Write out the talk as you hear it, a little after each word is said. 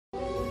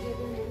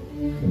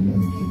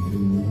Même qui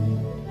venu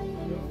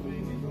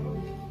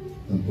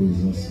en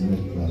présence de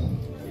là.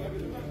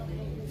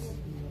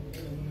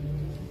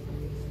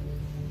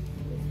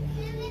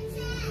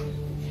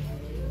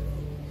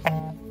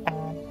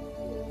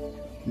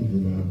 Qui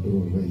veut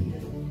adorer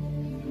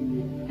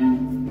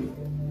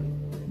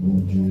mon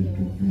Dieu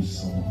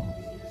tout-puissant.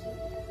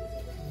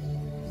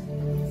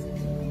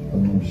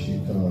 Pendant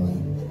Chita,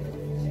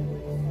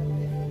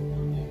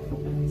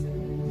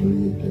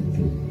 il était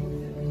tout.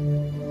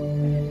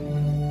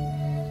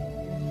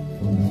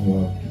 Pendant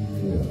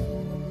Wapir,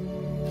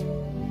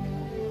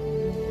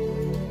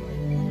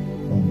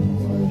 pendant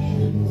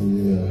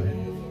Wagenouya,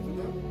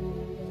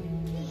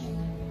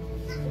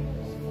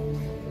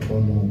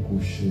 pendant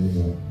coucher,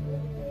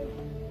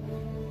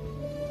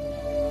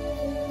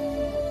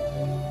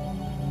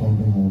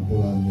 pendant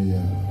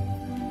planer,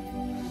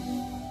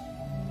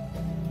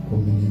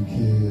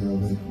 communiquer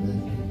avec les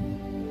deux.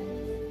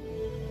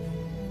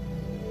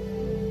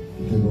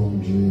 De bon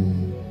Dieu,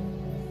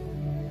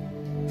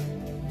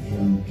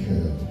 jeune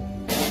cœur.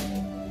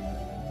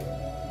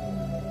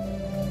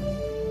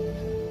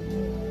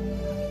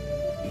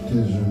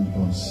 Tes jeunes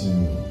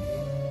pensées,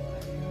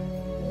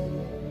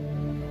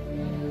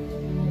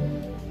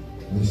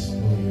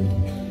 l'esprit,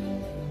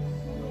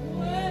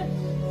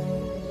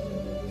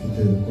 qui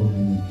te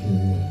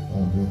communiquer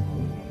avec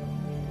eux.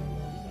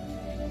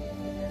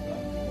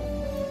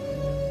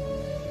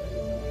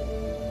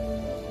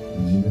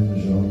 Dis même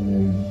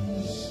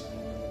Jean-Moïse,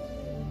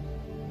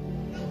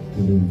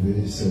 te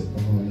lever 7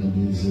 ans dans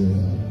le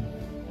désert.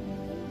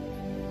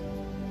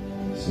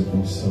 C'est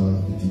comme ça,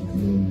 petit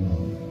clone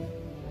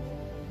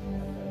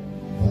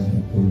va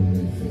nous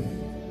lever.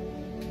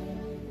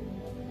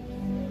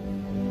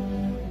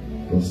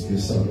 Lorsque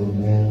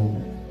Salomon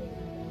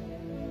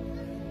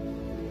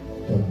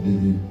a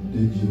dédié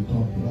le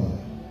temple là,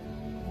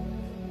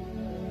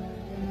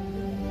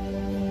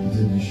 il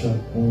a dit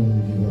chaque homme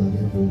qui va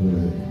aller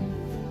progrès,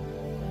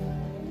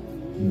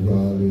 qui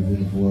va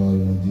lever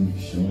voile en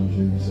direction de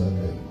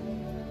Jérusalem.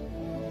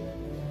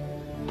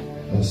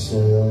 La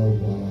soya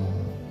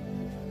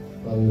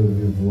va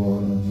lever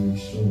voile en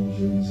direction de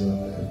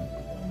Jérusalem.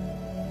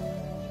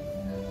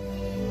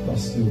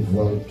 Parce qu'il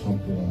voit le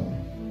temple là,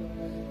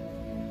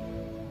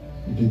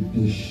 il est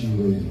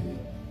déchiré.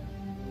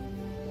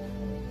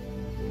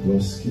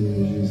 Lorsque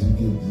Jésus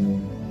te dit,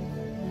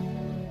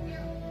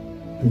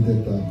 tout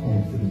est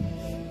accompli.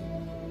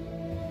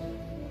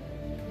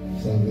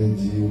 Ça veut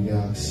dire qu'il y a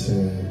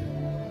accès,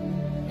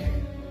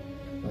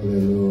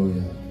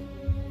 alléluia,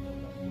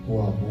 pour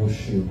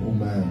approcher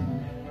vous-même.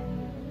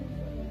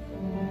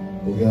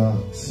 Il y a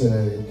accès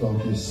en tant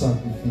que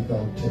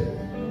sacrificateur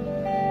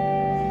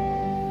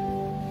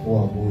pour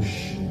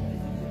approcher.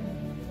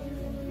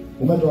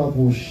 Vous mettez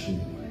approcher.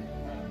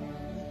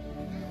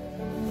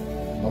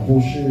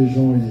 Approcher les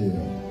gens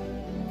hier.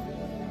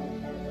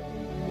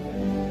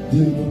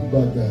 Dis toute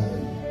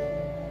bagaille.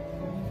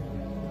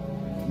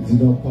 Dis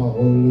dans la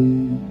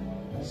parole,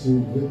 se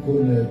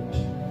reconnaître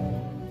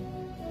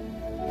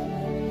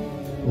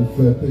pour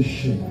faire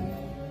pécher.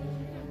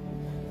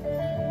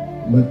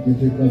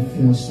 Mettez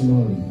confiance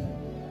dans lui.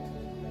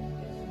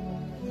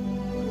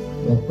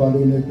 La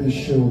pardonner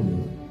péché au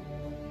lieu.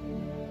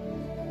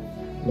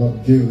 La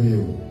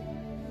guérir.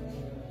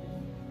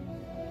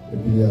 Et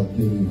puis il a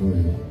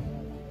délivré.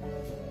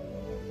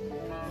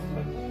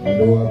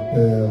 Gloire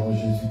Père en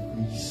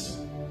Jésus-Christ,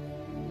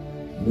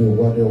 le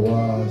roi des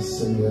rois,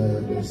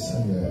 Seigneur des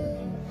seigneurs.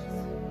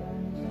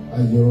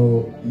 Aïe,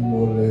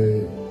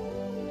 immolé,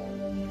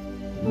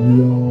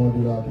 lion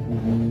de la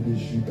tribu de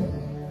Juda.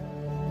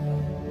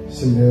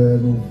 Seigneur,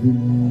 nous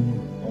venons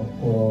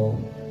encore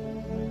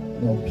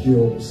dans le pied,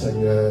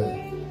 Seigneur.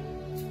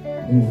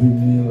 Nous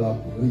venons la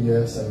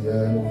prière,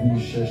 Seigneur. Nous venons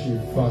chercher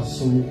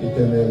face au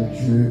éternel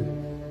Dieu.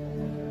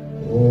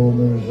 Oh,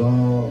 mon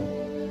Jean,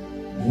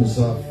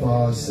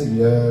 Josaphat,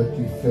 Seigneur,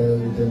 tu fais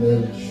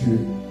l'éternel Dieu.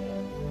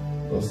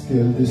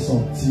 Lorsqu'elle est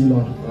sentie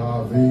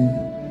l'entraver,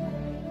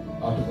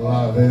 à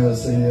travers,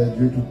 Seigneur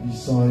Dieu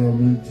Tout-Puissant, et en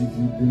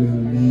multitude de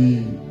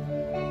l'ennemi.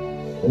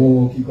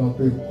 Oh, qui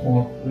peut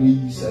compris,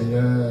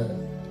 Seigneur.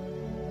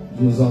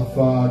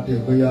 Josaphat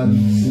est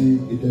réalisé,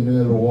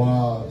 éternel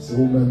roi, c'est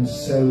vous-même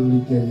seul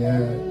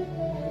l'éternel.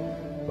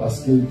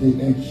 Parce qu'il était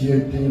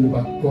inquiété, le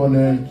va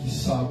connaître qui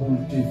ça pour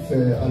te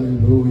faire.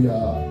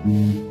 Alléluia.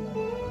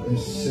 Le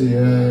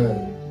Seigneur,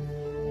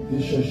 il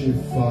est cherché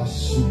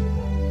face,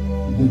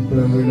 il est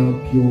pleuré dans le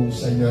pied,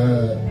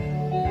 Seigneur.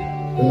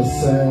 Le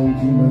Saint, on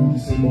dit même que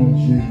c'est mon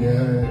Dieu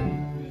hier.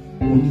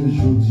 Mon Dieu,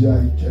 je dis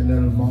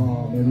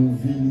éternellement, mais nous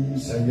vivons,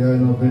 Seigneur,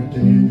 dans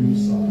 21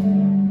 ça.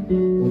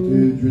 Mon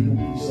Dieu, Dieu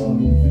Tout-Puissant,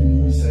 nous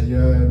vivons,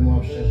 Seigneur, nous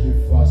avons cherché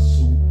face.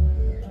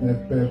 Mais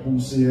Père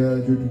pour Seigneur,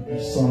 Dieu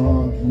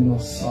Tout-Puissant, qui est dans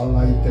sa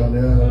salle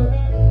éternelle.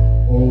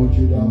 Oh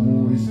Dieu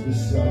d'amour, et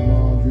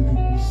spécialement Dieu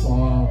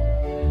Tout-Puissant.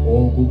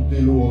 Oh groupe de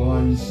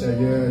l'orange,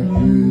 Seigneur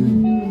Dieu.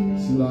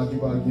 C'est là qui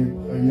va gagner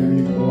premier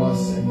micro,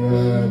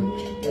 Seigneur.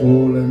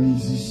 Oh les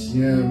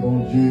musiciens, bon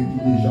Dieu,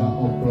 qui est déjà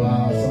en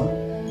place.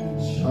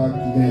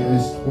 chaque qui est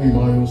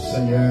instrument,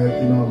 Seigneur,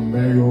 qui n'a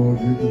meilleur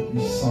Dieu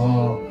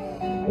tout-puissant.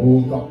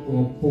 Oh, qui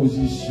prend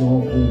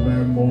position pour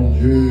même, mon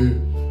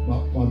Dieu.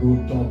 Maintenant,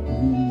 d'autant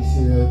prie,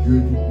 Seigneur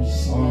Dieu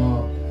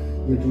tout-puissant.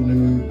 Retournez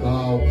le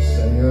regard,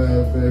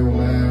 Seigneur, vers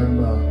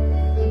vous-même.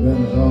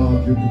 Même Jean,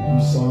 Dieu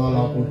tout-puissant,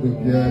 l'apôtre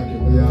Pierre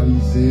qui a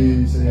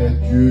réalisé, Seigneur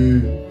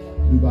Dieu.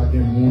 Il n'y a pas de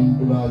monde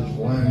pour la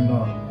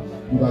joindre.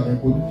 Il n'y a pas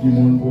de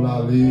monde pour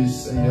l'aller,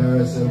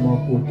 Seigneur, seulement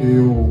côté.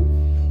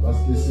 Parce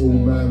que c'est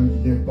vous-même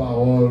qui avez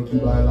parole, qui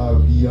va la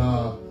vie.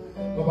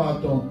 Papa,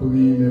 t'en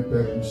prie, mes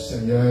pères, pour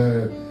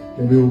Seigneur.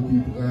 Que vous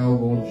plus près, oh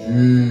mon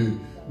Dieu.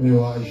 Mais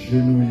vous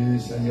agenouillez,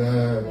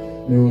 Seigneur.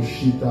 Mais vous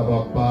chita,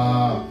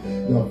 papa.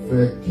 Il a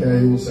fait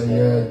qu'il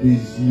Seigneur, désir,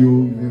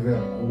 il veut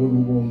vers vous,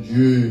 mon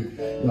Dieu.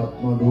 Il a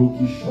demandé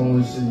qui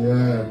change,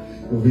 Seigneur.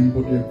 Vous venez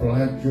pour te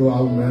plaindre,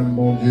 à vous-même,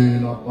 mon Dieu.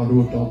 Il a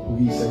demandé autant pour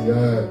lui,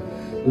 Seigneur.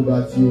 De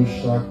bâtir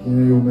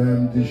chacun, au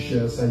même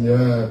déchet,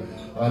 Seigneur.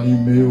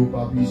 Allumé au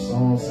pas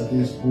puissant, cet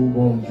esprit,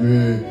 mon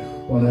Dieu.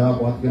 On est à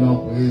entrer dans la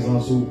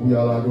présence, où il y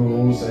a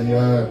l'adorer,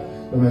 Seigneur.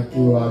 Permettez que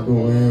vous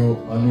adorez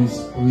en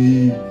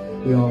esprit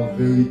et en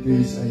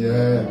vérité,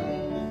 Seigneur.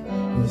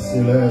 Le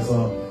céleste,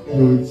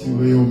 nous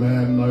retirer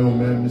au-même, dans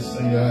au-même,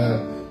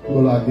 Seigneur.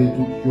 Pour laguer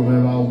tout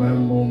au-même à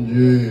au-même, mon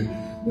Dieu.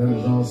 Même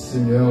Jean,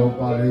 Seigneur, au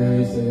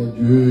palais, Seigneur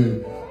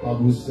Dieu. Par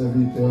vos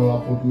serviteurs,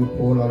 apôtre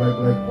Paul, avec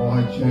les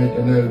Corinthiens,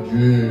 éternel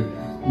Dieu.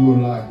 Pour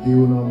laguer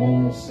au nom,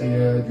 mon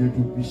Seigneur, Dieu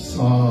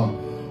tout-puissant.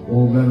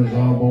 Au même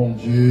Jean, mon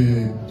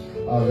Dieu.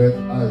 Avec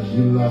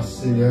Agile, la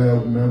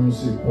Seigneur, même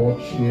ses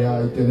portiers,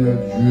 éternel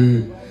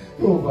Dieu.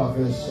 Qu'on va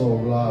faire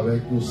sauver là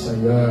avec le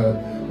Seigneur.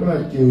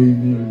 Permettre qu'il y ait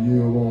humilié,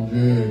 mon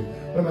Dieu.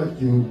 Permettre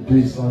qu'il y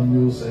ait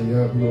descendu,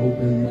 Seigneur, pour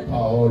obéir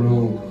parole.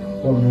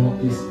 Comme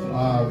nos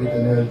esclaves,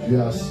 éternel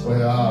Dieu, à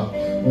soi.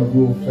 Nous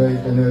pour faire,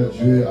 éternel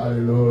Dieu,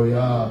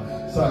 alléluia.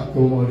 Ça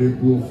commandé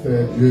pour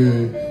faire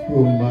Dieu.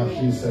 Pour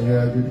marcher,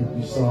 Seigneur, Dieu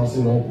tout-puissant,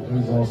 selon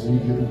présence, oui,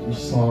 Dieu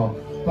tout-puissant.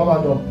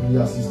 Papa, donc, prie,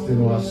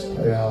 assistez-nous à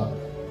soi.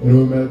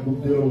 Nous mettons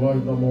de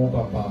l'orange dans mon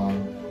papa.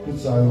 Tout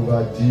ça, on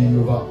va dire,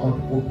 on va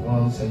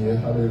entreprendre, Seigneur,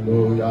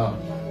 alléluia.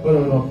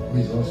 Prenons notre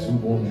présence,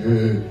 mon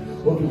Dieu.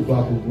 On ne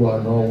va pour toi,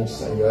 non,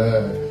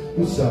 Seigneur.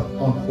 Tout ça,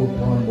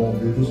 entreprendre, mon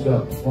Dieu. Tout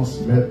ça,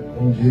 transmettre,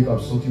 mon Dieu, comme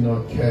sorti dans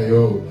le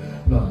cœur.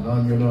 Dans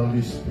l'âme, dans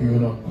l'esprit,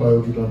 dans le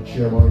cœur, tout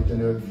entièrement,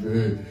 éternel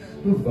Dieu.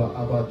 Tout va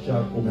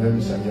abattre pour même,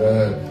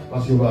 Seigneur.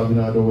 Parce qu'on va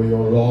venir adorer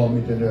l'homme,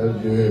 éternel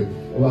Dieu.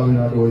 On va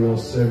venir adorer un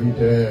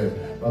serviteur.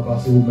 Papa,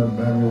 c'est vous-même,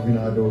 vous venez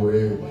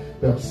adorer.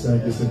 Père Saint,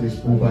 que cet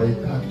esprit va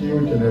écarter,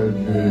 éternel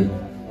Dieu.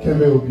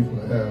 Qu'aimez au plus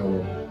près,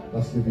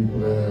 parce que plus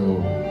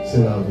près,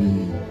 c'est la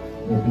vie.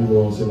 Le plus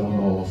loin, c'est la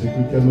mort. C'est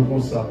tout qu'elle nous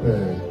consacre.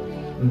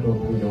 Nous t'en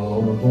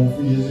prions, nous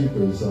confie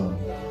Jésus-Christ,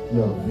 qui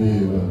a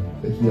vécu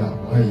et qui a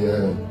prié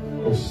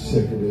au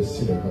siècle des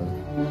siècles.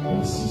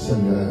 Merci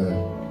Seigneur.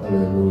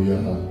 Alléluia.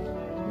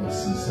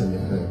 Merci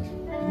Seigneur.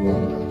 Gloire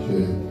à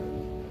Dieu.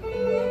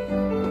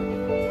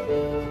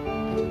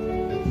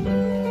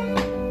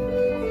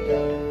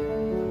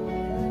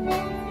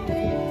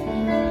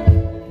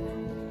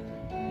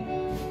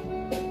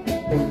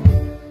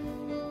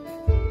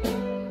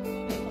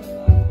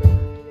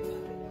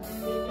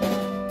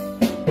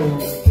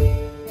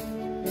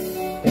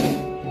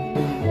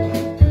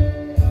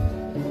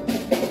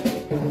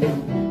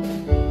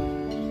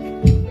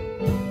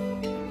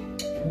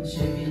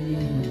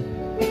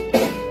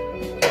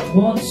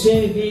 Bon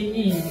Dieu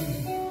béni,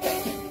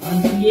 on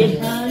crie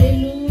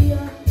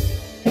Alléluia,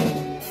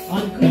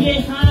 on crie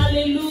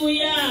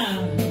Alléluia.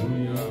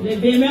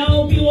 Levez main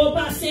au bureau,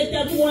 passez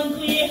tête, on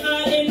crie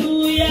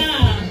Alléluia.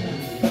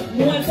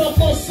 Moi, il faut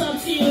qu'on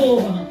sentir,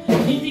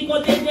 il dit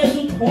côté des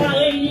autres, trois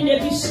réunis, et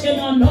puis c'est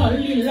mon nom,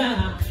 là.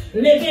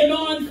 Levez main,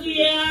 on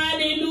crie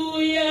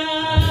Alléluia,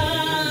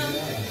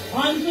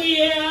 on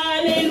crie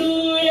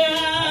Alléluia.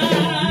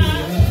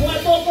 Moi,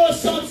 il faut qu'on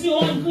sentir,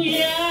 on crie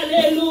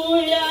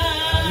Alléluia.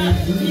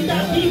 Il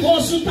t'a dit, bon,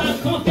 sous ta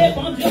campé,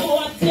 bon Dieu,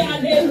 on dit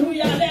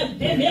Alléluia, lève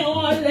des mains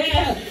en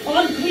l'air,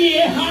 on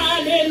crie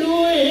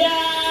Alléluia.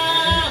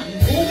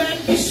 Ou même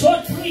qui sont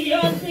priés,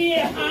 on crie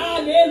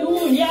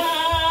Alléluia.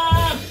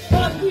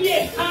 On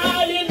crie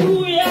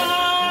Alléluia.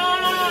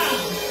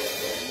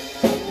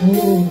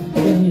 Oh,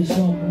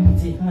 guérison, on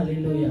dit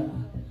Alléluia.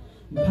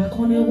 Pas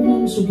qu'on est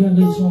ou-même sous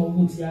guérison,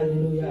 on dit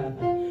Alléluia.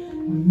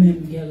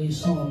 Même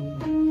guérison,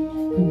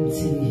 on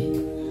dit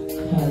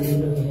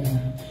Alléluia.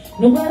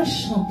 Nous allons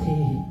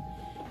chanter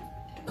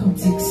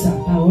cantique sa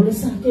parole,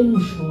 ça que nous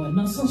chantons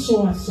dans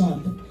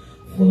 160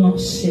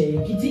 français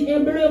qui dit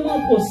humblement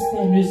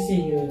prosterne le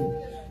Seigneur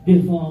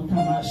devant ta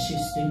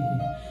majesté.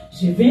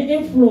 Je vais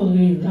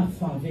implorer la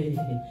faveur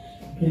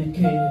d'un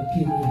cœur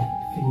qui est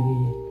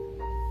férié.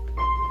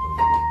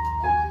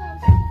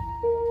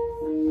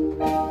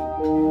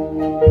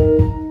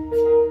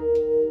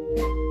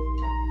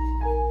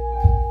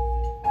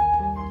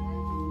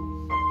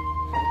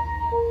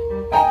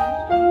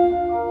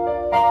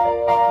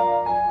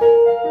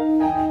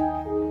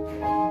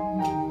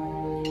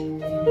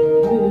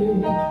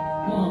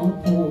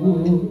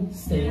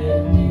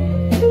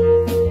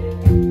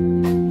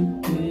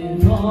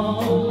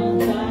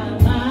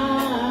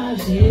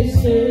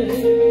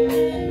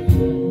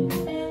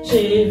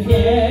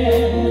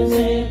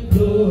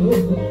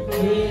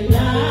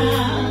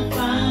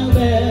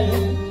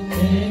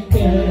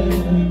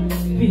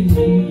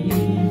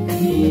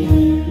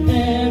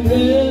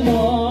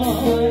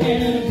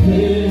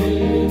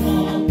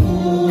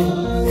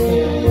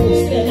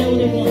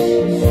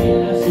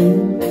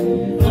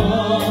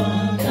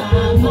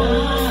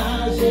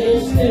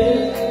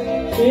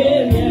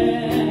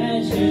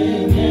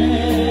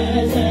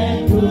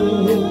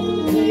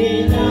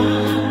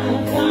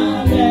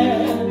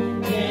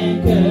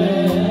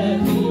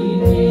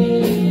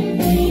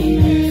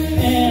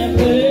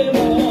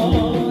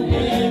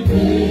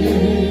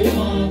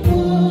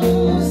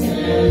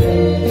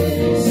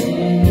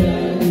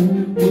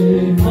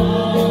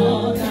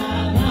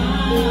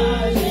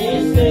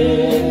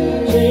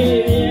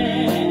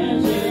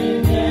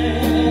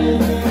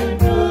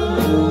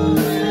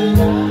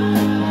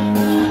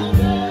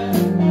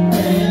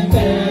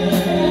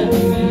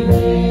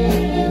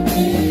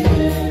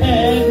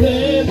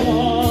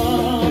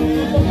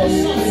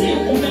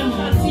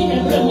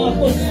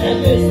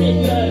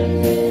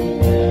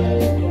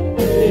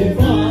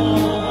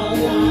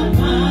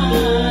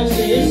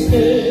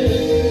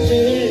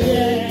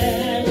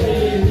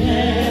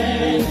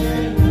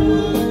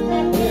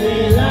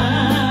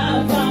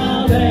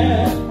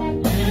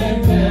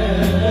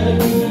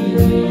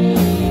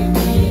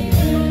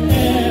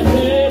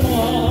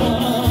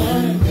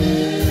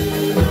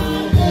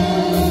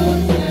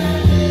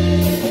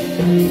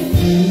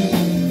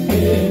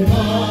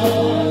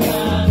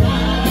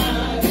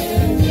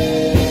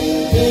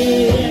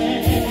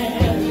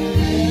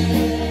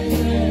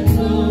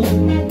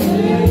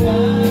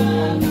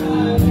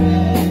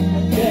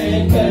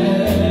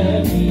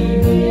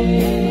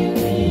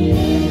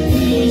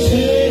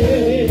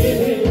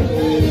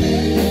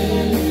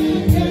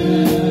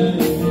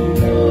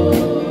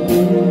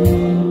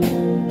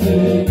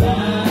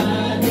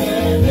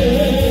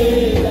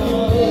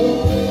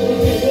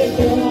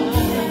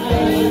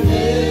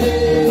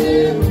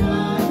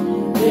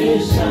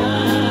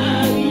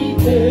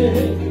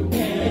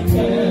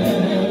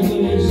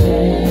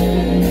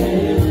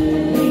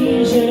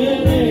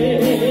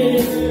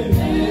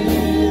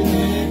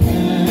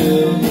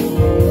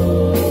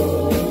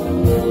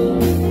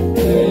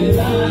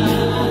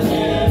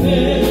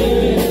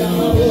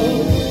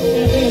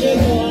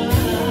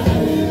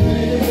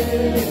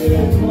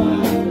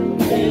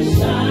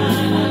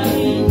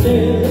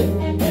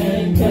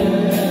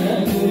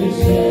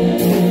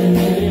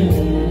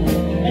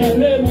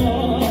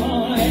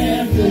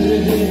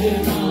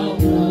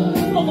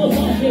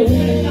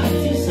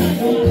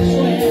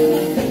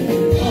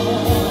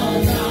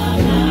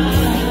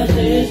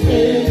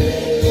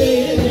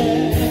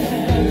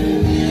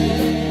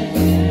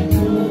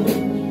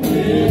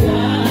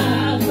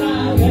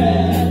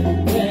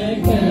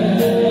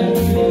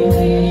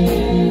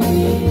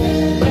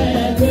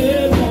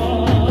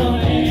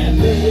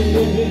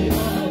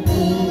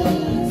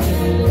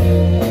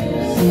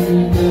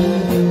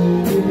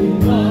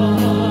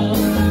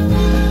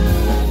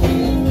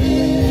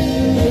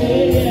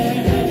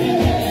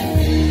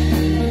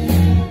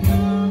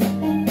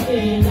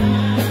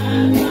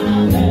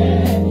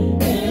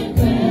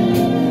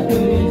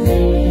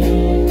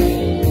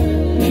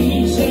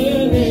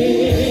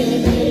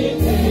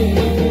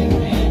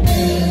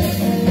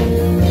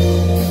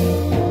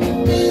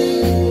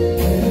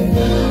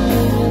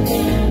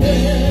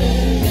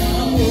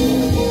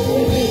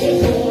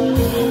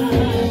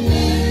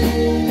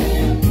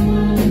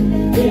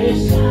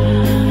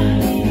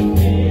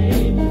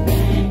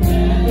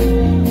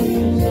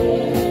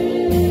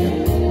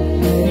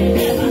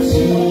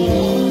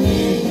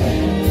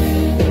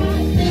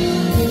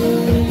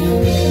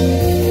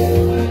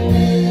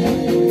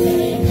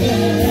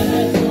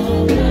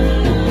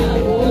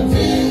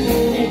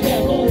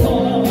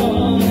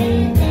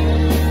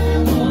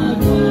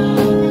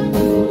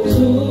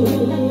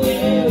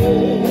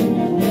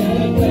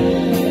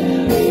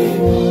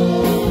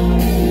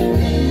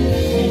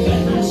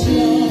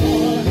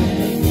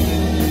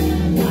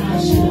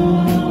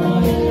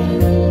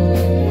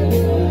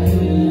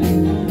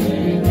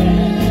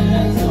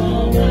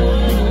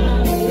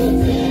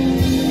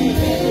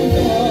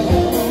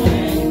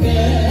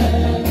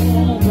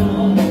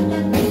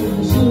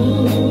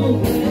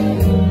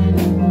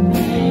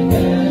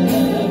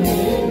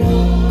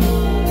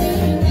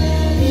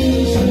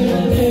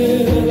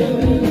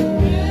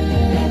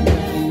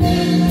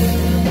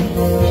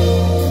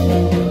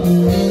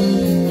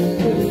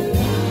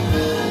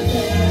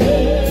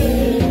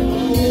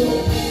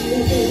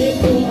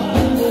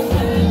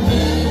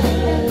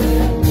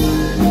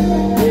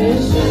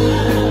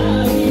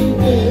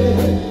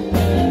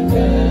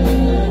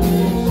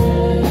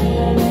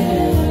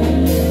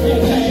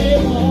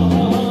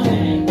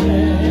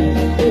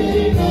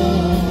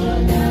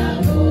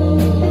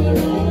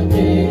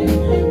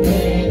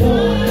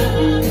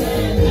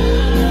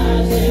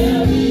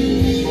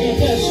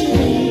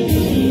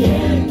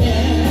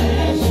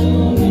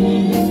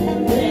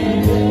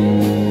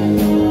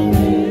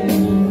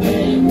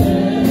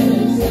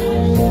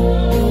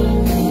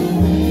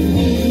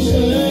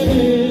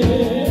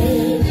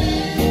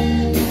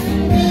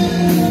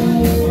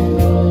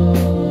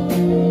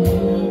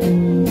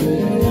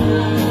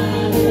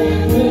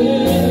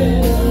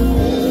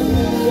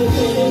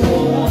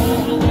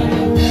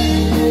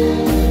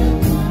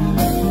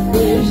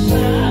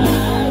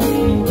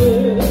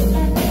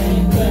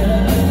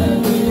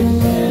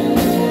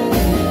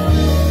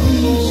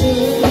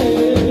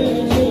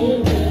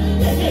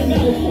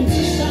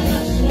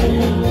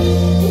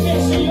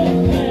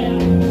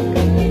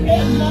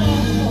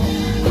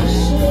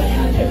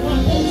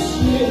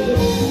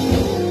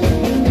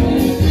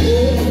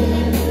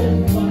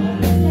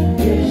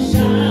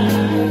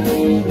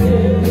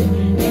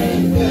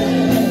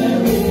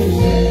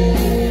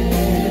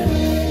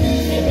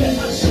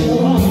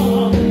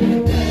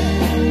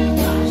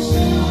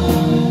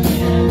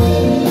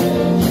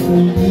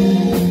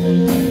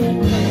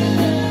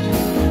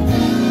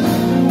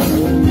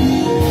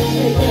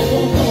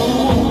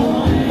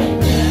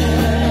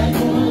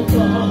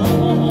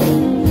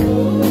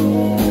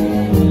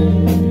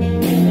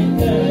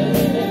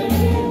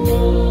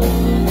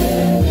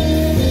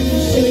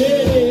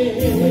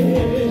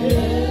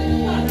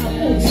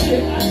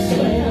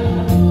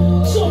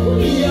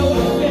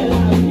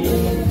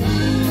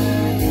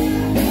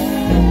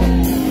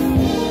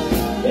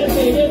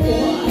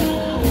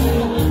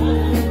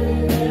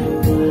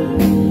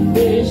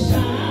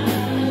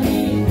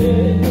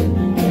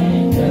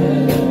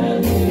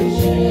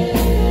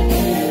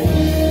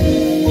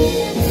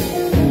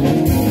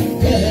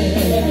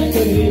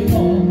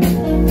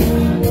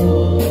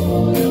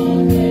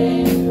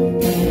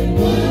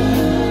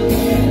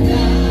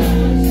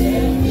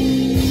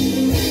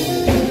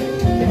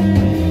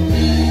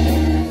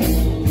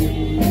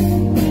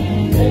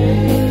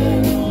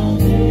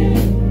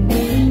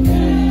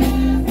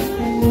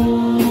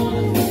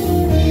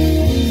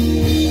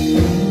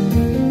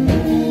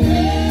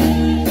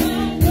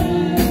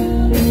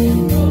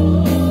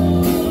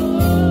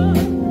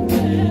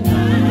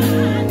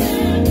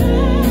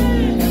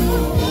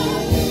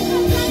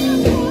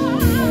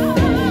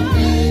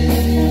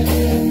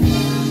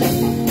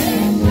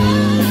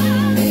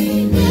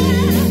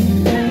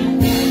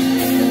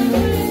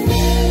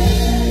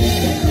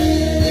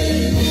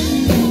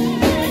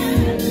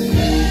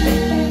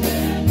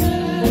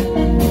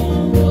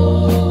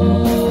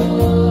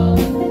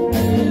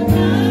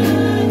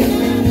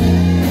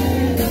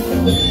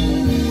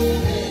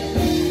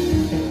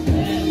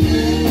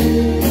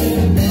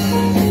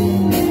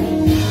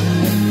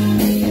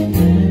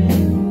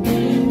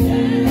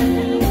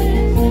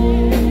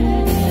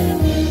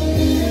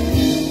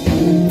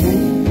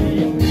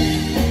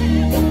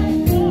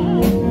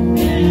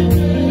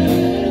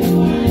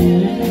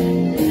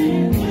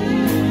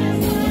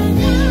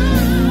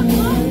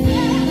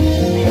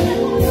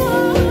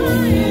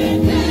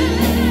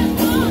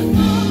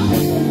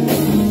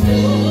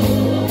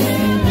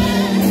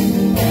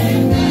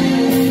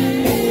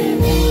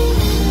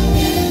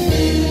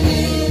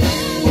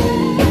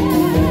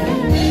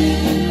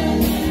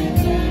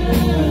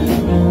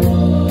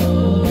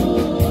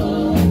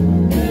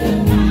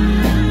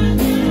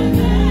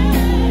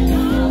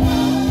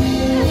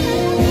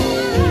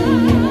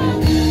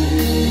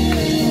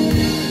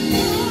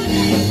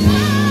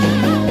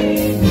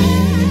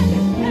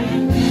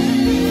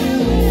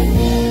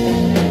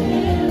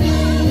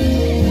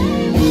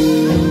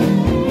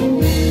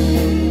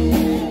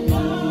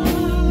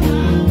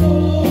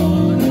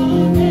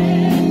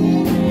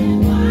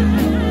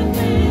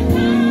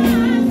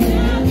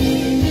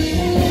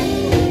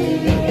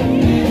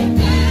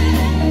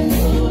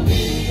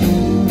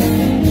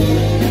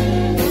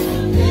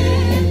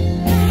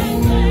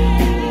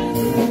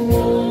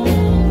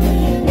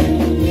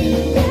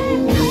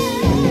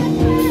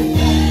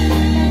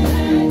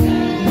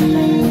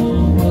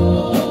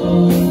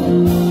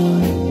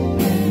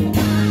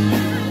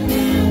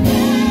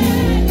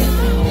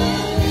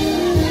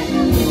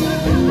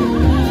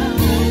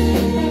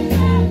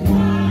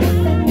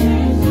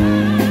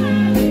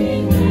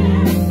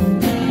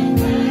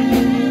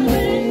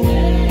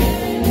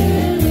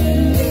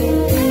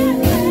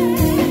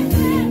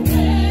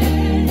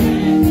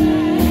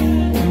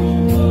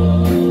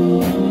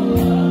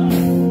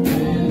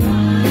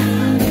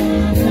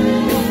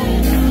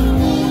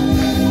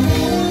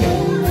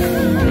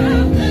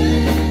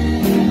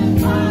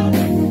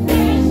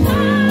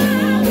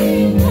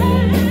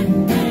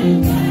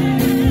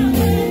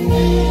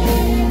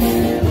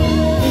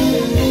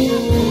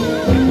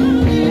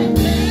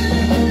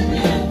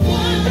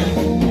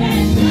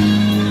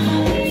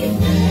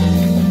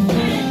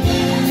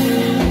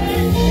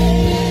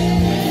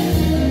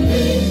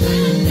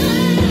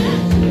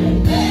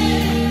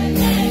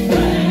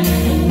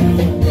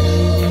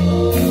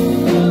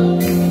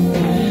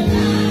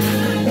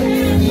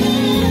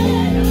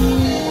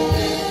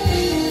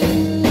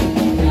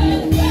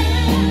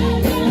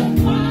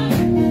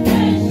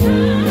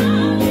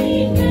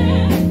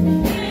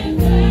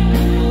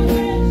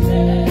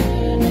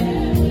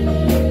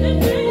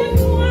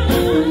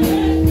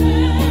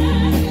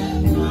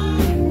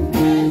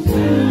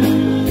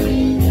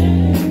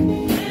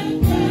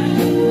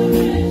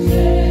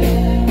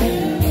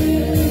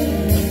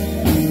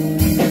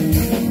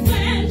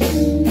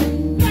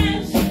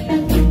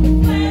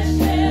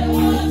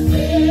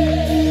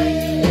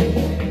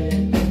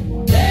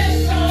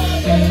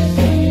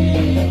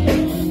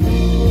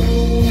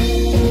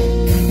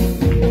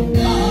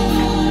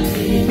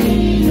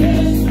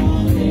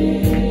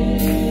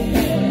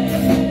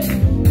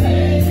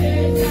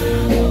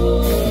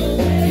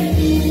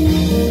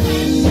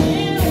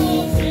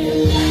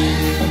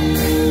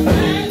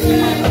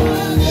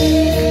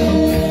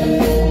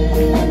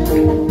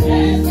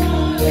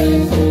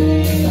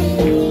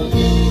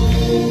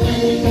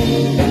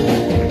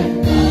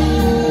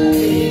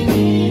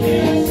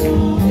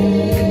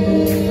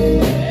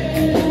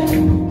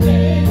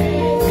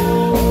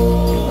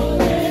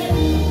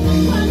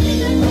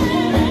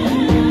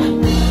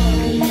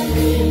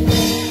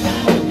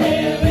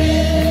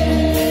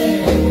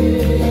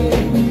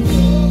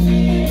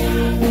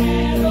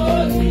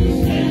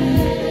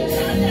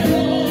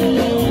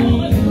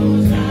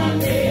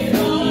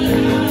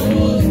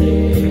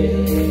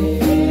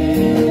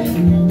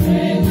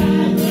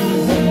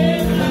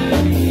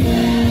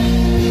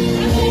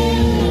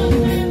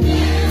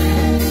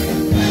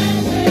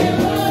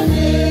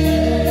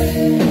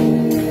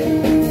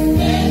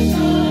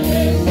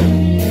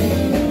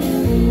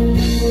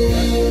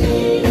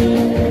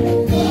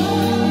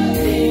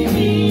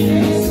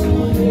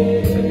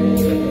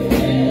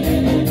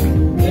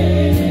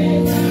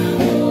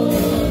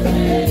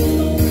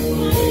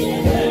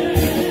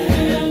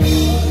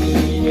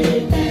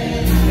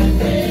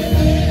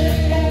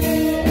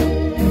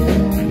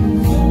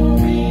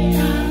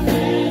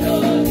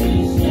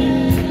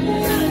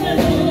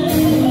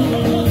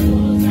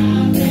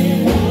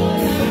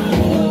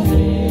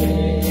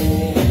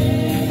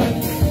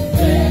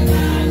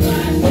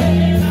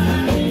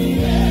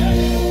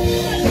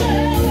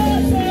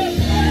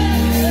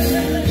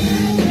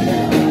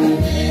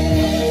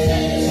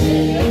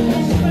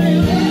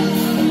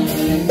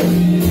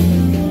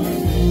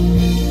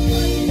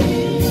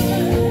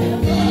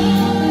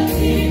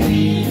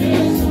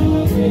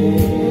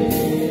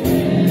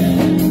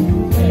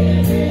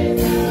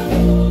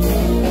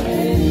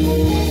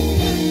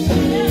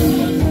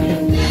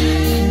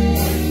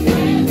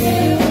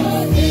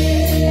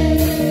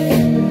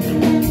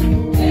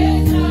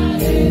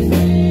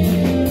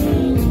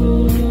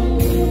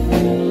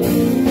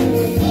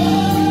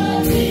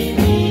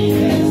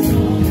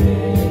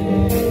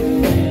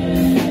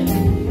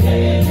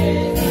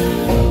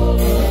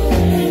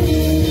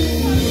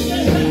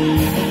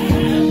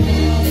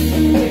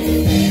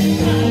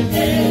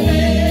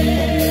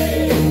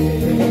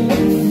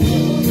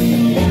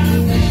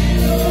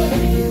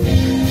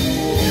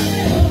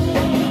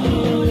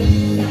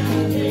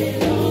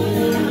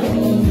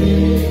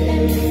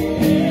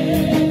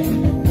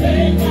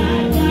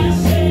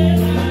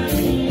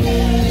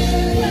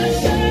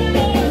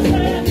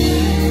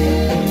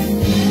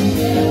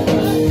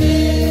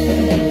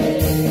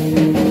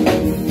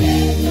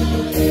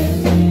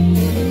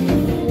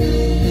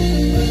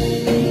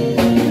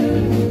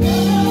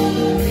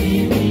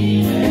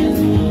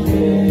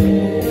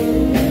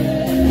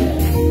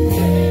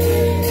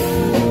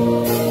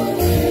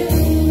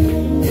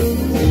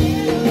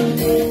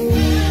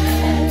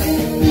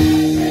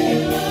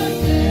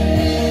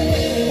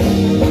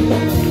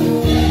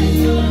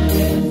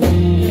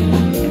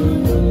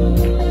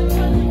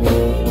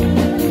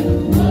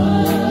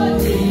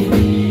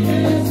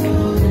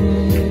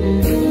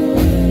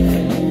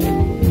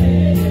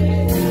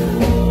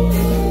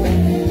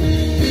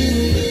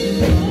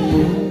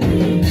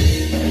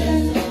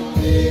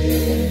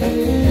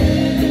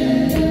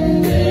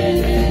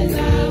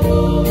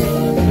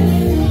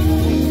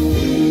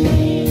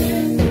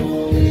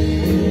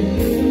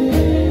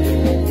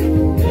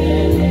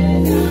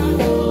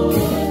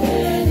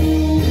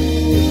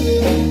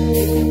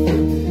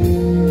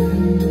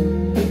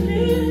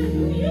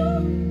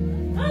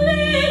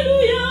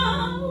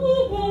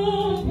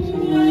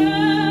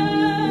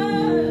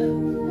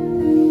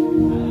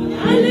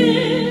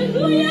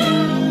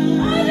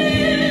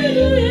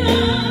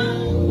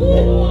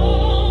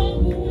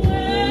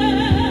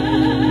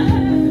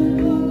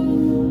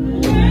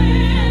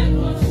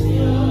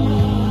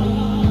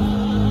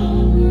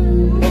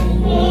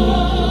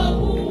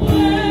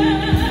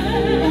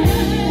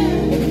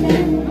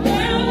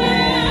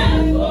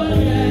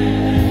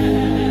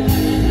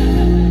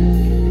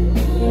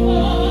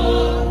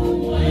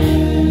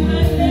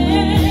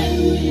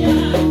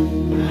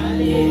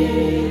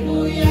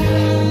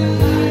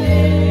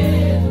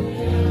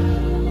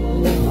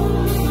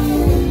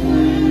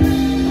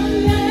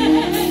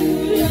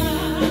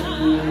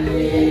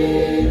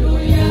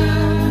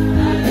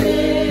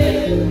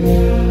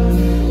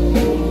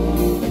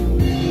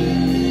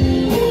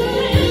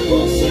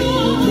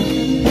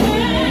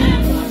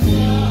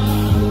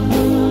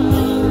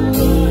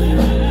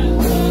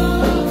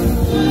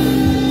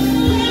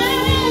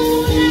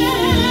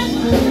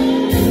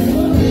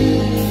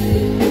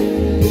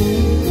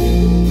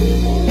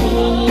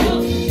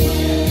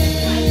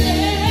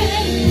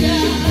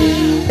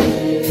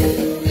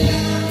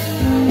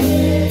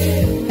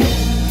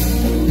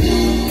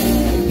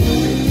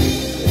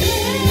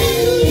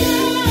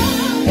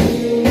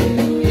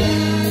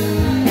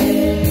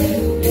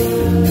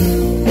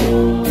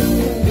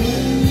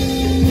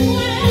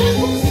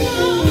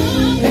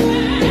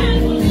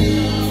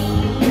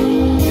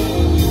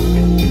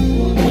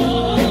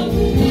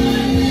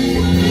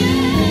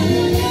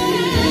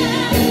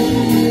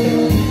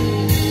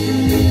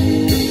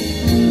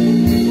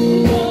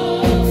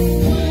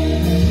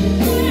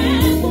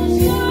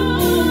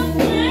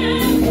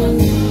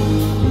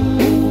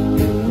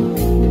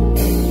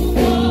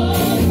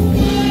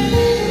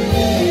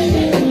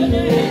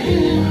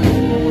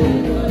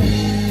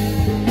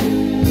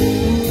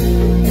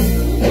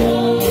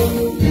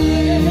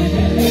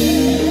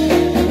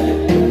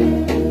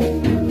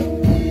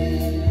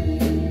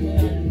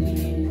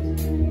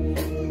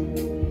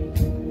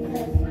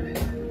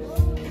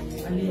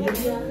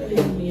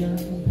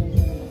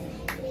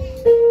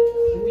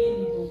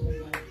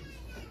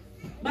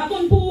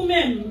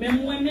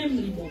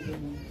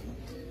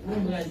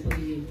 On va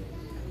prier.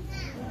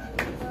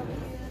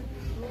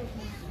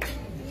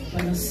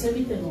 Pendant 7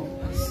 minutes,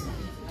 on passe.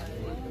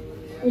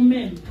 Ou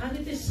même,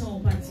 arrêtez sans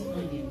pas dire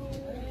rien.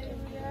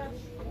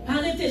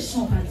 Arrêtez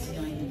sans pas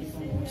dire rien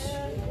devant mon Dieu.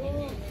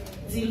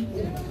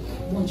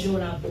 Dis-le, mon Dieu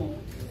la bon.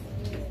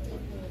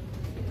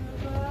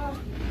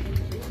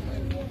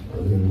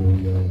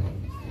 Alléluia.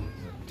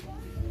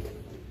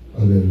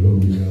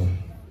 Alléluia.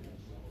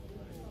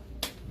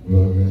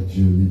 Gloire à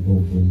Dieu, il est bon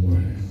pour moi.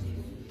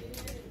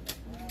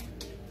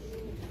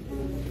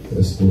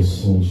 Est-ce qu'on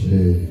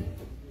songeait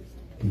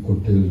du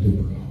côté de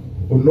bras?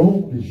 Au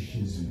nom de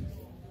Jésus,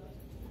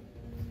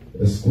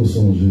 est-ce qu'on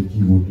songeait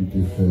qui vous tout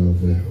est fait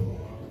avec vous?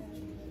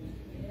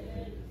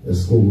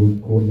 Est-ce qu'on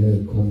reconnaît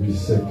combien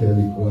c'est qu'elle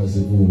est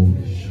croisée pour vous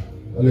déjà?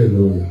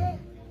 Alléluia.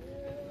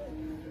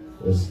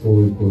 Est-ce qu'on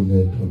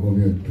reconnaît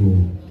combien tout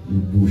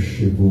est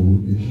bouché pour vous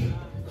déjà?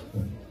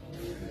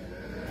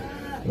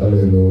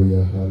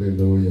 Alléluia,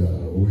 alléluia.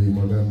 Oui,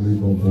 madame, les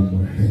bons pour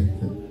moi.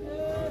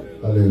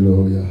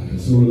 Alléluia.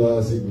 Sous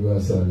là, c'est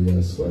grâce à Dieu.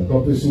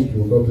 Campez sous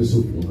pied, campez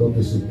sous pied,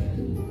 campez sous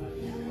pied.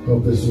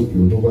 Campez sous pied.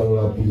 Nous allons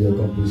la prière,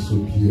 campez sous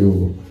pied.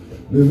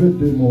 Levez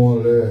des mains en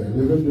l'air,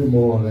 levez des mains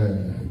en l'air.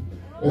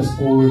 Est-ce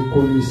qu'on est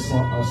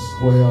reconnaissant à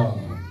soi?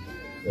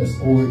 Est-ce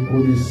qu'on est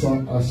reconnaissant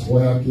à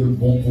soi qu'il est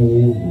bon pour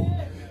vous?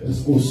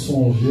 Est-ce qu'on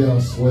songe à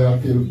soi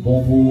qu'il est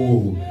bon pour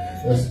vous?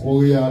 Est-ce qu'on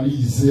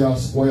réalise à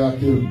soi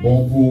qu'il est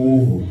bon pour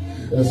vous?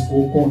 Est-ce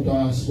qu'on compte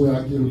à soi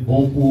qu'il est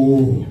bon pour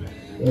vous?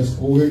 Est-ce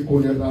qu'on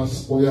reconnaît à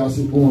soi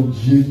c'est bon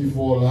Dieu qui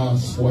fait là à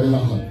soi?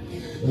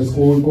 Est-ce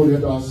qu'on reconnaît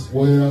à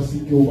soi si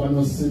qu'on va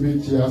dans ce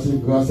métier,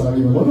 c'est grâce à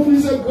lui? On nous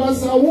dit c'est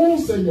grâce à vous,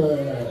 Seigneur.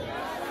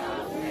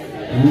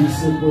 Oui,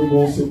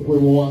 c'est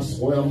pour moi, à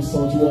soi, je me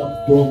sens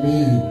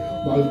dormir.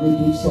 Malgré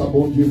tout ça,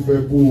 bon Dieu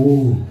fait pour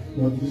vous.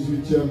 Dans le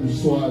 18e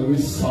soir, oui,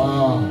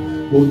 ça.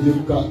 Bon Dieu,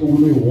 où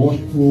le roche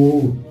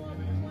pour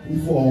il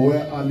faut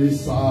aller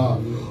ça.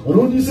 On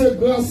nous dit c'est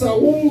grâce à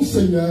vous,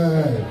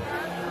 Seigneur.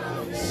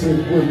 C'est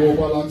pour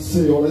moi, pas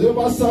l'accès. Il n'y a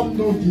pas ça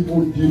qui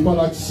vous dit, pas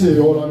l'accès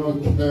dans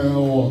notre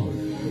cœur.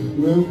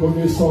 Le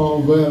connaissant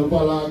envers,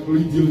 pas la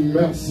dire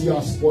merci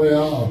à ce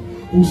point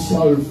pour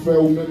ça le fait,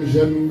 ou même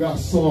jeune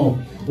garçon,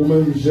 ou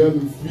même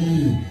jeune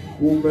fille,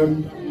 ou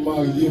même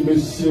marié,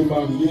 monsieur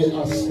marié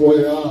à ce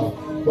point.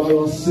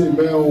 Balancez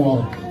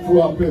mains,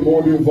 frappez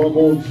mon devant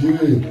mon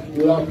Dieu,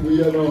 la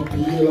prière en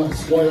pied, la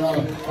soya,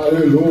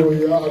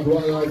 alléluia,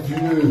 gloire à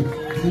Dieu.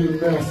 Dis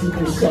merci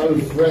pour ça le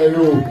frère,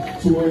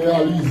 pour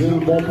réaliser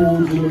le bon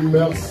pour dire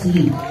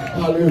merci,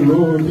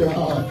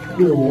 alléluia,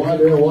 le roi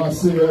des rois,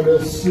 Seigneur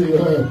des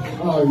seigneurs,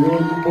 aïe,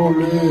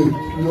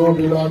 molé, nom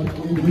de la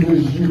tribu de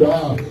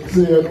Juda,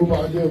 Seigneur, nous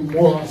baguons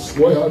moi,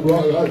 soya,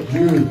 gloire à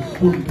Dieu,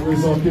 pour nous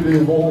présenter les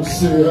bons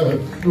Seigneur,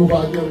 nous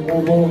baguons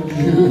mon bon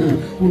Dieu,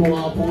 pour nous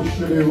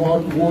approcher devant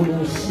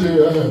nous,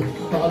 Seigneur,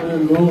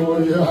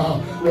 alléluia,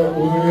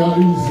 nous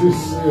réaliser,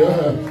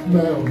 Seigneur,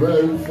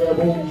 merveille,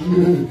 fait mon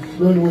Dieu,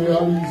 nous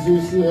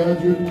réaliser, Seigneur,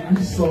 Dieu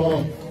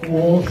puissant,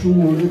 oh,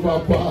 chouris,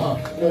 papa,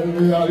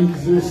 nous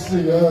réaliser,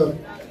 Seigneur,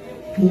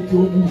 pour que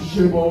vous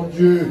bouchez, mon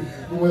Dieu,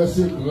 nous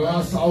c'est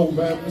grâce à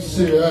vous-même,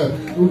 Seigneur.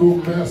 Nous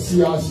nous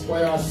merci à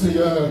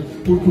Seigneur,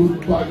 pour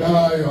toute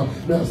bagaille.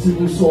 Merci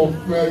pour son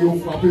frère,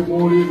 vous frappez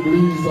mon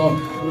église,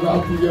 la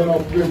prière en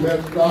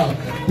prémettre là,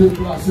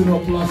 déplacer nos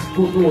places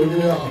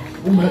côtoyères,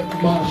 vous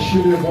mettre marcher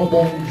devant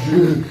mon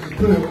Dieu,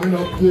 pleurer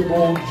notre pied,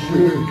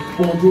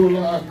 mon Dieu,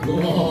 la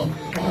grand,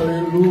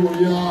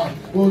 alléluia,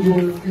 mon Dieu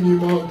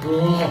infiniment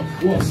grand,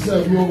 vous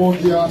servez mon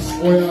Dieu à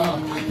soi,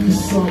 qui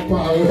sans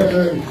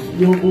pareil,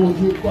 mon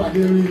Dieu pas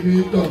de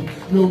limite,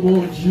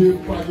 mon Dieu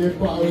pas de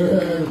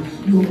pareil,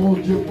 mon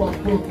Dieu pas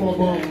de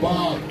comme en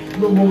bas,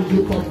 mon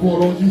Dieu pas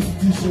de la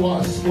justice ou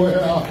à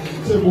soi,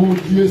 c'est mon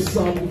Dieu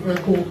ça vous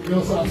fait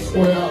confiance à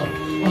soi,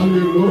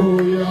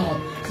 alléluia,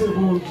 c'est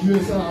mon Dieu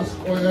ça à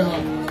soi,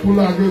 pour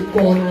la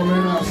récolte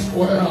à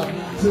soi,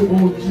 c'est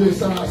mon Dieu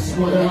ça à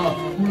soi,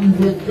 pour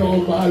livrer qu'en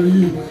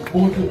Bali,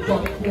 mon Dieu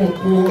pas de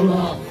contrôle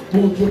là,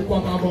 mon Dieu pas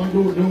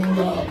d'abandon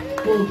là,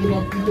 mon Dieu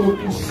pas plutôt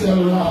pour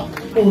celle-là,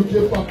 mon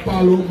Dieu pas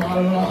parler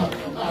mal là,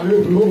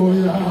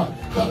 alléluia,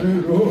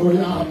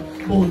 alléluia,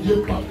 mon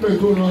Dieu pas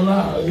mettre dans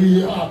la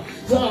ria,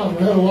 ça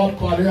va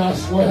parler à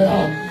soi,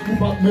 vous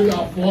pas mettre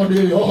la foi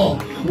dehors,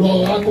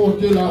 leur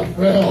raconter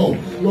l'affaire,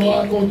 leur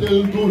raconter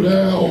le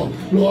douleur,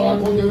 leur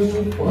raconter le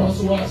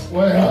souffrance à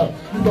soi,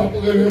 vous pas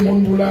prendre le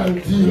monde pour la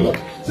dire,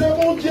 c'est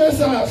mon Dieu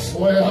ça à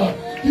soi,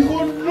 qui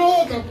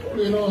connaît qu'à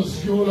couler dans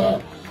ce là.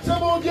 C'est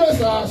mon Dieu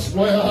ça,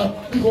 soya,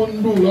 qui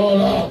compte douleur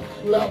là,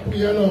 la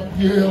prière dans le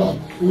pied là,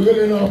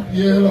 relais dans le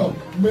pied là,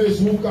 mais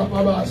vous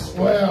capable à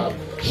soya,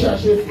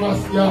 chercher face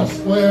à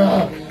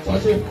soya,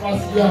 chercher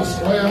face à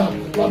soya,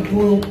 la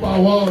douce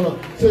parole,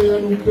 Seigneur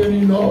nous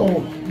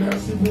bénissons,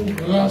 merci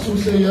pour grâce au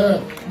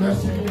Seigneur,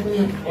 merci pour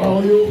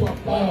mes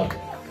papa,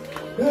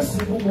 merci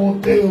pour mon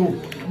Dieu,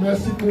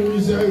 merci pour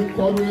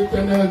miséricorde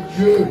éternel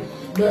Dieu.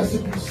 Merci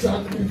pour le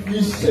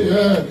sacrifice,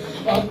 Seigneur,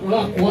 à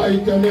la croix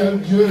éternelle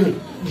Dieu.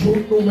 Joue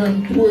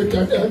nous-mêmes tout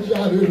éternel Dieu,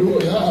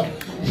 alléluia.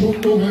 joue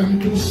nous-mêmes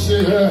tout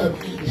Seigneur,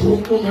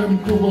 joue nous-mêmes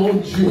tout mon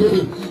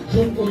Dieu,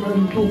 joue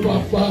nous-mêmes tout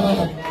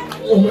Papa,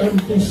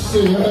 nous-mêmes tout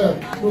Seigneur,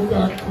 nous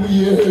avons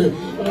crié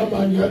à la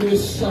manière de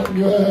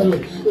Samuel,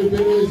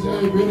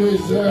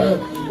 Ebenezer,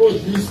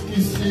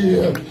 jusqu'ici,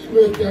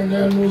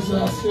 l'Éternel nous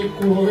a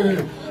secourés.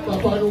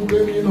 Papa, nous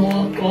bénissons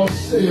encore,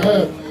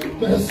 Seigneur.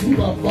 Merci,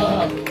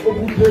 Papa, pour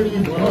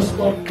délivrance,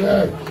 Papa.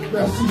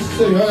 Merci,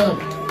 Seigneur.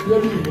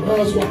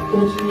 Délivrance, va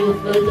continuer à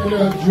faire,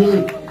 Éternel Dieu.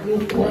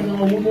 Nous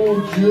croyons, mon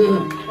Dieu,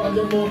 pas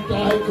de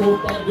montagnes qu'on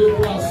va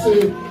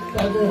déplacer,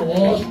 pas de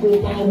roches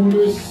qu'on va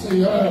rouler,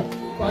 Seigneur.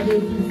 Pas de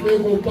buffet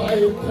qu'on va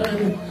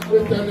éteindre,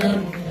 Éternel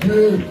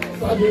Dieu.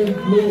 Pas de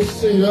l'eau,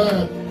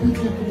 Seigneur.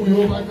 Petit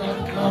bouillon va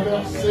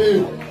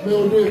traverser, mais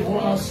on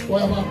devra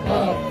asseoir,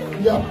 Papa.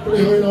 Il y a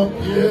pleuré dans le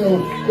pied,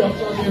 il y a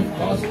changé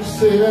face au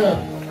Seigneur.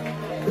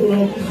 Pour la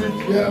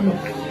 18e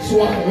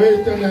soirée,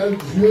 Éternel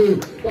Dieu,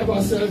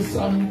 Papa, celle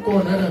ça me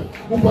connaît.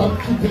 Ou pas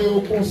quitter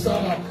au comme ça,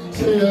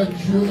 Seigneur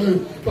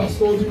Dieu, parce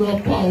qu'on dit dans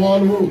la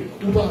parole,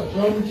 ou pas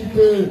jamais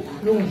quitter,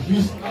 nous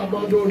juste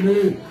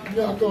abandonner. Il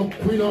n'y a qu'un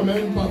prix dans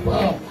même,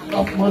 Papa,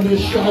 à demander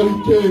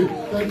charité,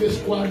 quelle que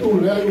soit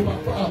douleur,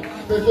 Papa,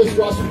 quelle que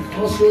soit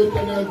souffrance,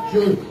 Éternel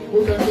Dieu, ou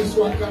quelle que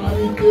soit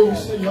calamité, au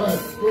Seigneur,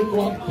 nous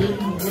doit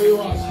délivrer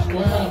à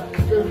soi,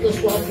 quel que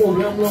soit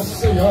problème, le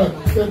Seigneur,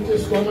 quelle que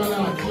soit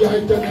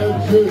maladie, Éternel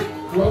Dieu,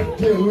 doit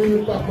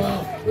guérir,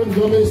 Papa, nous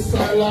donnons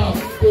ça là,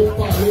 de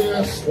parler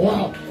un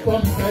soir,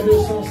 comme fait de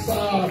son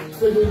ça,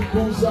 c'est de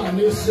 12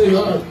 années,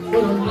 Seigneur,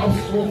 on a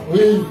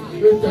souffert,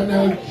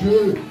 Éternel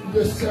Dieu,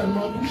 de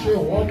seulement toucher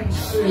roi,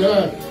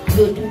 Seigneur,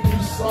 de tout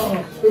puissant,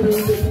 de nous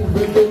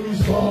trouver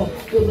guérison,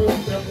 de nous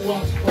faire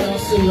voir,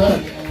 Seigneur,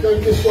 quel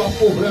que soit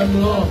le problème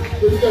là,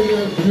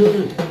 Éternel Dieu,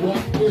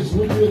 doit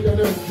résoudre,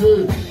 Éternel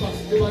Dieu, parce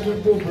que pas de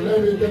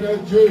problème, Éternel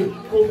Dieu,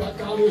 qu'on va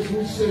pas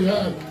résoudre,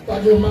 Seigneur, pas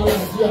de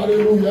maladie,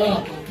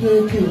 alléluia, qui est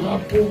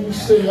incurable pour nous,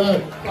 Seigneur,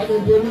 pas de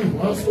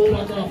délivrance, qu'on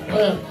va pas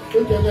faire,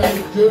 Éternel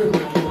Dieu,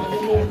 pas de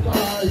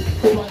montagne,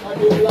 qu'on va pas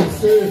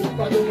déplacer,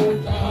 pas de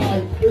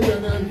montagne,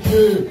 Éternel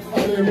Dieu,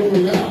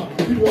 alléluia,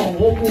 qui doit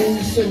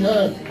recourir,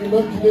 Seigneur, ou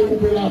même qui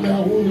découper la mer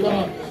rouge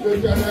là,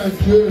 Éternel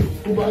Dieu,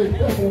 vous allez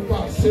faire pour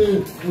passer,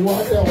 roi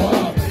des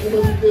rois, vous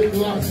même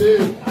déplacer,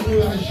 pour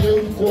la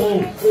Jéricho,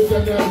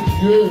 Éternel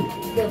Dieu,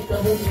 vous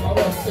faire vous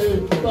traverser,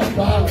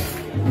 Papa,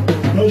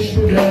 nos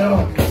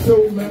chouillères, c'est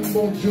vous-même,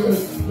 mon Dieu,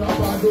 n'a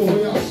pas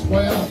adoré à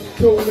soi,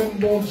 c'est vous-même,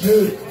 mon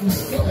Dieu,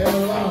 Israël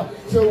là,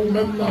 c'est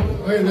vous-même, n'a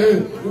prêlé,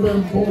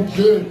 vous-même, mon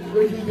Dieu,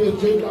 le vie de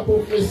Dieu, la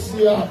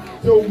prophétie,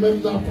 c'est vous-même,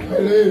 n'a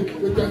prêlé,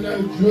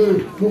 Éternel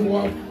Dieu, nous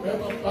moi,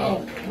 Papa,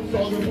 nous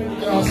sommes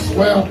venus à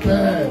soi,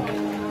 Père.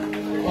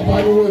 Papa,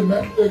 nous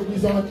remettons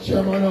l'église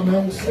entièrement dans la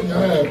main au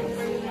Seigneur.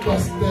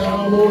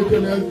 Pasteur, mon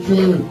Éternel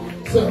Dieu,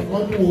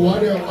 servant du roi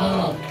des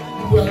rois,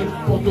 nous allons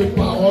porter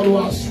parole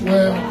à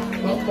soi.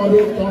 Nous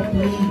demandons autant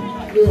plus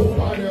le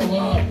roi des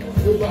rois,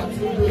 le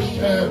bâtiment de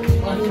chair,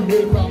 animé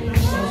par la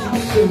puissance du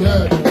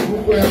Seigneur. Nous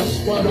pouvons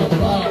asseoir la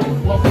part,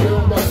 pour faire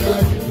un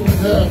bagage qui nous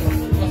aime.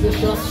 Parce que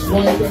chaque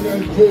soir,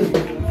 Éternel Dieu,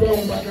 nous faisons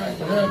un bagage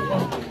neuf,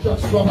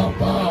 chaque soir la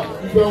part,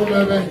 nous faisons un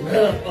bagage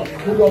neuf,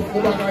 nous faisons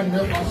un bagage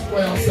neuf à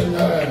soi,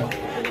 Seigneur.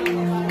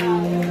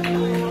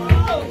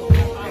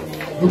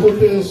 Nous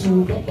comptons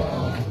sur Papa.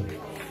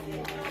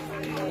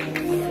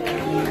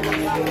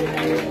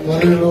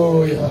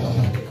 Alléluia.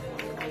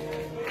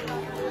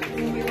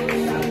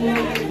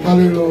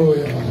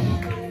 Alléluia.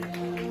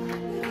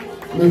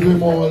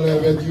 Levez-moi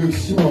vers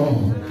direction.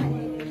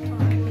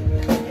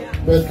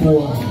 Vers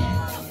toi.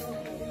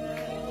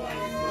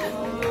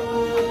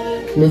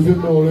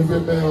 Levez-moi,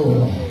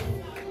 levez-moi.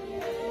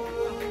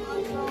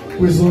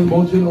 Présent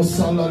bon Dieu, nous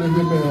sommes là,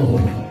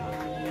 levez-moi.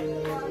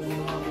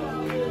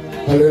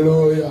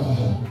 Alléluia.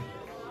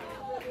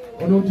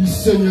 On nous dit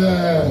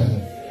Seigneur.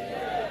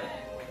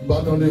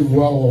 Battons des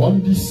voix. On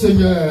dit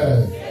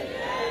Seigneur.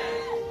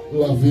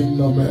 La vie de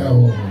nos mères.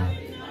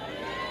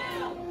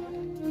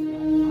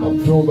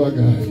 Abdon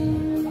bagay.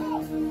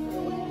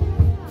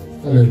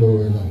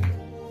 Alléluia.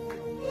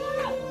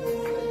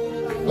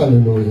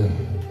 Alléluia.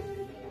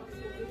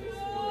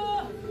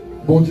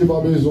 Bon Dieu, pas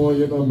besoin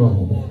de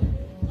nous.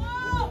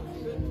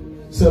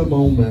 Seulement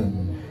nous-mêmes.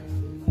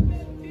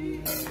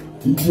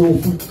 Il dit au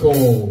foot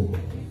corps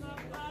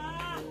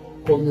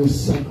comme un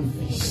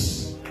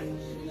sacrifice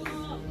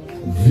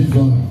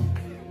vivant,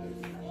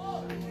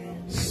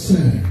 saint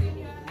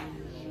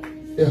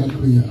et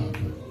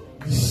agréable.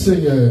 Du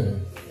Seigneur,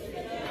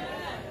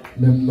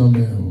 même dans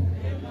mes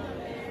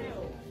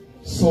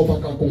sans pas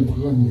qu'à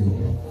comprendre.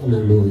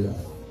 Alléluia.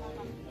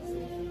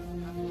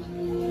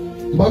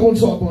 Par contre,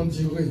 ça va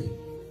dire.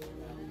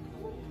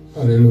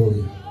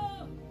 Alléluia.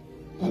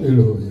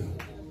 Alléluia.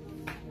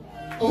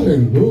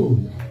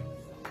 Alléluia.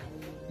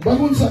 Par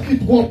contre, ça qui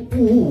trop pour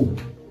vous.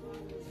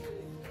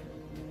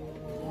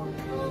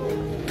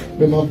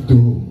 Mais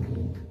Mabdou,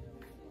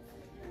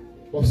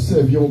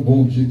 observez un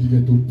bon Dieu qui a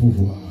tout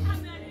pouvoir.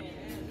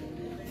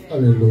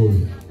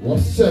 Alléluia.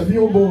 Observez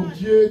un bon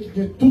Dieu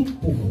qui a tout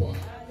pouvoir.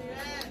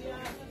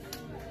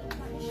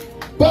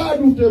 Pas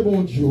douter,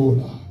 bon Dieu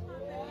là.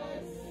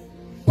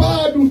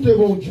 Pas pas douter,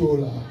 mon Dieu,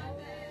 là.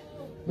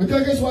 Mais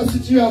quelle que soit la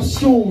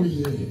situation où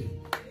il est,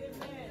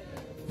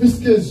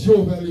 puisque Dieu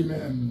vers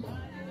lui-même,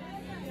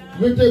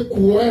 mettez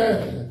quoi?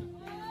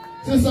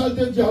 C'est ça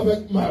que te dit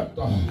avec Marthe.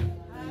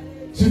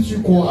 Si tu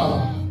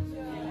crois,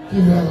 tu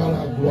verras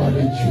la gloire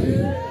de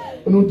Dieu.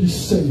 On nous dit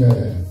Seigneur,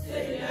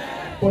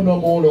 pendant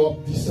mon leur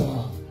dit ça,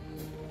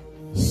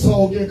 ça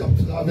au gars qui a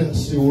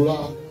traversé là,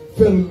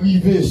 fait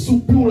river sous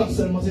pour là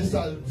seulement, c'est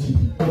ça le dit.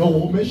 Dans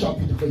Romains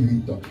chapitre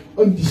 8,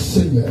 on dit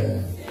Seigneur,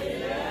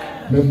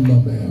 même dans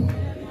la mer.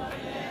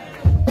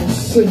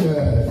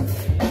 Seigneur,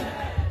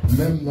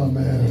 même dans la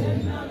mer.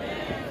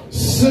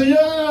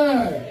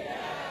 Seigneur,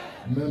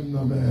 même dans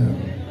la mer.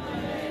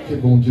 Que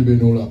bon Dieu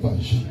bénisse la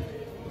page.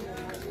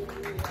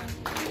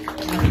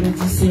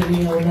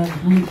 Seigneur,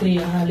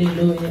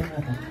 alléluia.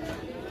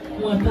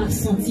 Moi pas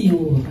senti,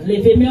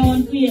 levez-moi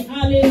en prière,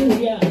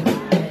 alléluia.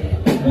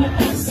 Moi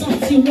pas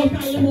senti, moi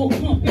pas vraiment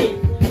campé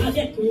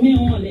avec mes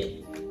en l'air.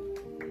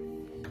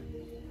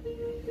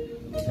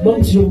 Bon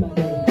Dieu,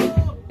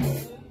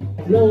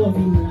 l'homme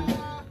vient là.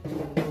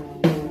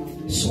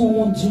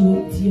 Son Dieu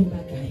dit un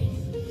bagaille.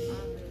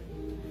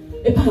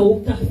 Et pas au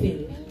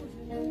café.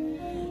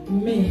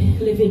 Mais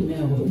levez-moi,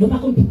 nous pas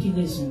pour qui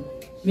raison.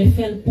 Mais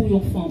fais-le pour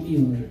une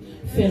famille,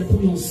 fais-le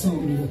pour une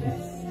famille.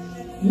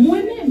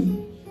 Moi-même,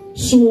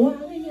 soir,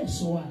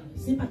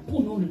 c'est pas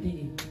pour nous le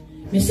dire,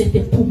 mais c'était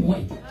pour moi.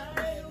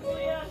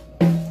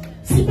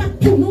 C'est pas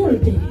pour nous le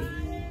dire.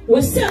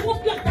 Ouais, c'est moi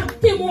qui t'a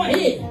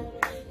témoigné,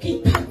 qui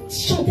t'a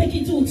chanté,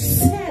 qui dit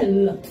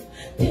celle,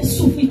 t'es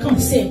souffert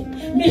cancer,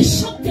 mais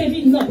chante tes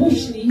vies dans la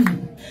bouche.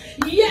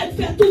 Hier,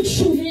 fait toute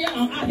journée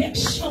avec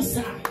chance,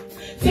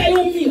 fait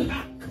un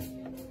miracle.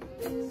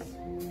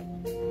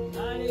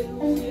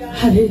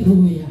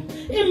 Alléluia.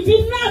 Et je viens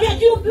là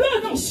avec un blanc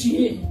dans les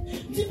yeux.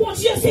 Dis mon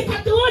Dieu, c'est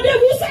pas de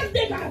rendez-vous, ça te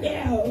dégager.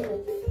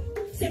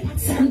 C'est pas de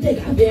ça te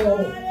dégager.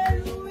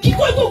 Qui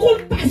quoi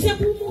qu'on passe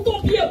pour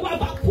mon pied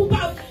pour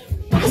pas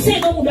passer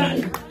dans mon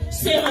dalle.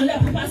 C'est en l'air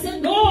pour passer,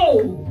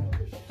 non.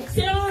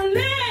 C'est en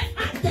l'air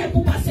à terre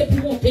pour passer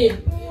pour monter.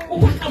 On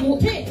ne peut pas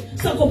monter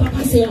sans qu'on ne pas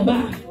passer en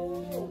bas.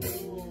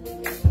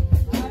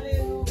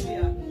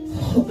 Alléluia.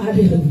 Oh,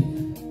 alléluia.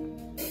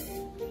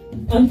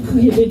 On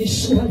crie béni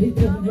soit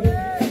l'Éternel.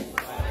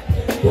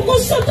 Pour qu'on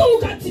s'entende au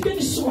quartier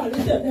béni soit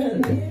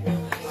l'Éternel.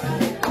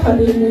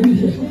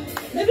 Alléluia.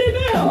 Les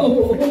bébés,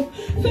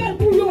 faites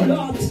pour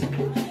l'autre.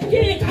 Qui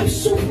est comme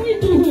souffrir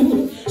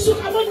tout. Sur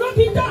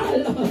l'hôpital.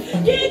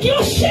 Qui est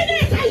enchaîné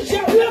quand il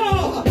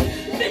là.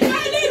 Mais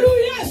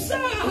alléluia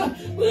ça.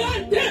 On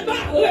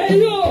démarre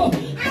yo.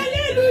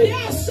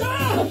 Alléluia ça.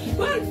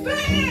 On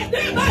fait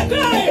des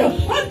bagailles.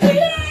 On crie.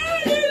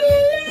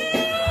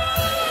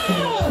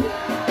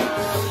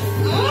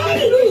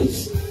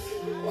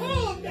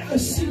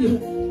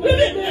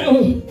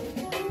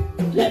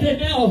 Les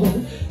bébés,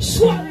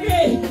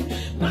 soyez,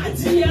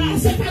 Madia,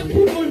 c'est pas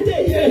pour nous le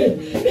tailler,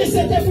 mais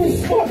c'était pour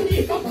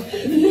fournir,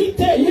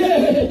 l'itailler,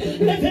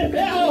 les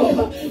bébés,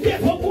 mais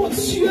pour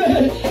Dieu,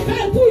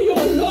 fais pour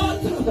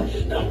l'autre,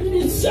 dans le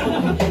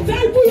ministère,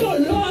 fais pour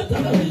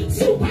l'autre,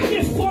 si vous pas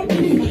de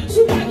fournis, si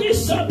vous pas de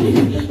sommis,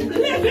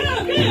 les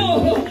bébés,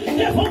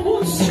 devant mon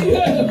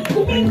Dieu, ou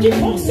même qui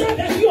pensent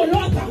avec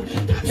l'autre,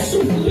 qui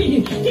souffrit,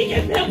 qui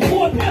est même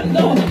problème,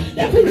 non,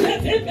 et pour les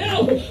bébés,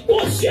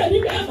 mon Dieu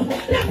lui-même,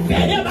 la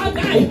paix des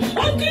bagailles,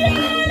 on dit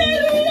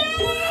alléluia!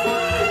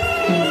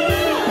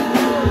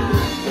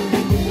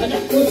 On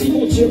applaudit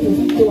mon Dieu pour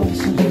victoire,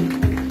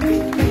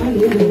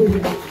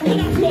 alléluia! On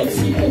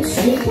applaudit mon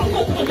Dieu, pour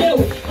entendre,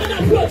 on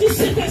applaudit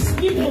cet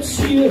esprit, mon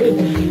Dieu,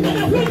 on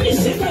applaudit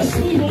cet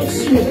esprit, mon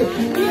Dieu,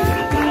 il est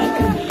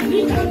capable, il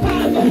est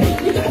capable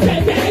des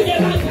bagailles,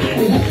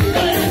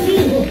 dans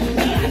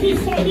la vie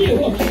famille,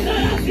 dans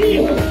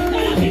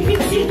la vie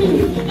petite,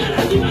 dans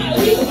la vie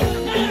mari,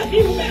 dans la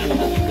vie même,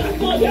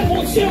 quand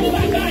mon Dieu, mon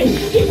bagaille,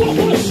 il faut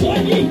qu'on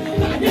soigne,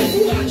 pas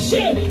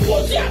décourager, mon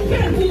Dieu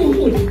appelle pour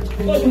vous.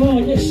 Au nom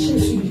de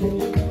Jésus,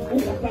 on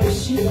va pas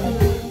aussi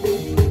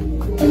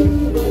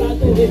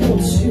adorer mon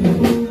Dieu,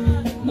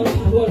 dans la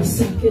parole,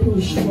 c'est que nous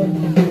jouons.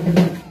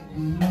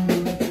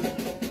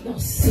 Dans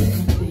ce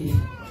côté,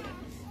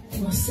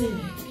 dans ce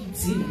qui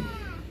dit,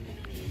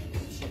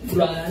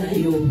 gloire à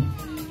Dieu.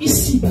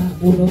 Ici, bas,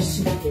 bonheur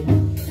suprême.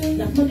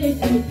 La manière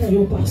que nous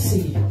avons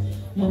passé,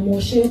 maman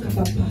chère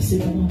capable de passer,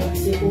 maman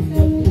passer au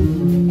fond pour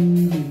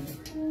nous.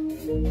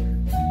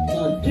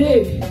 En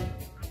deux,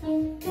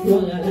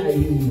 gloire à la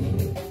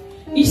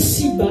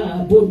ici,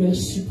 bas, bonheur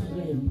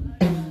suprême,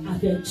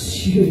 avec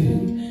Dieu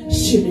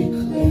sur les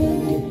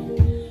crêpes.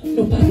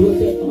 Nous pas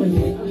donner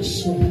rien à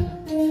chair.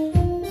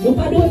 Nous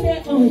pas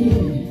donner rien.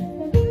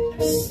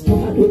 Nous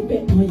pas donner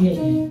rien.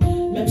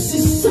 Même si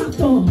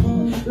Satan,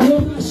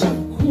 l'homme a chaque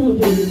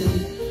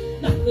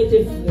n'a pas été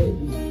frère.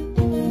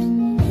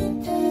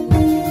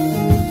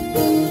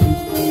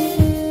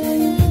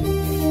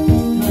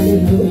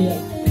 Alléluia.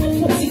 Il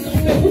faut dire qu'on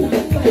peut vous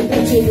n'avez pas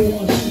été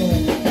louange.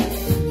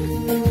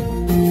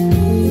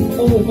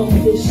 Au nom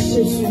de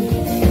Jésus.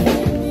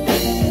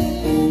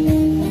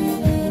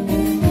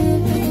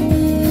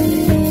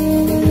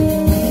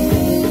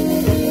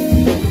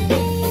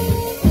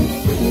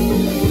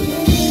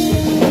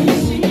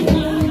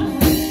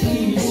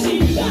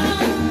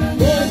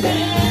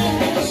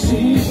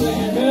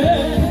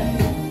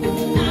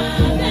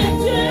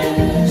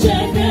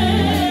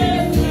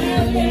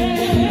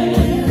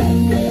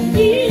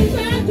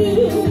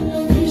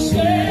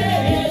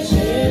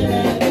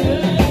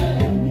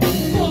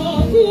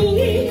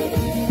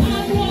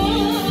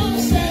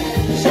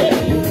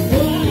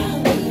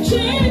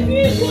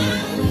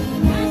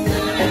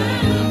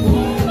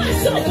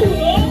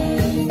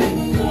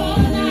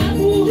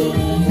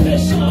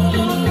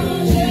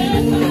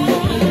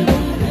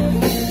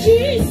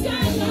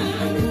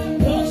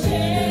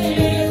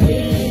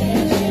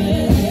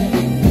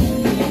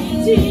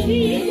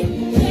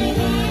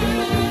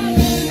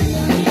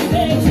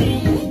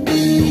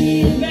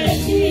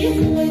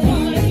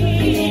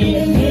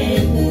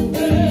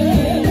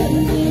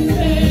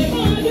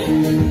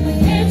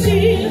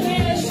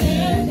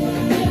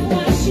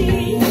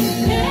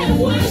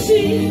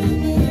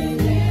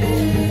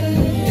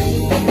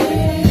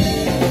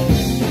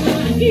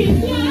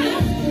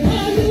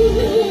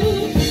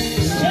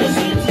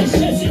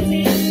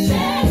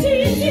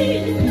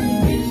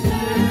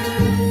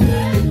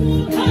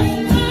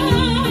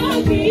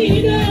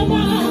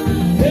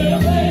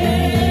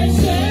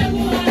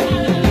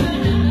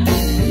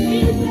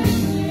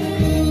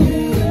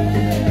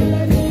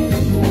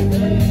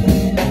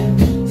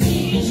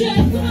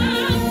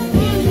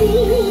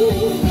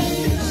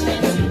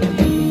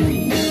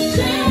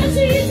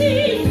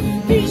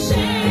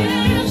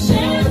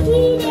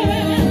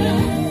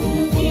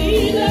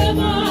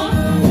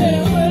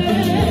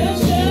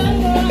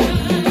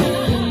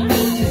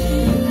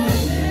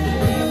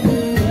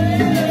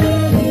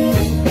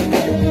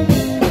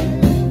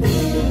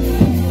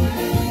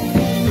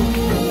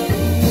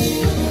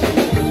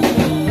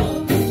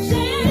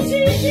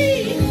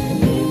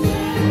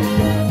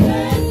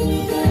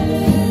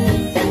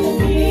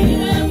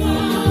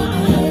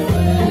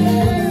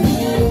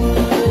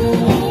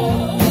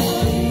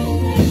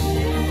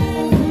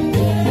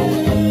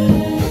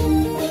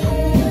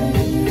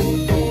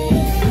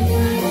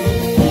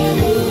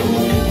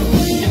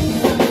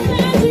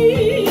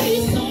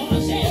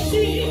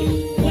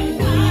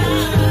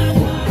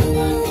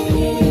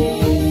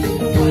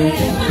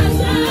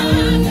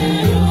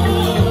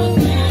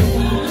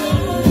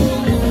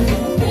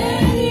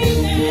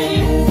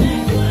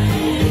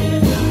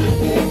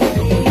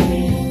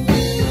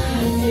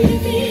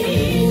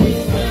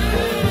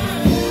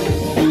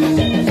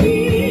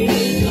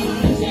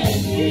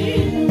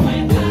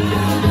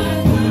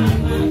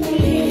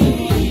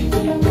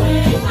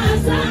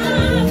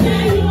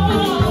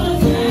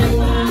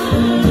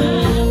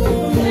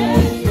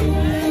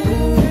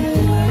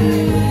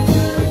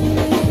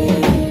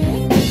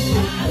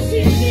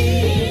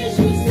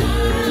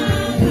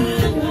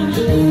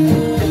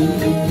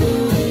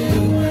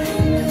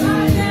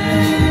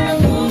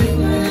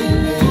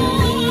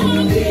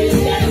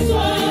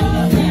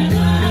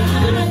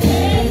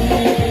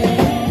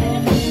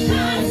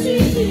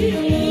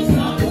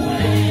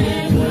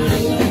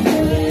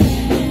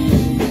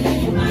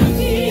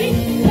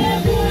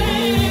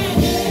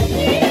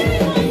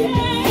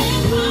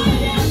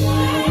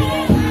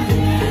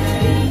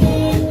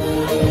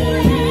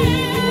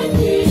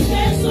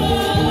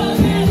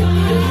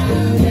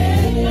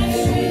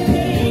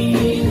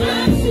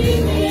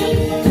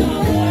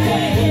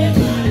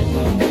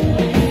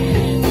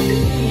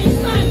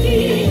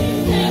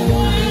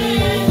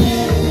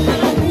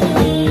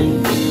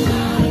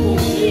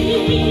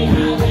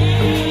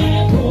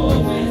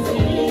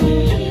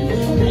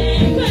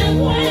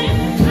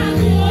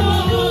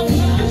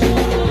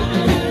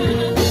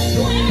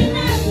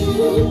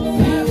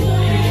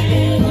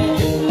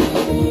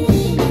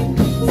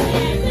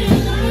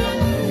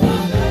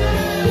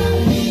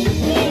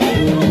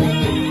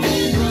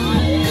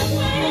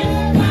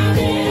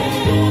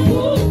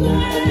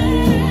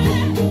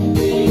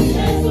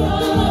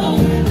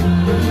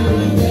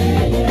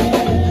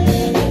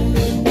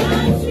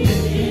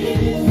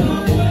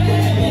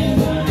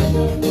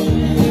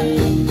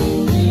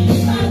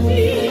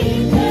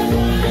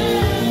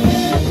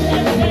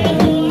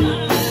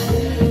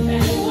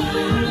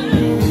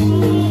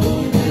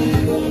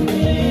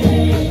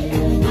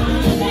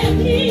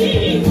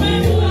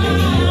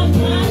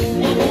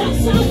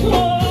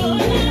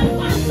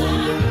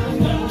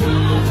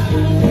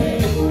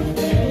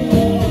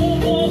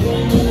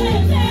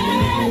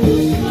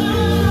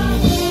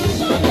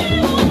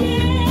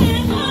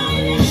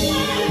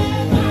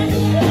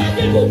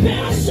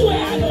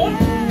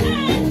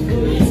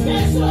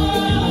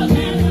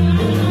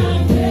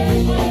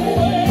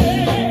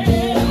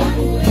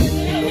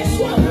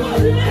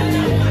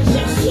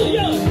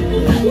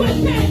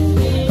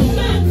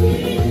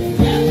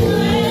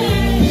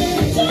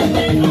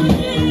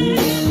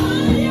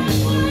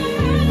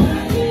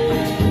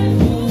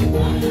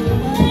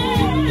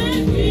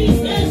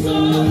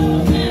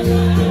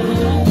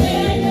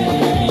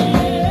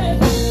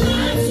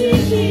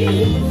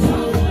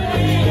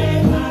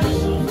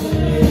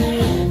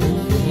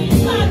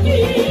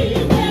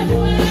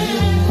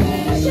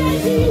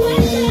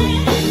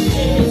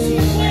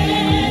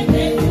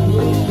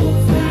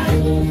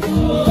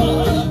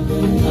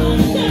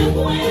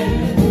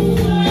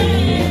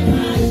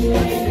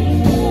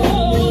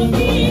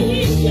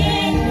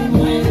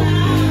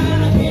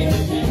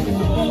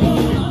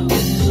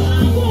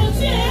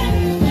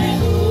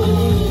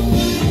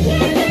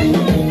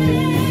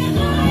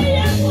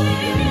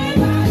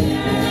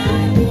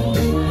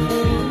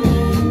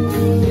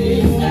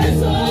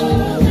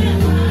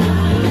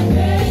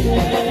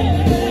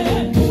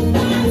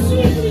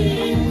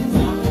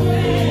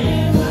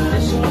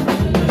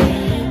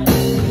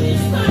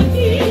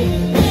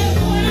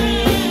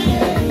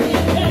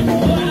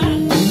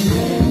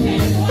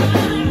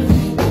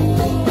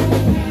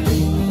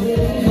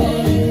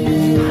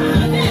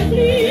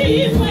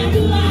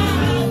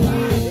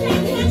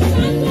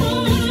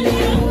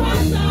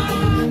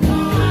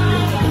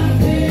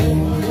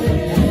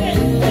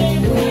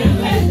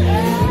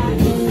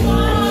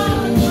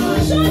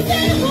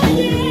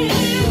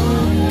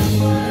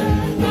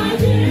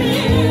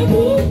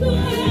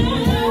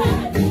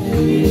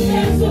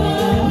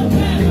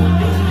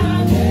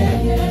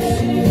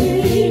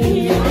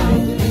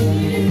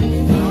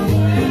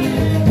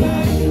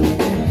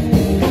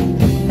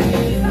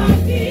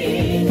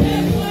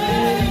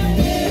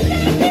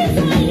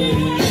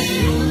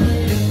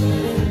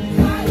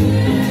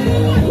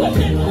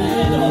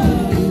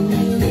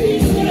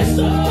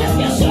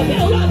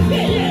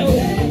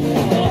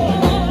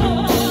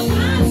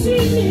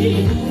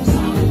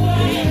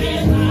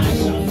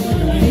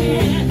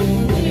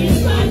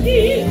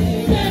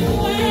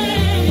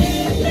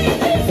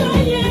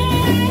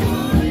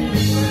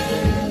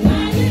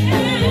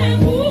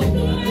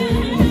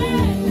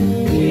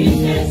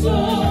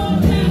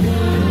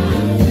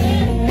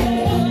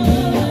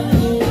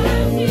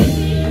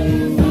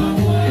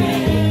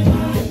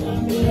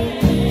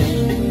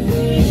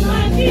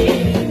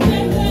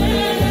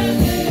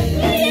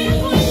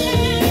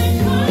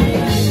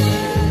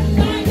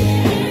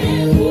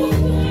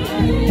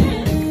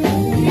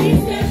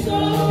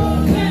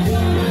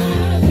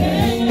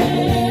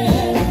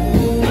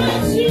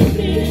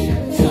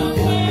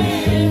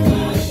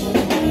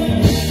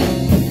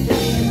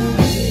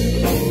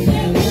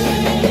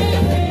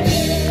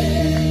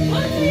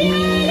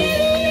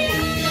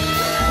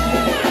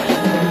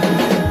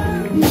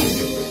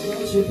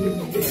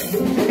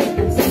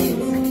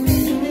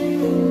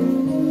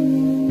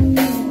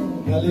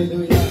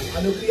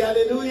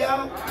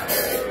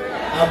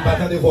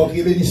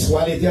 Béni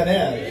soit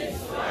l'Éternel.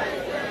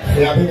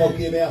 Frappez mon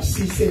pied,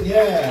 merci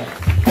Seigneur.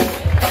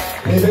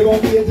 Levez mon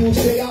pied, dis où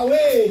c'est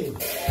Yahweh.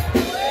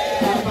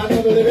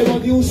 Maintenant, levez mon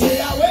pied, où c'est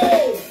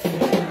Yahweh.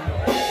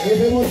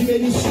 Levez mon pied,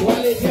 béni soit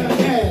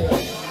l'Éternel.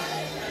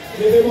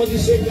 Levez mon pied,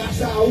 c'est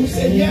grâce à vous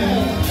Seigneur.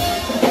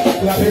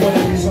 Frappez mon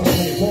puissance,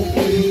 mon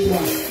cri de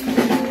victoire.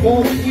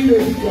 Mon cri de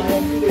victoire, mon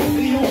cri de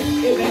triomphe.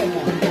 Amen.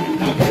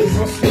 La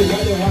présence de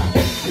roi,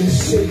 le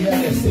Seigneur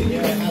est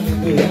Seigneur.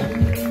 Alléluia.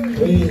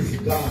 Praise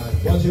God.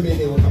 Bon Dieu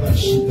béni, on va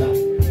chita.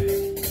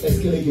 Est-ce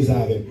que l'église est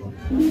avec nous?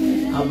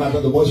 En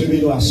matin de bon Dieu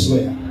béni, à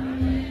souhait.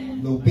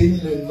 Nous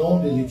bénissons le nom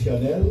de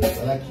l'Éternel.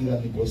 Voilà qui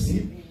est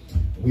possible.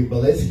 We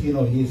bless,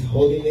 His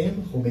holy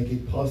name, who make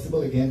it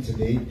possible again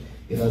today,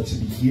 to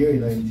be here,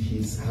 in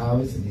His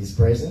house, in His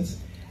presence.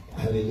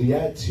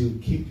 Hallelujah. To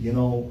keep,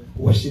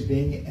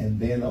 worshiping and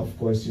then, of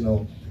course,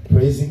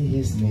 praising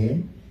His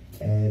name.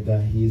 And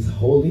He is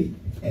holy,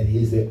 and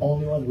He is the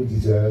only one who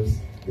deserves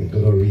the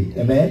glory.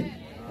 Amen.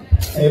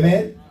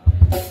 Amen.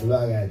 Happy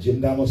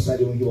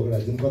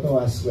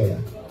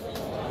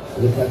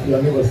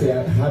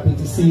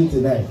to see you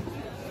tonight.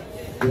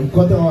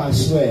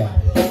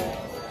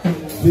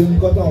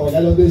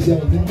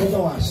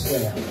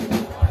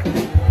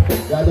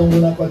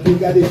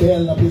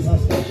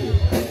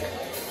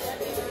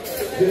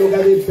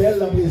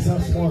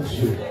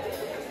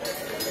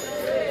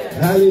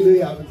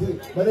 Alléluia.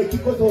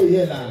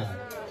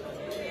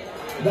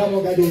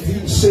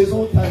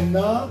 Saison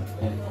tana,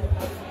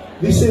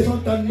 the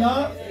saison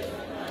tana,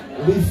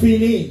 we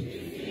fini.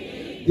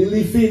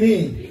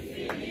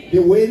 The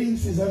waiting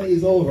season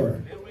is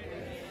over.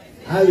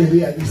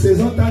 Hallelujah. The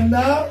saison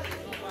tana,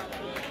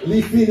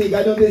 we fini.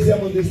 Gardons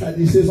deuxième mot ça.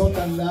 The saison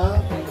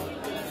tana,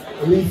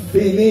 we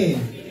fini.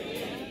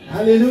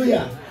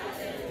 Alléluia.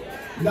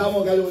 Now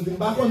mon gars, on dit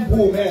pas comme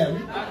pour même,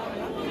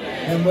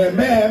 mais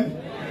moi-même,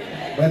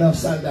 ben dans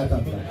salle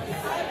d'attente.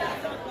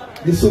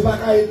 The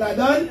subaka is not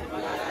done.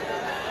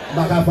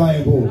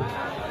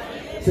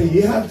 So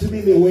you have to be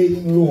in the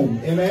waiting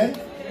room. Amen.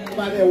 No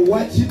matter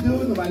what you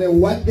do, no matter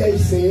what they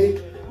say,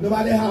 no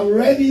matter how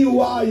ready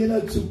you are,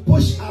 to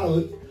push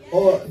out,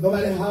 or no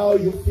matter how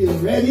you feel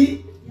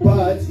ready,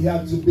 but you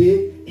have to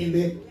be in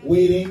the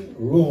waiting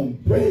room.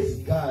 Praise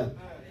God.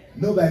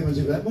 Nobody knows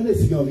you. Quand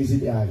est-ce qu'on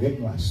visite avec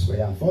nous à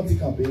soir, faut y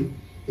camper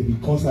et puis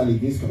comme ça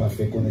l'église qu'on va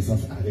faire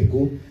connaissance avec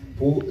vous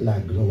pour la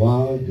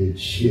gloire de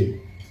Dieu.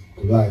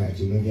 Gloire à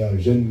Dieu. Nous avons un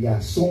jeune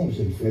garçon,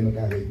 jeune frère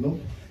avec nous.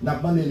 Nous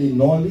avons demandé les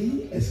noms,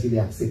 est-ce qu'il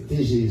a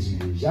accepté Jésus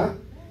déjà?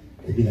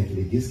 Et puis, dans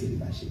l'église qu'il est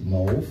marché.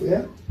 Non,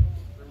 frère?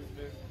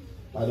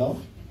 Pardon?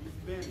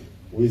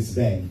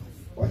 Wisben.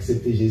 Pour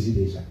accepter Jésus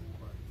déjà.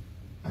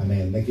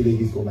 Amen. Dans quelle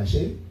église qu'on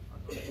marché?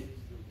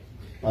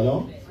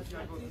 Pardon?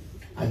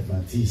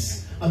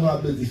 Adventiste. On nous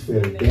applaudit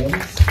frère Ben.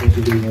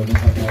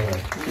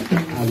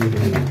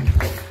 Hallelujah.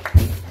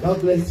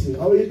 God bless you.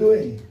 How are you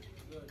doing?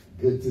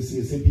 Good to see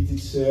you. C'est une petite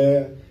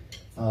sœur.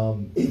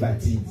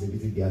 Evatine, c'est une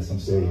petite garçon,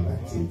 sœur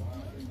Evatine.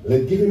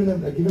 Let's give him a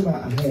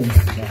hand tonight.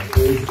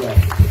 Praise God.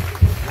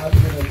 Happy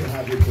to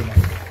have you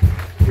tonight.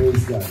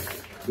 Praise God.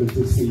 Good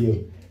to see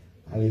you.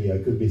 Hallelujah.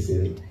 Could be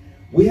silly.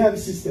 We have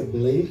Sister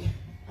Blake,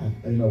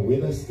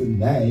 with us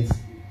tonight.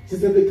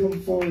 Sister Blake, come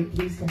forward.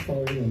 Please come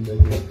forward and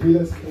greet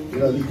us.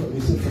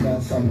 Listen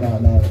to some now,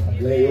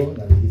 Agleo,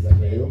 now he's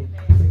Agleo.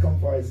 So come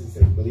forward,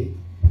 Sister Blake.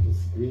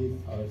 Just greet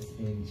us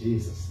in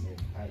Jesus' name.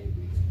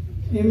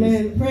 Hallelujah.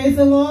 Amen. Praise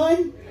the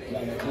Lord.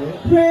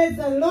 Praise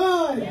the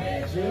Lord.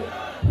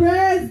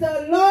 Praise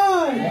the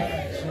Lord.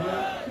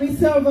 We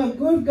serve a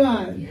good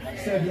God.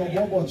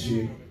 Servons bon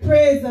Dieu.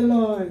 Praise the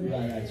Lord.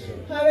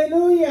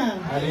 Hallelujah.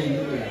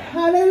 Hallelujah.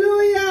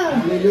 Hallelujah.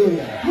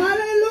 Hallelujah.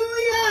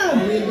 Hallelujah.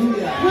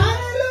 Hallelujah.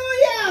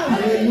 Hallelujah.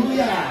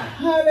 Hallelujah.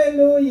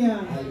 Hallelujah.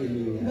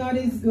 Hallelujah. God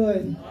is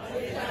good.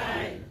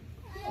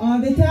 All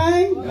the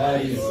time?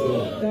 God is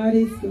good. God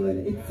is good.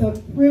 It's a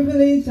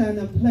privilege and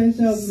a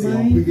pleasure of C'est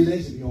un mine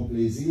privilège et un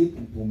plaisir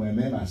pour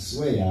moi-même à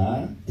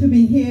soya, to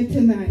be here pour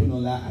tonight.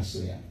 nous là à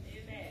soya.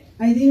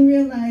 I didn't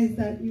realize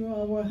that you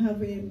all were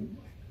having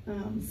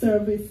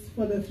service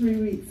for the 3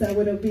 weeks. I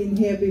would have been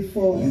here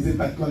before. Je n'ai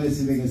pas connaître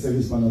si vous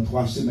service pendant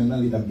 3 semaines, là,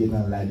 il est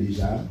là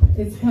déjà.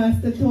 His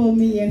pastor told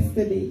me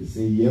yesterday.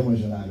 C'est hier, moi,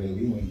 j'en avais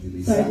lu, moi, il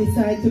dit So ça. I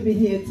decided to be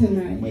here Moi,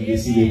 tonight. j'ai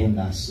décidé pour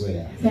nous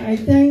soya. So I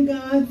thank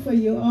God for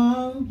you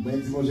all. Moi, je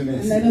dis, moi, je And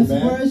merci let pour us vous.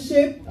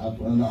 worship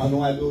On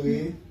nous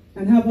adorer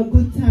and have a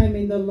good time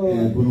in the et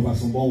Lord. pour nous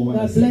passer un bon moment.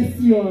 God bless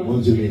you all. Bon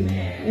Dieu béni.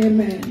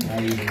 Amen.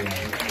 Hallelujah.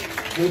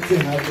 Good to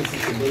have you,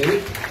 Sister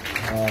Blake.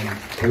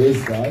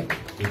 Praise God.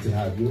 Good to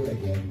have you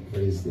again.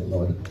 Praise the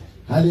Lord.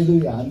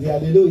 Hallelujah. On dit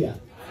Hallelujah.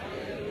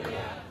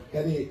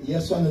 Regardez, hier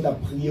soir, nous avons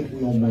prié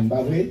pour un monde,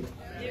 pas vrai?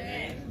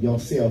 Il y a un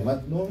servant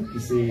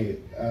qui est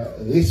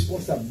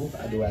responsable de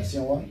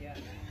l'adoration.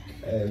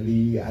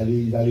 Il est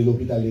allé à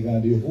l'hôpital de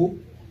Gandevaux.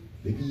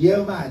 Et puis hier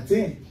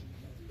matin,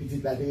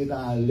 petit la terre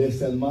dans l'air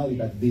seulement, il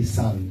va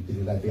descendre,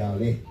 petit la terre en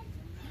l'air.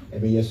 Et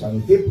bien hier soir,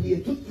 nous avons prié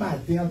tout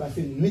matin, parce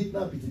que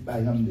maintenant, petit par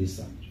exemple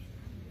descend.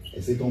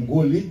 Et c'est un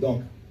gros lit,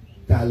 donc,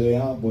 tout à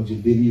l'heure, bon Dieu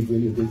délivre,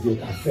 il te dit,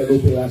 a fait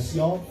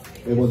l'opération,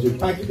 mais bon Dieu,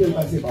 pas quitter le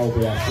passé par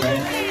opération.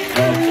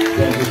 Donc,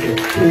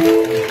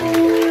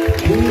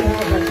 we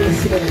have a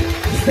testimony.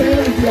 Stand on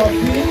your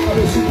feet,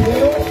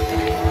 applaudissez-le,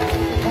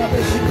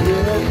 applaudissez-le,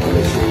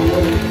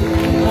 applaudissez-le,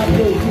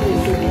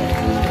 applaudissez-le.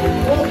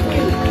 Oh, we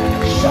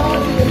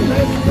shout in the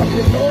presence of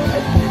the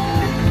Lord.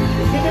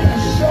 Give it a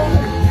shout.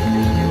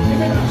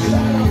 Give it a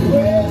shout of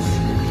praise.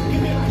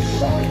 Give it a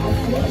shout of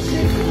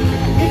worship.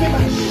 Give it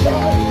a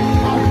shout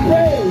of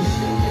praise.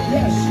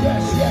 Yes,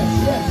 yes, yes,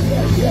 yes,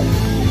 yes, yes.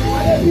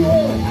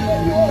 Hallelujah,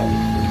 hallelujah.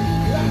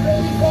 Clap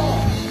before.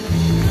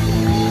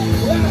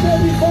 Clap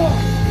before.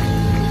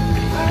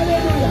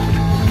 Hallelujah.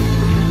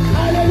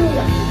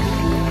 Hallelujah.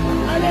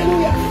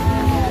 Hallelujah.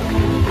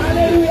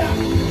 Hallelujah.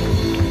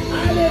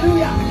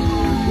 Hallelujah.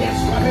 Yes,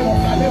 clap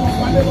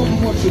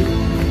mon Dieu.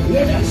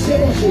 Remerciez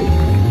mon Dieu.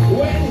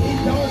 When he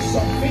does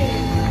something,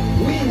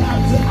 we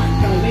have to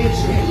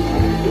acknowledge him.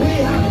 We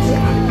have to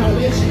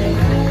acknowledge him.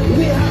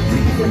 We have to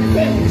give him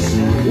thanks.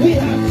 We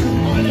have to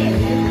honor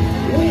him.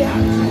 We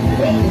have to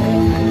thank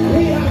him.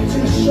 We have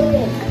to show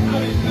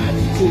our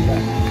gratitude.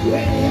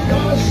 When he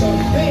does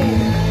something,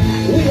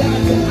 we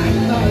have to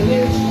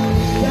acknowledge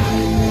that.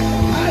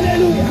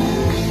 Hallelujah.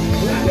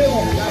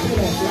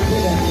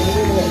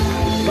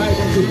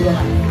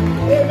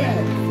 Amen.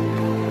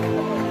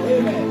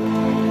 Amen.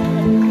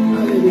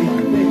 Hallelujah.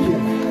 Thank you.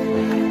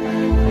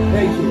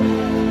 Thank you.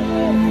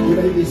 You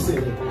may be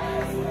seated.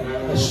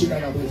 Let's shake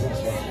our présence.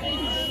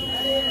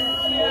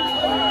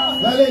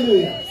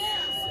 Hallelujah.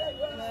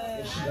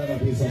 Let's shake our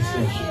présence.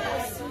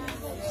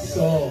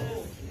 So,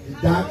 the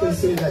doctor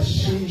said that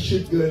she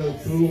should go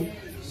through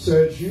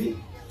surgery,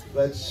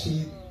 but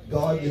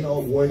God,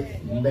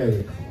 worked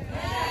miracle.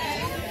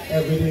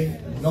 Everything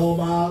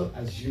normal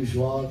as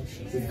usual.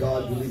 So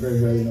God delivered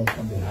her,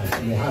 from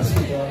the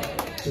hospital.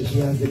 So she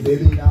has the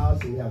baby now,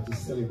 so we have to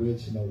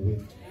celebrate,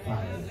 with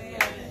fire.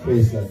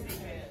 Praise God.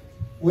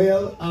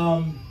 Well,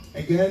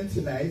 again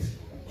tonight,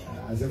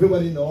 as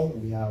everybody knows,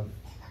 we have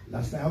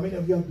last night. How many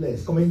of you are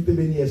blessed? Coming to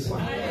the next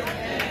one.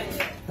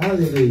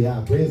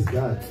 Hallelujah. Praise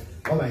God.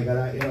 Oh my God,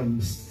 I am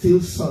still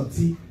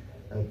senti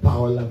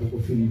power là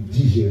pour finir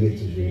digérer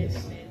toujours.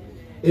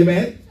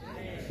 Amen.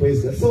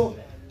 Praise God. So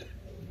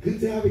good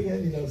to have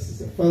again,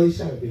 Sister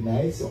Felicia, it'd be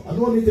nice. So I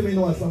don't want to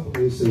know something to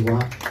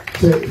recevoir.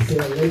 So let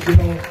you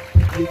know,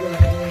 you're going to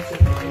answer.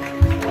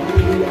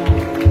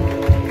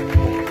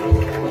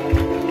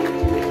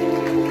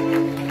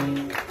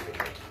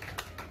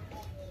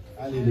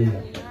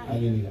 Hallelujah.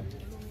 Hallelujah.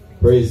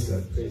 Praise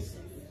God. Praise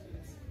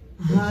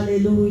God.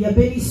 Hallelujah.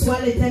 Béni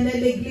soit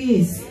l'Éternel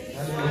l'Église.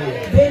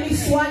 Hallelujah. Béni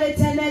soit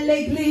l'Éternel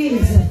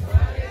l'Église.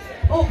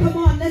 Oh, come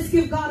on, let's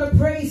give God a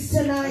praise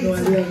tonight. Come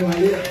on,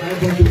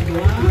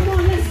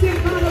 let's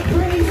give God a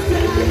praise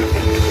tonight.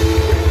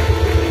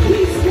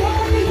 He's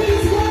worthy,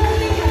 he's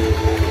worthy.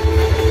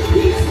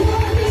 He's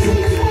worthy,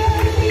 he's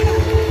worthy.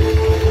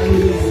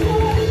 He's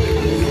worthy,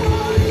 he's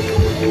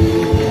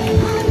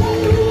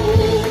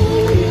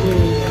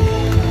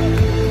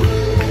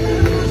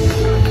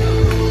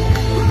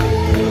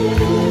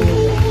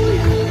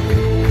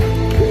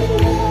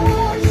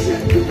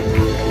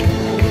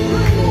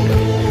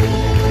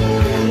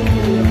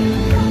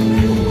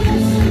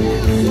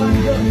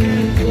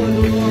For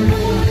the Lord.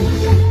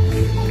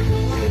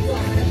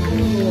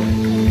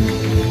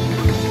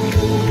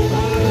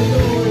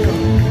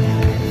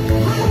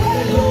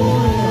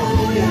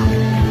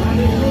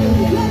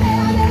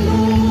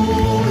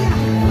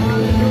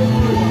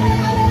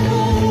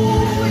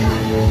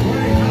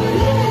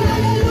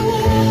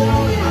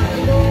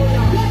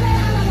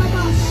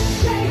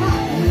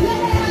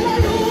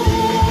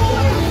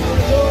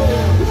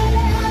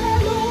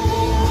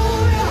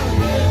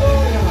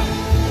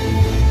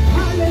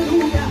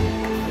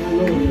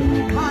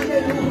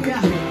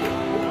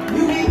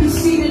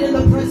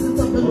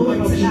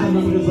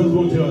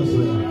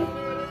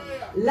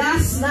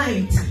 Last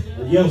night,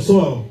 Hier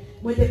soir,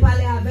 when they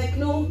parlé avec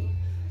nous,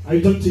 I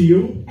talked to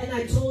you. and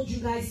I told you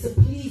guys to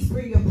please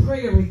bring your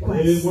prayer Et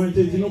requests. moi, je te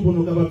dis non pour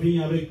nous capables de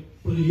venir avec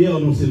prière,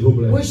 nous, s'il vous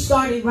plaît. We're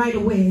starting right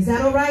away. Is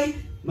that all right?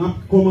 N'a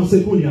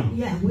commencé kounya.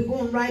 Yeah, we're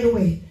going right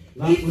away.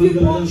 Là, If nous you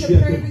allons want your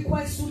bientôt. prayer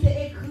requests, ou te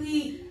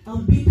écrit un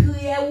bip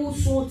prière ou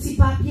sur un petit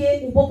papier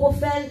ou beaucoup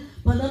faire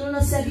pendant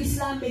notre service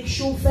là, make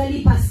sure vous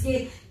faites parce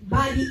que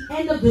by the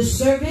end of the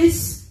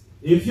service,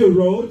 If you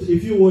wrote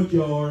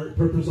your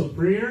purpose of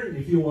prayer,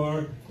 if you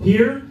are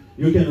here,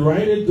 you can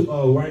write it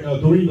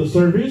during the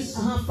service.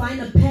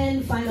 find a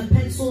pen, find a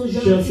pencil, je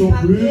Cherche un un petit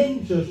papier, plume,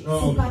 cherche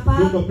sous book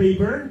capable, of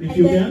paper, if and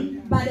you then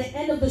can. by the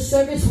end of the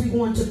service we're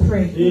going to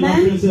pray. Et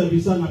après Amen? le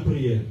service, on a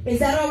prié. Is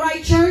that all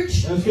right,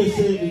 church? Est-ce que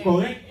c'est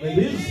correct,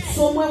 l'église?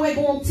 So moi ouais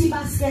gon petit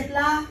basket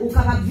là, ou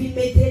capable vinn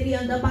mettre li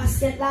dans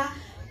basket là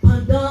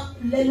pendant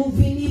les nous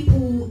vini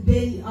pour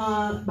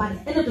by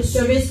the end of the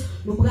service,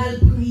 nous pral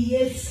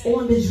prier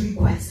on this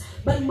request.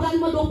 But nous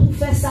demandons pour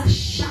faire ça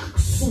chaque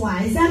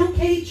soir. Is that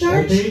okay,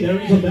 church? Okay, there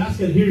is a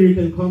basket here. You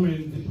can come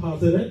and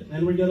deposit it,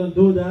 and we're gonna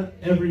do that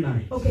every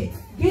night. Okay.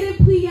 Get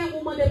a prière ou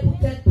demander pour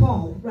tête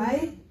Paul,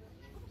 right?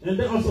 And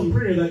there are some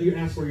prayer that you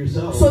ask for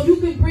yourself. So you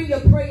can bring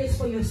your prayers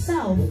for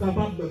yourself. Vous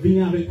capable de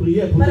venir avec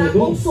prière pour But I tes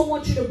dons. also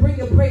want you to bring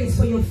your prayers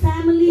for your Vous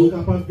family,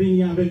 capable de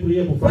venir avec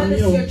prière pour whether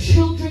famille. it's your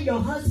children, your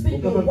Vous husband,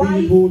 your capable de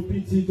venir wife. pour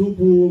petit ou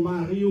pour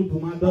mari ou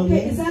pour madame.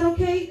 Okay, is that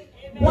okay?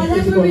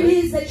 Whatever it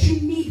is that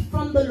you need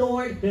from the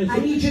Lord, I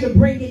need you to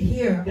bring it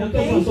here. Quel que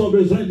Okay? soit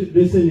besoin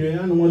de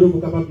Seigneur, nous demandons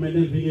pour capable de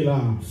mener venir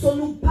là. So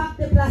nous pas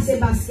déplacer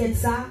basket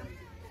ça,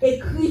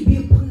 écrit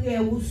Bible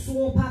prière ou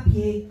sur un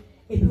papier,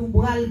 et puis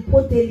nous allons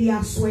porter li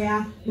à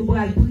soir, nous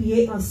allons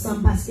prier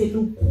ensemble parce que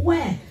nous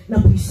croyons dans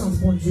la puissance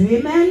de Dieu.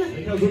 Amen.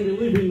 Because we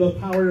believe in the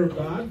power of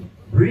God.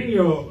 Bring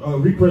your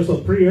request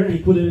of prayer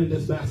and put it in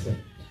this basket.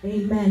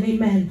 Amen.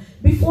 Amen.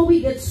 Before we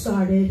get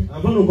started,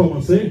 Avant de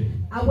commencer,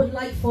 I would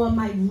like for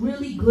my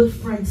really good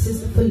friend,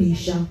 Sister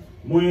Felicia,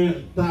 moi,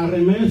 ta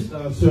remise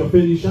sur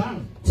Felicia,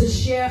 to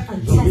share a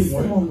Jean-Louis,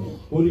 testimony.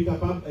 pour être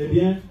capable, eh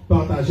bien,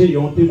 partager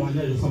un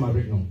témoignage ensemble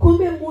avec nous.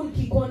 Combien de monde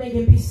qui connaît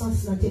la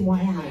puissance dans le How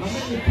témoignage?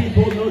 many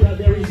people know that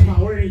there is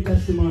power in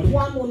testimony?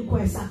 Trois monde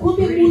quoi ça?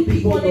 Combien de monde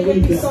qui connaît la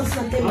puissance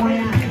dans le How many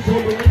témoignage?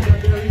 people believe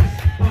that there is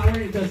power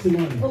in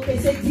testimony? Ok,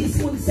 c'est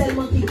 10 monde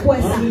seulement qui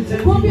croit ça.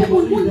 Combien de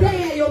monde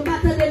derrière yo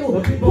battre de nous?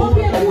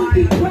 Combien de monde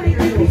qui croit la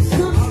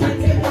puissance dans le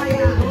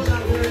témoignage?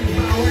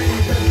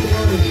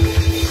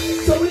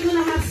 So we're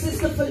gonna have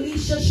Sister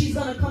Felicia. She's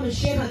gonna come and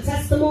share her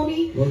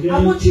testimony. Okay. I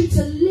want you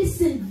to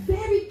listen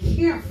very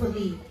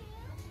carefully.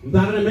 Nous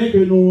avons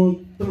que nous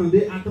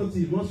tendez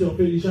attentivement sur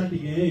Felicia qui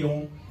gagne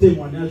un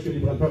témoignage que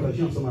nous allons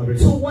partager ensemble avec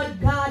To nous. what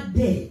God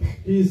did.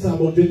 Qui ça,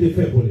 bon Dieu, t'a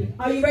fait pour lui?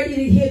 Are you ready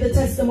to hear the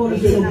testimony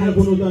Est-ce que nous venons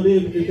pour tonight? nous tendre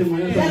le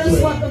témoignage Let us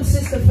ensemble? welcome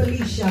Sister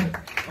Felicia.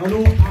 On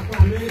nous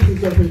acclamer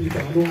sur Felicia,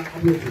 on nous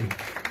applaudir.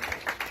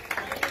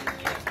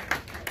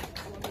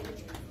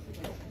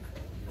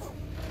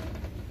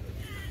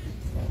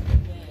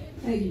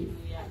 Thank you.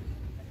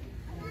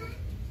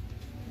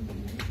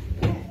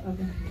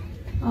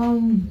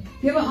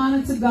 Give an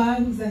honor to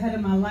God, who's the head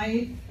of my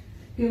life.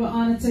 Give an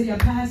honor to your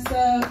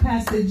pastor,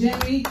 Pastor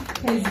Jimmy,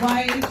 his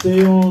wife.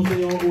 C'est un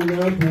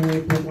honneur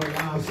pour moi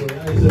là,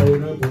 c'est un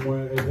honneur pour moi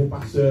et pour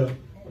pasteur.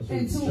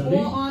 And to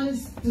all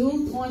honest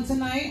dudes on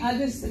tonight, I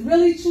just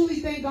really truly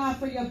thank God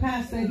for your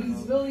pastor.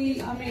 He's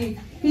really,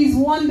 he's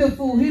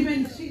wonderful. He's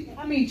been,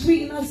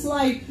 treating us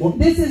like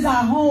this is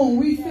our home.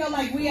 We feel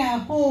like we are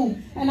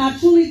home. And I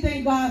truly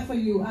thank God for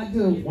you. I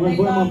do. Thank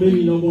God for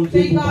you.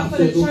 Thank God for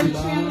the church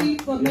family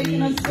for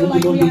making us feel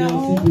like we are at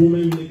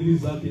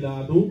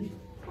home.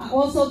 I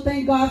also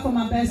thank God for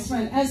my best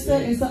friend Esther.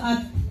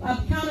 I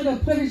count it a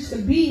privilege to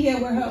be here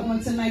with her on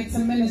tonight to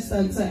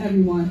minister to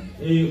everyone.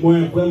 Et moi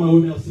vraiment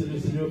remercier le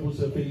Seigneur pour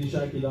ce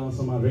Felicia qui est là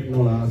ensemble avec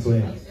nous là. So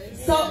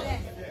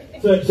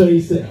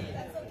he said,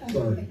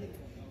 sorry.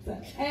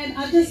 And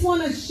I just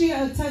want to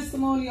share a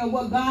testimony of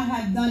what God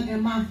had done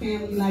in my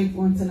family life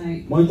on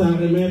tonight. Moi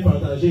j'aimerais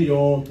partager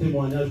un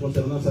témoignage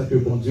concernant ce que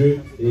bon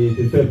Dieu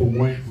a fait pour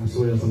moi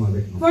ensemble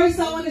avec nous. First,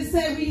 I want to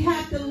say we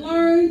have to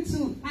learn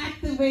to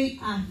activate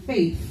our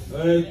faith.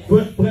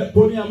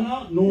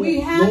 Premièrement, nous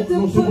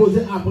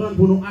supposons apprendre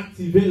pour nous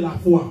activer la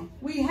foi.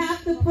 We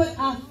have to put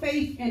our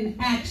faith in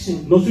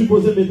action. Nous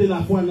supposons mettre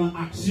la foi en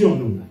action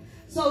nous.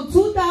 So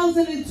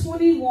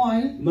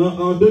 2021,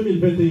 En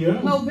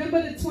 2021,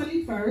 November the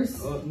 21st,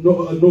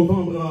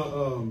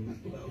 novembre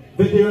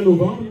 21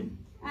 novembre,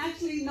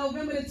 actually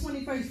November the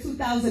 21st,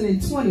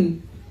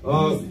 2020.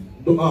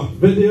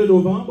 21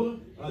 novembre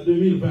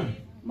 2020.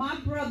 My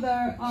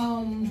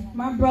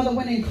brother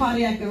went in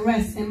cardiac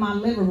arrest in my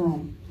living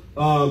room.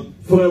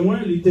 Frère moi,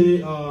 il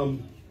était at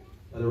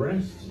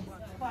arrest.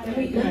 Let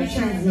me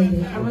translate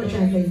it. I'm going to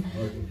translate it.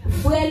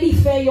 Frère li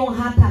fait un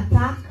heart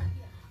attack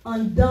en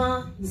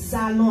dans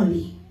salon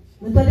li.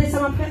 Vous entendez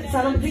ça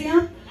salon dit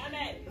hein?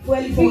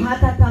 Frère li fait un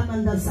heart attack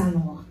en dans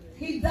salon.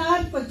 He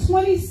died for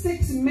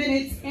 26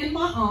 minutes in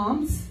my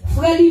arms.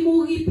 Frère li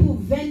mouri pour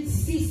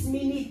 26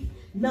 minutes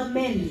dans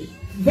main li.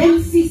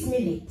 26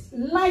 minutes.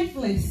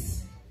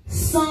 Lifeless.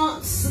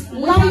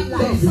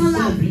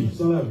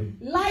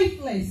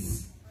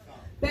 Lifeless.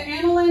 The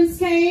ambulance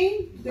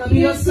came. The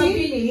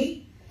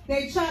EMT,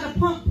 they tried to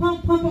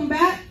pump him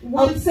back.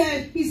 One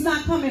said he's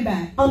not coming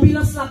back.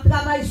 Ambulance la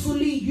travail sous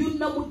lui. Yon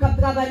nan moun kap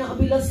travail nan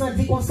ambulance nan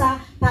di kon sa,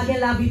 pa gen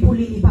la vie pou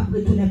li pa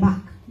retourner back.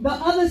 The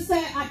other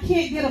said I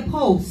can't get a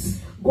pulse.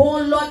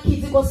 Gon lot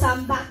ki di kon sa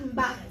mba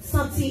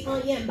senti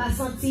rien, mba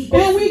senti.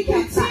 And we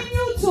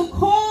continue to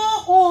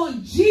call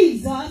on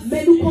Jesus.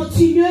 Mais nous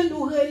continuons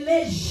nous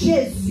relais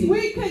Jésus.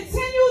 We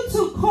continue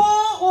to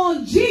call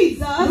on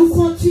Jesus. Nous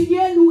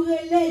continuons nous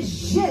relais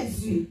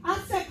Jésus. I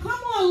said,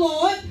 come on,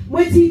 Lord.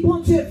 Moi dis bon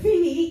Dieu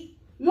fini.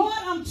 Lord,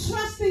 I'm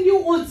trusting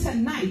you on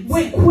tonight.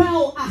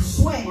 Regardless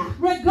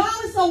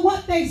of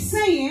what they're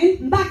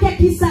saying, I'm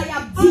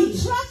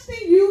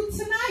trusting you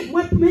tonight.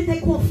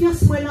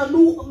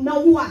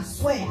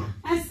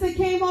 Esther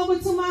came over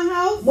to my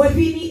house.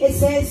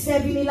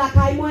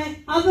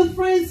 Other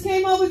friends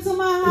came over to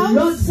my house.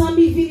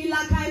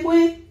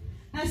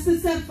 Esther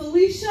said,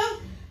 Felicia,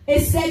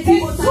 it's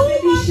too much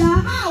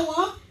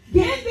power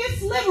in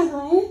this living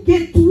room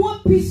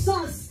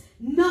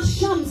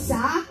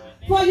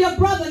for your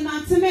brother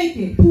not to make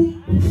it.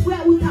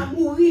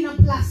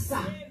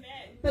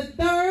 The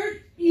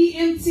third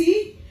EMT,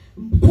 he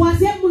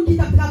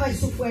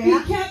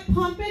kept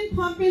pumping.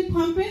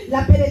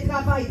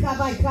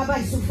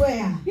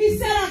 He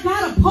said, I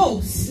got a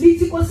pulse.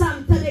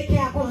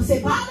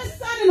 Father,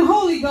 Son, and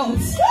Holy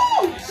Ghost.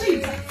 Woo,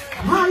 Jesus.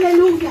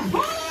 Hallelujah.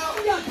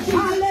 Hallelujah. Jesus.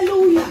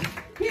 Hallelujah.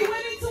 He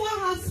went into a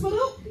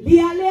hospital.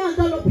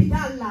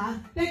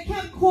 They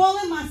kept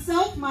calling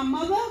myself, my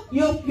mother. I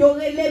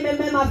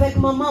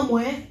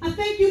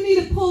think you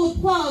need to pull a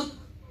plug.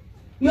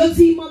 Yo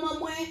di maman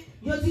mwen,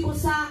 yo di kon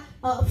sa,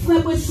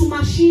 frère mwen sous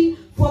machine,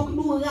 faut que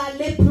nous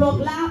rale plug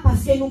là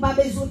parce que nous pas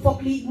besoin faut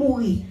que lui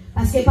mourir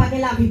parce que pas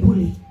gen la vie pour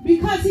lui.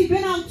 Because he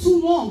been out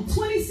too long.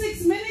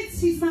 26 minutes,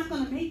 he's not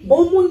going to make it.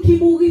 Au monde qui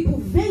mourit pour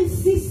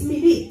 26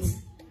 minutes.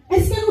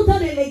 Est-ce que nous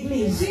entendons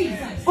l'église? Jesus.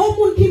 Au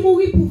monde qui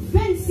mourit pour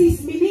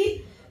 26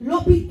 minutes,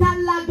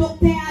 l'hôpital la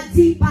docteur a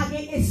dit pas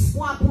gen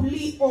espoir pour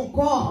lui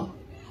encore.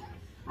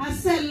 I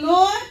said,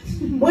 Lord,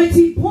 moi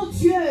dis bon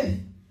Dieu,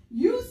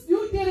 you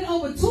did it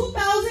over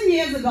 2,000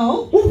 years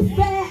ago. Ou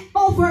fait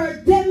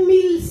over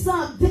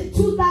 2000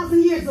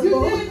 years ago.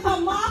 You did it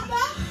for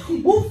Martha.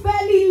 Ou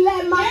fait l'île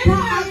Martha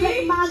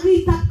avec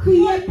Marie t'a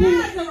crié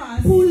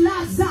pour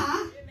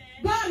Lazare.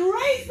 God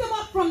raised them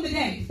up from the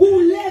dead. Ou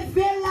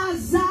lever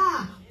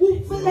Lazare. Ou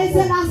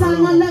lever Lazare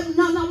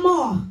dans la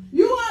mort.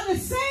 You are the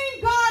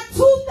same God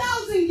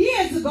 2,000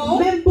 years ago.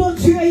 Même bon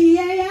Dieu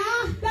hier.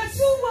 That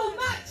you will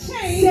not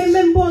change. C'est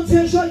même bon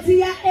Dieu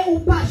aujourd'hui et ou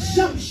pas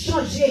jamais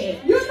changer.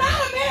 You're not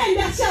a man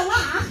that shall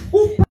lie.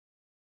 Ou pas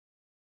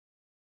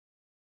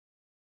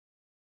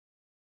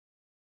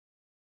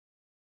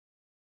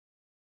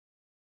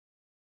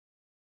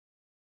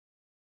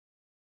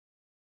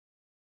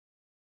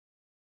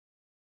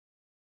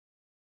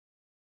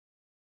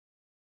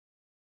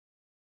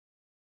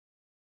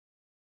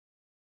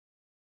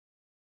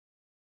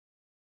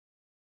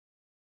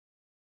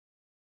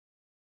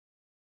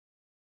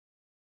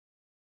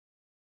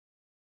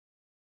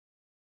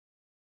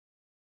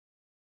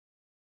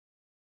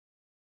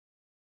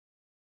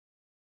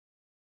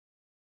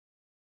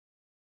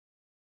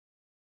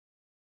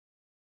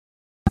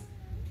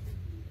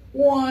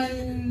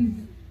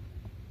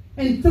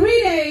in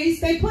 3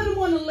 days, they put him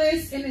on the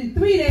list, and in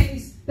 3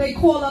 days, they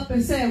call up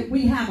and say,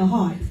 we have a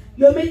heart.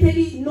 Yo mette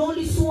li non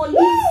li sou an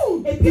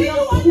liste. Et puis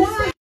en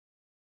 3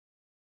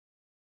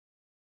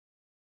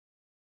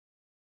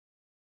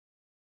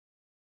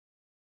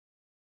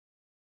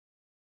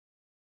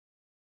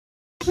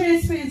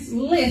 transplants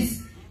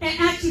list and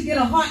actually get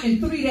a heart in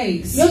 3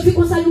 days. Yo di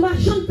kon sa yo ma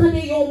jam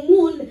tande yon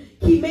moun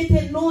ki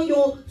mette non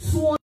yo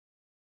sou an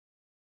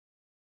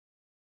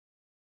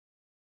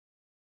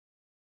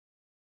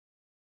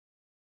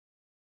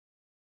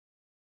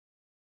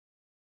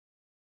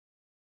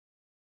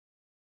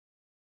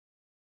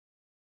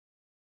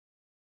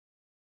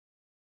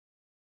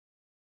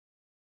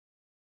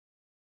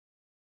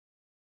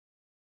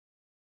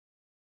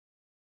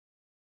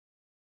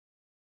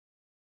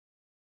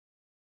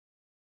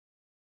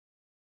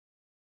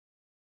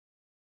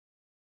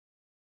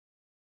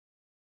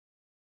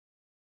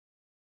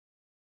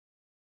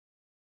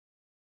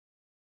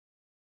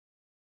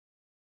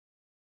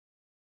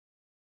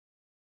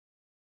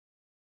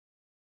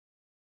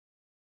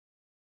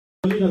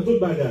Even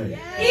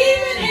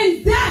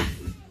in death,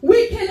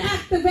 we can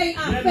activate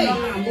our faith.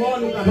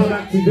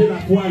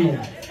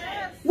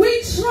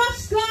 We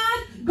trust God.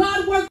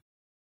 God works.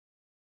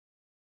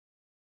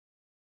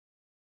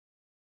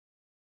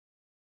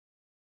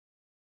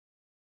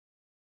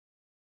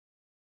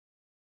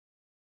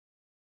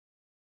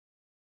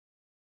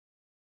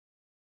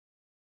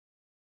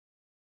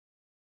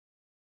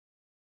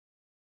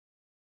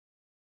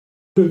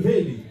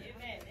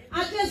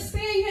 I just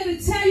stand here to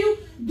tell you,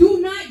 do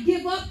not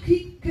give up.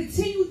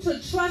 Continue to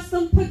trust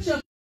Him. Put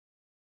your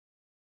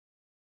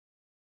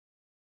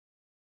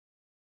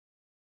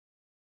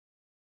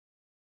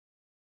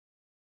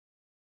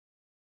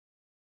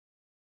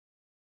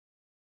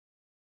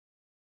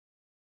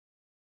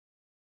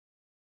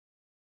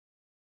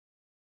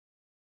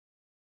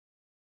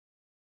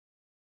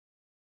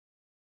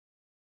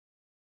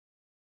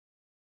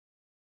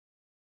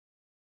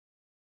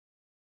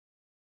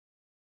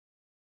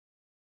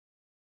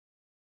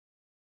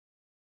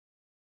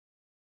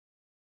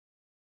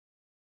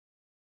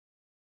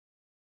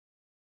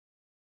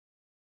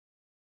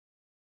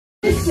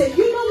Listen,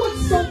 you know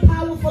what's so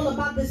powerful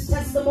about this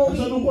testimony?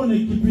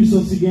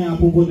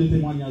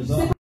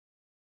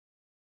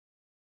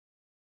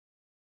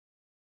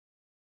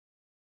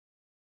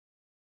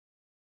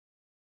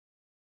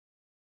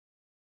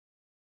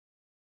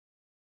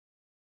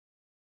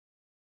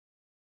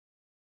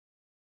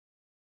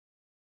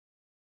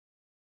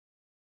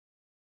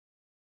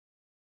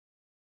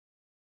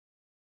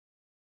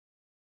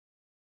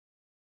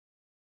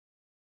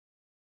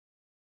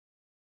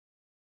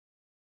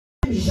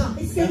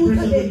 Est-ce que vous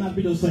savez?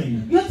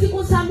 Yo ti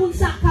kon sa moun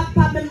sa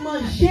capable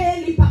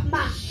manger, li pa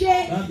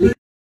marcher.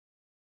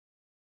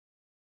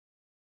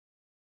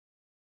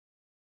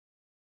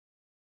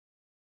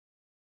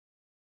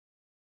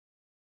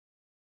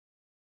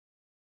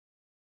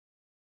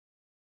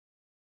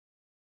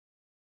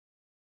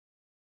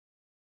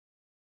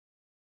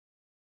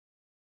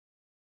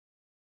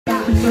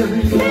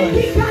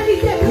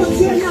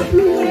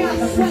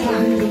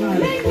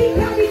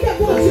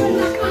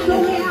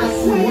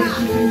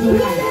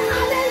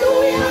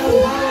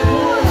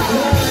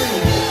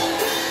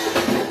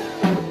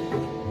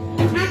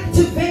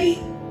 Activate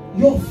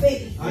your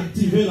faith.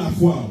 Activez la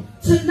foi.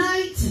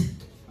 Tonight,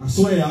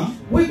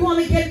 we're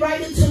going to get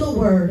right into the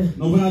word.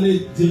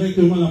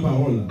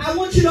 I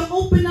want you to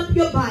open up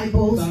your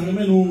Bibles to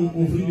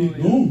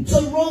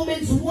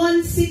Romans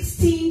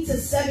 1:16 to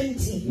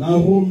 17.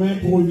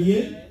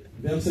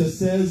 Verset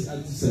 16 à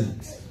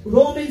 17.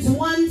 Romans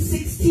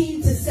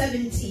 1:16 to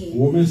 17.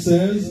 Romains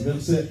 16,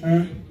 verset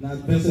 1,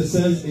 verset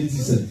 16 et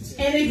 17.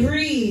 And it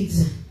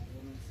reads,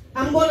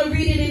 I'm going to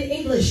read it in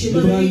English.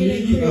 You're going to read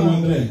it in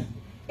Creole.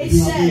 It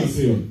says,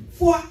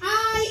 for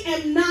I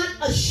am not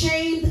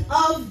ashamed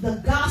of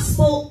the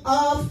gospel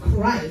of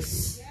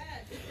Christ.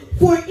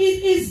 For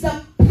it is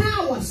the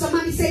power.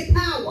 Somebody say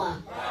power.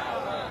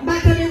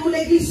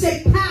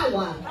 Say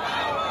power.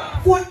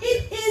 For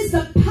it is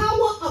the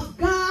power of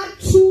God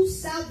to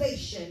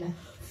salvation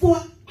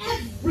for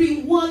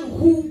everyone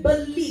who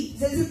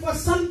believes. Is it for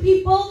some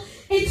people?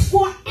 It's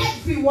for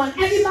everyone.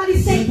 Everybody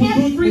say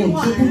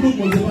everyone.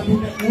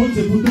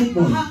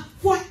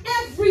 For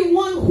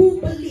everyone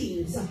who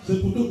believes.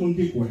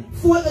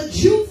 For the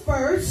Jew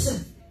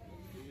first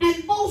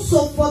and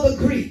also for the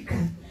Greek.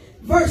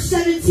 Verse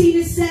 17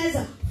 it says,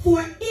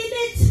 for in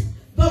it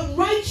the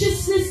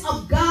righteousness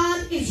of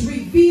God is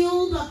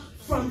revealed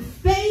from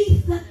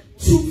faith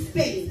to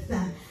faith.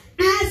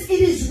 As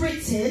it is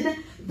written,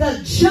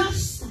 the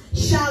just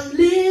shall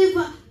live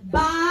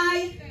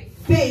by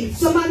faith.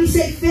 Somebody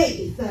say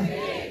faith.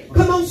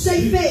 Come on,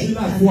 say faith.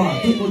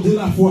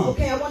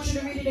 Okay, I want you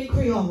to read it in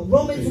Creole.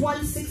 Romans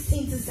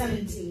 1:16 to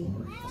 17.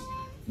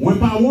 Moi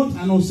par contre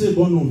annoncer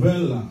bonne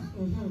nouvelle là.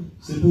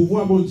 C'est pour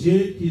voir bon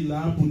Dieu qui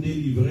là pour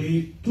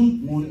délivrer tout le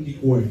monde qui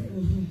croit.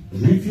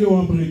 Juif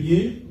en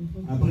premier,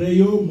 après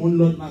yo monde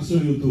l'autre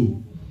nation yo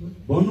tout.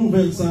 Bonne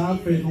nouvelle ça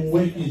fait nous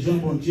ouais que Jean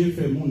bon Dieu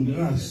fait monde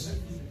grâce.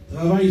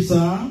 Travail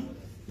ça,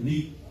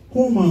 il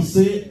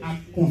commencer à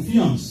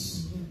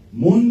confiance.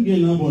 Monde qui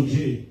dans bon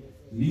Dieu,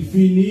 il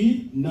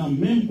finit dans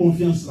même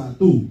confiance là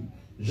tout.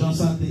 Jean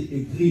ça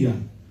écrit là.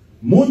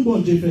 Monde bon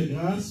Dieu fait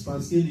grâce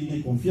parce qu'il a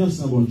confiance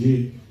dans bon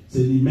Dieu.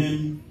 C'est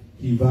lui-même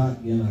qui va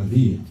gagner la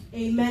vie.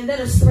 Amen.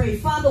 Let us pray.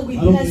 Father, we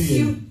bless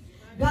you.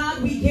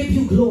 God, we give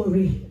you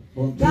glory.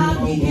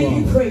 God, we give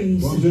you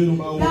praise. God,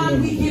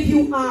 we give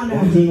you honor.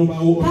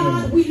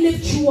 God, we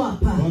lift you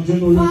up.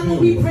 Father,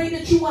 we pray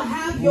that you will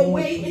have your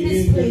way in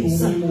this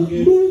place.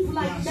 Move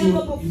like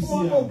never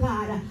before, oh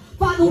God.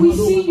 Father, we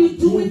see you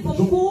do it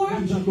before,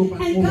 and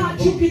God,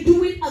 you can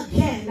do it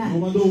again.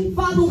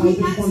 Father, we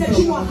ask that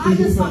you will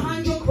hide us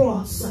behind your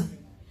cross.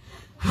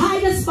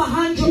 Hide us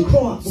behind your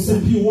cross so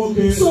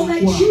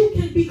that you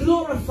can be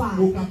glorified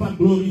and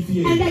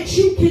that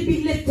you can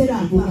be lifted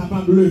up.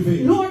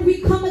 Lord,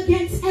 we come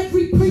against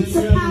every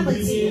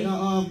principality.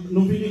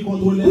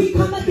 We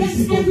come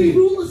against every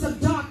rulers of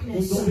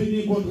darkness.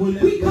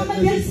 We come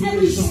against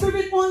every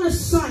spirit on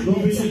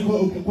assignment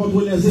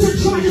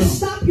to try to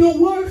stop your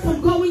word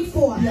from going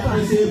forth.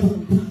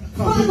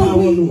 Father,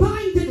 we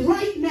bind it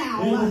right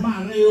now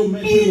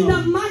in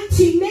the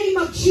mighty name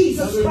of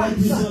Jesus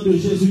Christ.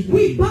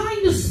 We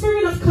bind the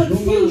spirit of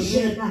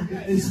confusion.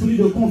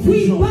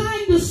 We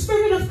bind the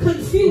spirit of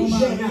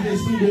confusion.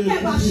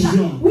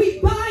 We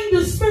bind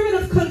the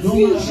spirit of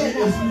confusion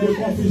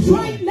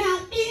right now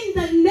in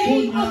the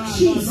name of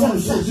Jesus.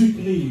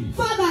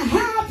 Father,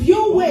 have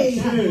your way.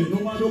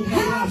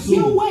 Have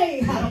your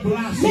way.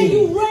 May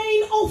you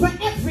reign over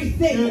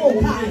everything, oh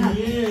God.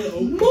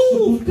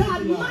 Move,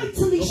 God,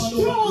 mightily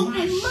strong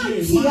and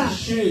mighty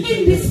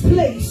in this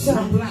place.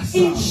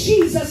 In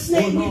Jesus'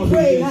 name we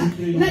pray.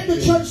 Let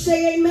the church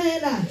say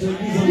amen.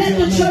 Let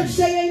the church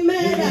say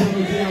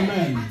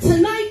amen.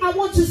 Tonight I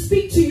want to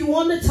speak to you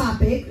on the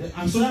topic.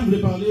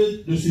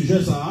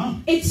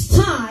 It's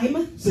time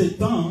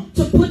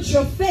to put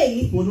your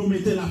faith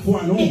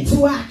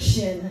into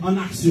action. I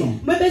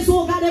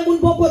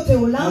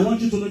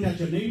want you to look at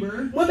your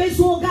neighbor. Shake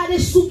your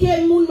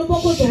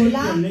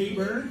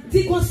neighbor.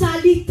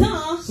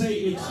 Say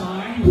it's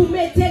time to put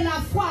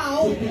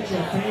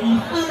your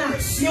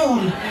faith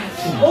action.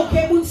 Ok,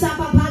 moun sa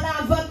pa pala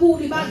avec ou,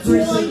 li ba tou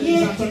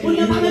anye, moun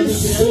nan pa même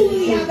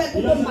souri avec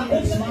ou, moun pa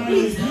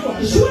konflik.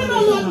 Joué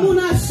nan l'autre moun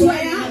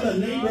assoya,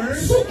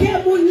 souke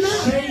moun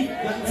nan,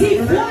 di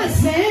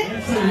voisin,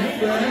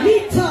 li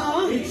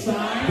tan,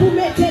 pour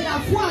mettre la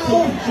foi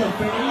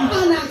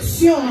en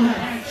action.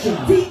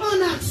 Dis en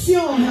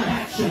action.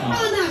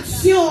 En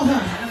action.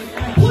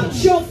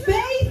 Put your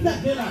faith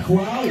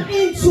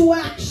into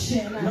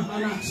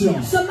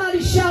action.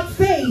 Somebody shout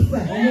faith.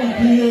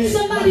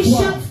 Somebody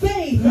shout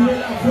faith.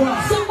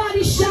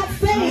 Somebody shout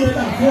faith.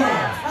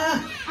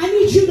 I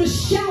need you to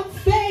shout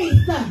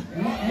faith.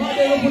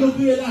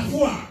 Dis la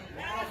foi.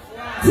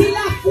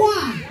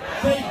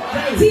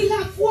 Dis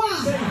la foi.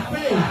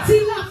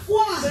 Dis la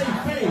foi.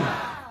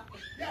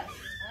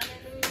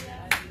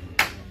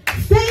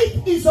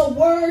 Faith is a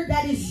word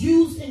that is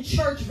used in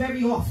church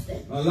very often.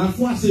 La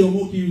foi, c'est un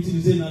mot qui est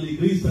utilisé dans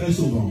l'église très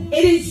souvent.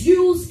 It is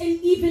used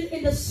even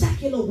in the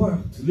secular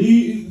world.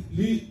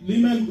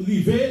 Lui-même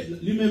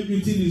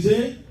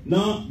utilisé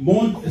dans le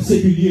monde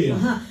séculier.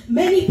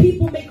 Many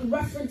people make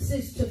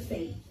references to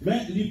faith.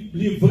 Mais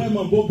il est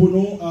vraiment bon pour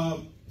nous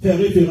faire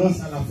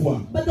référence à la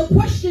foi. But the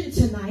question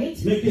tonight,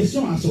 mais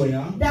question à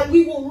soya, that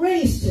we will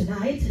raise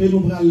tonight, et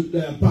nous allons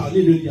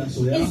parler de à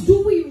soya, is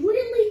do we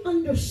really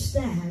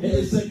understand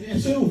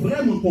est-ce que nous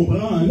vraiment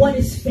comprendre what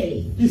is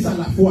faith? Qui ça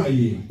la foi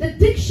est? The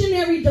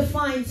dictionary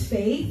defines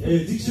faith. Le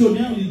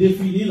dictionnaire il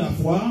définit la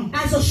foi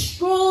as a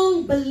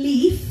strong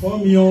belief,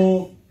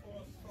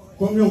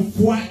 comme une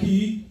foi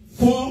qui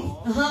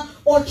fort,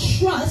 or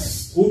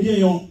trust, ou bien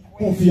une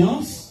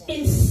confiance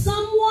in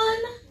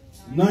someone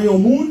dans un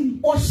monde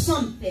or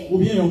something. ou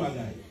bien un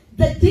bagage.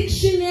 The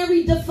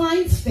dictionary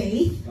defines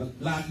faith.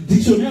 La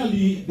dictionnaire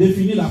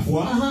définit la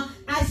foi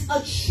as a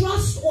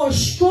trust or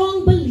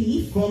strong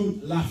belief comme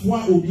la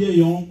foi ou bien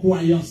une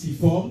croyance qui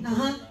forte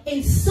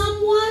in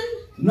someone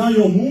dans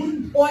un monde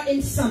or in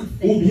ou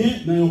something. bien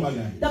dans un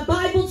bagage. The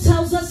Bible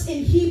tells us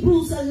in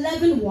Hebrews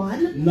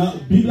 11:1. La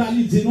Bible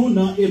dit nous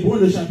dans Hébreux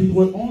le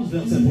chapitre 11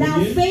 verset 1.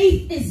 Now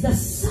faith is the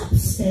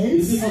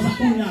substance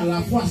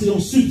la foi c'est une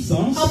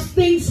substance of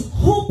things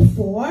hoped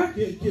for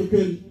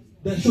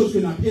des choses que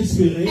nous avons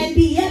espérées and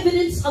the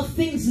evidence of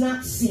things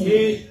not seen.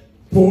 Et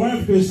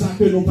preuve que ça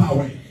que nous pas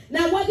ouais.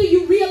 Now whether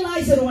you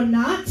realize it or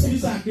not, C'est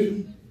ça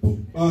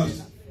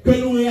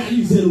que nous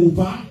réalisons ou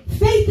pas.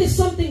 faith is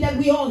something that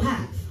we all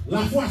have.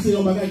 La foi c'est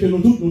un bagage que nous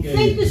tous nous Faith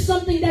gagnons. is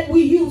something that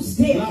we use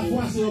daily. La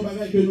foi c'est un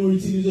bagage que nous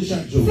utilisons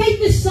chaque jour.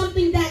 Faith is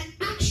something that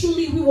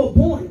actually we were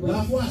born with.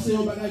 La foi c'est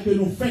un bagage que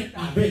nous faisons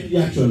avec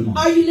actuellement.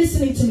 Are you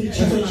listening to me, Est-ce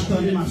que vous church?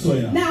 entendez ma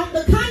soeur? Now,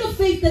 the kind of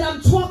faith that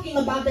I'm talking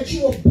about, that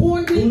you were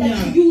born with,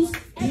 that you use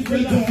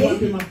every La foi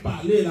que day, m'a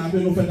parlé là que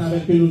nous faisons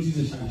avec que nous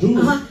utilisons chaque jour.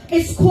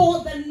 it's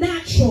called the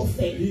natural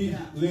faith.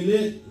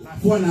 La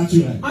foi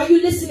naturelle. Are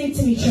you listening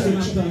to me,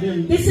 church?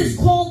 This is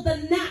called the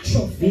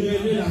natural faith.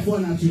 La foi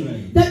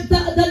naturelle.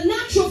 The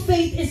natural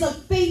faith is a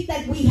faith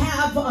that we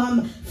have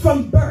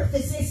from birth.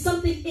 It's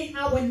something in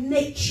our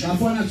nature. La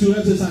foi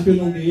naturelle c'est ça que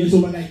nous gagnons, c'est un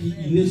bagage qui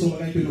est inné, c'est un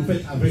bagage que nous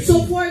faisons avec.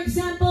 So, for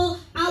example,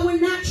 our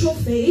natural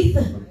faith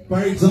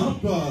Par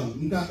exemple,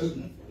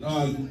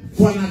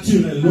 foi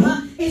naturelle,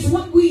 is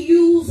what we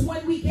use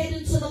when we get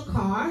into the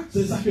car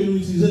c'est ça que nous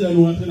utilisons dans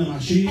nous entrer dans la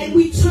machine and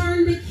we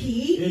turn the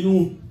key. et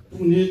nous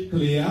tourner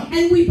clé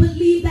And we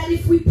believe that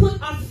if we put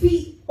our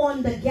feet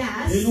on the et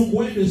gas, nous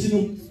croyons que si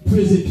nous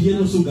posons pied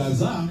dans sous gaz,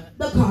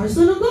 the car's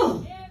gonna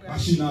go. la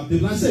machine a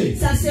déplacé.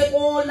 Ça c'est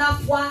la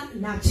foi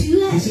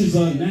naturelle. This is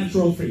a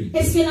natural faith.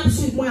 Est-ce qu'il y a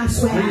absolument moi à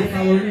soi?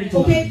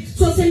 Okay,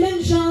 so c'est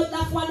même genre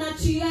la foi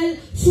naturelle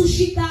sous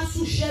chita,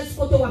 sous chaise,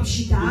 côté wap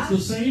chita. It's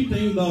the same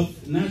thing, the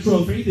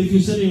natural faith. If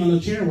you're sitting on a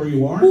chair where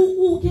you are,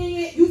 Ou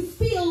you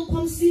feel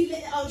comme si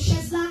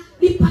chaise là,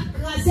 il pas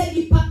crasé,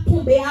 il pas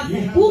tombé you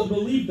avec have vous. to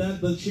believe that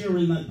the chair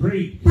will not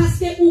break. Parce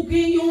que ou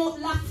gagnons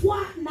la foi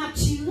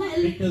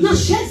naturelle dans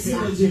chaise là.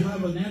 Because you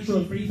have a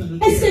natural faith in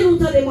the Est-ce que chair. nous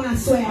entendez moi à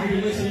soi? Are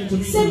you listening to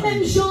me C'est même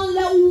tonight? genre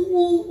là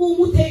où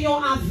montez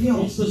un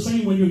avion. It's the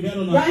same when you get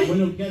on a Right? when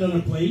you get on a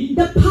plane.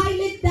 The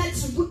pilot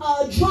that's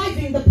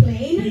driving the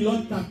plane,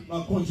 Pilote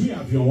qui conduit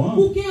avion, hein?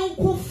 who gagne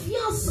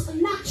confiance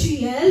You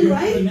naturelle, have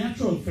a right,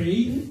 natural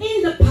faith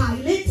in the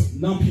pilot.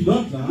 dans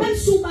pilote là. Même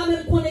si vous ne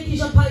même connaissez qui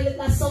Jean pilot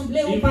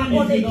l'assemblée, ou pas Even if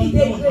connaissez you qui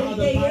don't know how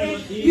the dégré,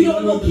 pilot is, you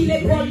don't know qui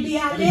l'école you d'y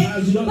don't aller,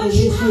 know but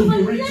you what have school a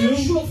you went to.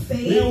 natural Mais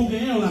faith on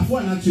gagne la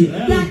foi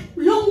naturelle. that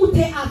l'on monte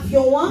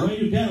avion, hein, When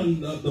you get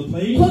on the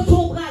plane, quand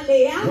on va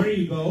aller, hein, where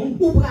you go,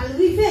 ou va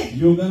arriver.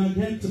 you're gonna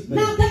get to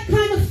Now that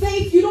kind of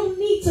faith, you don't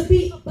need to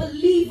be a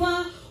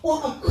believer or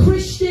a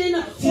Christian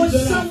or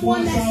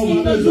someone that's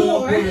in the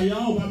Lord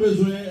on pas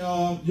besoin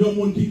d'un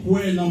monde qui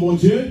croit dans mon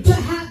Dieu to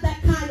have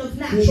that kind of pour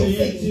natural gagner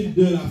faith. type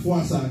de la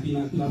foi ça qui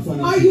la foi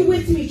Are you naturelle.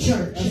 with me,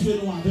 church? Est-ce que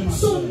nous avons ma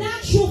So sœur?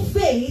 natural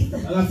faith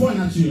La foi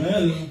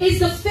naturelle, is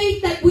the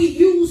faith that we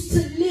use to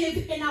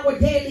live in our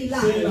daily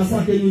c'est la foi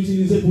lives. que nous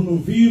utilisons pour nous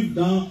vivre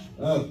dans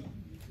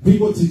vie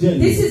quotidienne.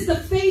 This is the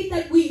faith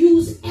that we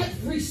use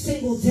every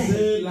single day.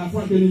 C'est la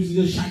foi que nous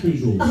utilisons chaque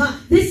jour.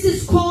 This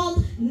is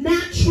called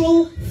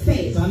natural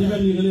faith. Ça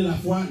La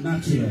foi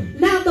naturelle.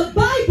 Now the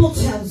Bible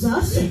tells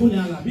us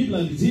La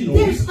Bible dit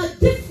there's a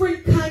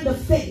different kind of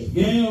faith.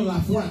 La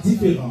foi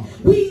différente.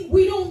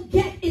 We don't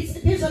get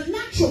it. There's a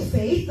natural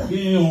faith.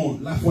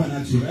 La foi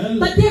naturelle.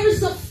 But there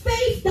is a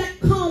faith that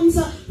comes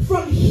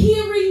from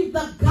hearing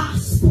the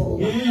gospel.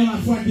 La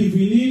foi qui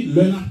vient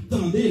le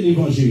n'attendez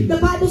l'évangile. The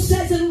Bible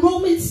says in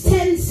Romans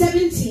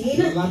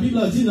 10:17. La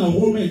Bible dit dans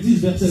Romains 10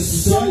 verset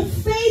 17. So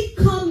faith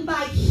comes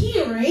by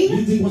hearing.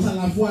 Il dit comme ça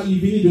la foi il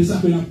vient de ça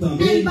que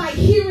n'attendez. And by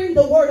hearing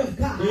the word of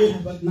God.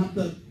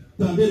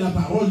 La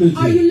parole de Dieu.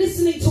 Are you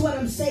listening to what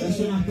I'm saying?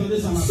 So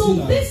So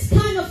this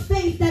kind of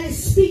faith that is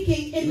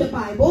speaking in the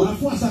Bible, la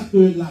foi ça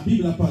que la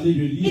Bible a parlé de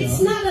lui. it's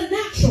not a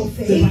natural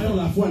C'est faith, pas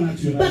la foi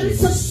naturelle. but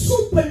it's a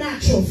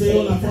supernatural C'est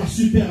la foi faith.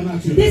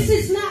 supernaturelle. This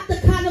is not the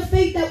kind of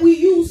faith that we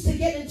use to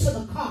get into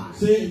the car.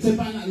 C'est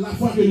pas la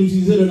foi que nous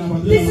utilisons de la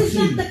voiture. This is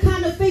not the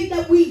kind of faith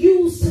that we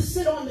use to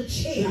sit on the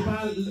C'est chair.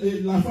 pas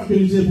la foi que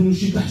nous utilisons pour nous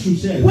chita sur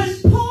chaise. When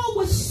Paul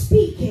was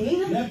speaking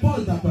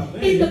Paul t'a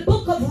parlé. in the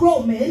book of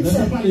Romans,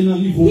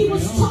 he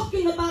was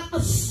talking about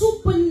a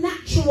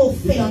supernatural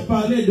Il t'a faith.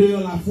 parlé de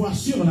la foi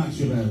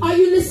surnaturelle. Are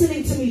you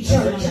listening to me,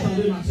 church?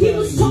 He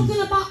was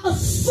talking about a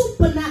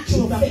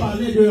supernatural Il t'a faith.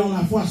 parlé de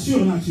la foi There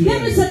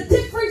surnaturelle. is a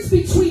difference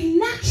between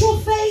natural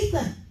faith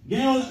Il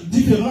y a une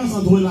différence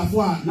entre la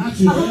foi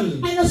naturelle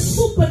and a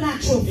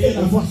supernatural et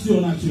la faith. foi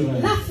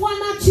surnaturelle. La foi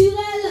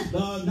naturelle,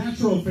 The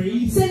natural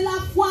faith c'est la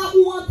foi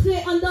où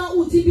entrer en dedans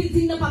ou dit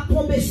building n'a pas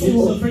tomber sur is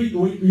vous. the faith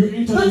when you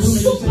enter the A room and you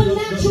say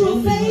supernatural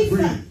the faith,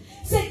 room is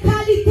c'est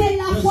qualité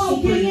la The foi au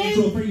gagné.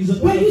 supernatural faith is the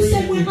When you faith say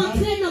that we're we have.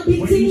 entrer dans When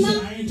building you là, say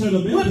I enter the on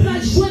building, va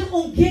joindre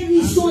en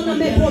guérison dans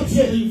mes bon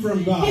Dieu. healing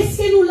from God. Est-ce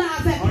que nous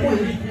l'avons avec Are moi? you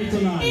with me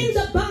tonight? In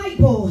the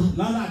Bible,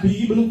 Dans la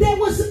Bible, there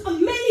was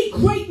many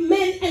great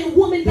men and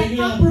women that il y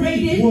a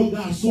operated gros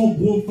garçons,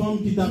 gros femmes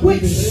qui t'a with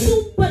préféré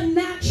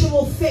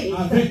supernatural faith.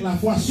 avec la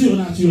foi As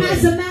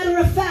surnaturelle. a matter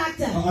of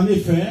fact, En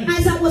effet,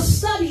 as I was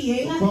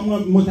studying,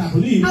 comme moi t'as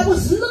appris, I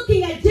was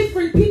looking at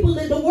different people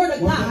in the Word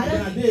of on t'a God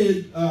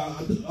regardé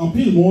en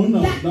pile monde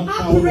dans that la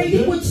parole de operated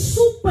Dieu with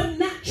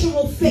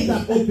supernatural qui faith.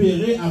 t'a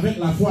opéré avec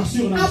la foi I was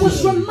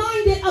surnaturelle.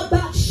 reminded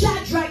about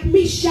Shadrach,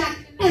 Meshach,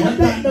 and Moi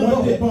t'ai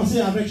Abednego. pensé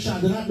avec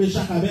Shadrach,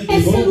 Meshach, Est-ce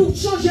que Abednego. nous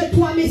changeons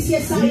toi, messieurs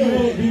Do Sayo?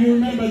 you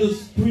remember those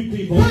three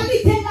people?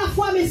 Qualité la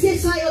foi, messieurs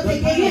Sayo, The te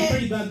kind of gagné.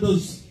 faith that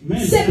those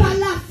men C'est had, pas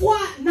la foi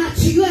it's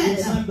naturelle,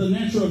 not the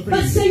natural mais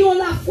faith. c'est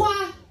la foi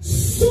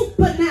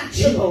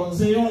supernatural.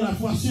 C'est la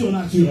foi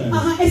surnaturelle.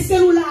 Est-ce que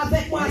nous l'avons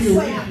avec moi, Are you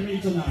frère? with me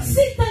tonight? Si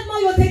tellement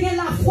yo te gagné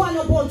la foi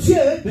dans bon Dieu,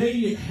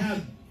 They had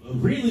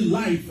really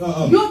life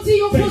yo dit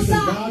yo faith pour in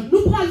ça, God.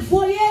 nous pral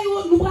voyer,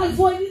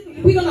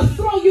 we're gonna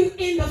throw you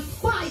in the Yo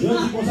fire. dit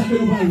comme ça que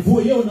nous allons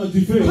voyer au nom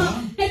du feu. hein.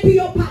 Et puis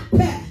yo pas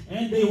peur.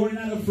 And they were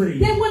not afraid.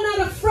 They were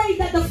not afraid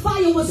that the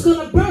fire was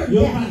gonna burn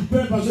Yo them pas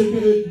peur parce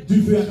que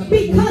du feu a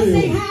because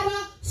they had a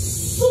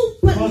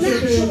Parce que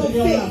supernatural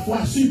yo la faith. foi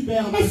Est-ce que nous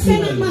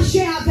supernaturelle.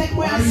 marchez avec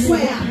moi, Are you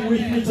swear? walking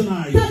with me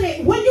tonight? Attendez,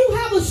 when you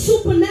have a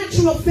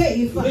supernatural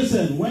faith,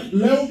 Listen, when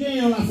là où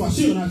gagne la foi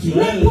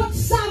surnaturelle, n'importe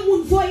ça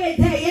moun voye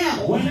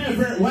derrière.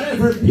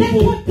 whenever people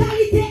N'importe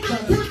qualité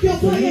attaque yo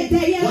voye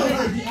derrière.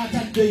 whenever the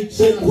attack they Tu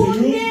send to you,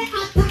 connais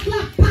attaque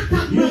la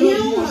patate you know the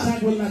moyen.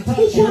 attack will not Tu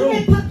touch you.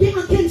 connais pas bien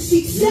en quel You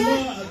succès. know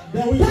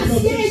that we Parce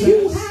will que not you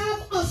success. have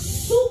a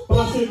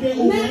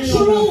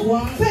supernatural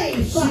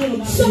faith.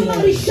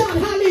 Somebody shout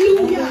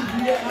hallelujah.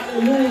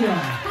 Alléluia.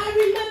 I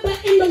remember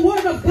in the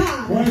word of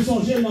God, Ouais,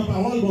 songez dans la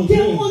parole, bon il y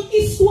Dieu. a une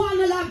histoire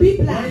dans la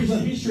Bible. There is a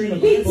history in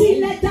the Il dit,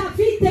 Bible. les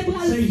David te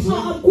pral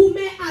en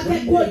gourmet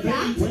avec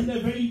Goliath. When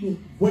they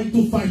went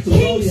to fight King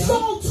Goliath,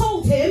 Saul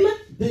told him,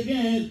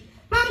 again,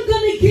 I'm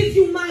going to give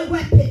you my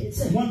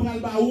weapons. moi pral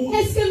ba ou,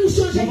 Est-ce que nous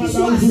changeons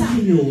l'histoire ça?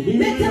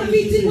 Mais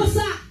David dit comme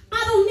ça, I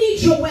don't need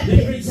your David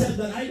weapons. said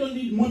that I don't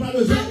need, moi pas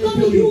besoin I'm de going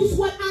to théorie. use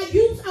what I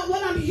use and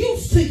what I'm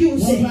used to Moi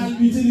using. pral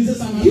utiliser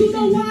ça. You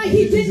know why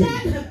he did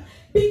that?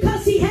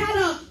 Because he had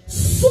a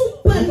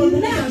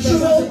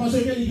supernatural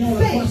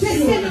faith. Est-ce que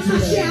nous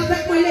marchez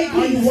avec moi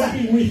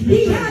l'église?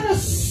 He had a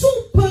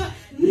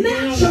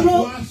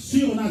supernatural.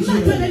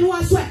 Maintenant, à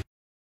souhait.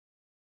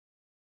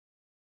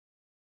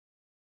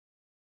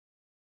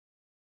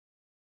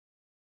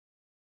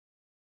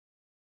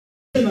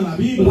 Dans la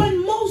Bible,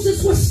 When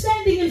Moses was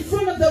standing in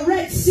front of the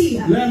Red Sea,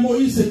 là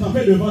Moïse s'est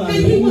tapé devant la and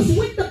he mer was Rouge.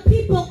 with the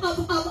people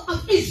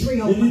of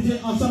Israel, Il était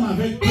ensemble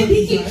avec and the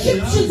Israël.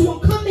 Egyptians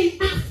were coming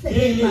after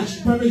Et him.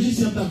 le peuple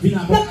égyptien t'a venu The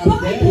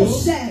avec Bible et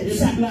says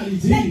puis là il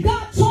dit, that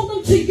God told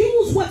him to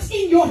use what's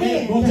in your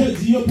et bon hand. Dieu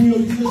dit pour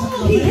utiliser ça All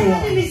dans he la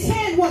had in main. his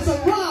hand was a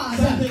Ça rod.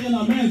 c'était dans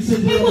la main,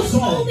 c'était It un was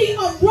bâton. only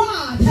a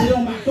rod. C'est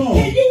un bâton.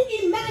 Can you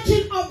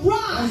imagine a Est-ce que tu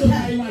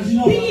rod imagines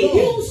un being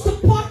bâton? used to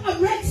part a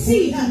Red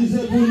Sea?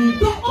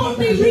 The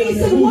only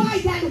reason why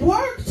that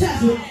worked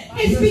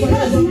is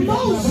because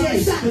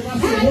Moses had a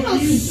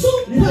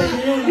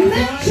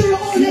supernatural,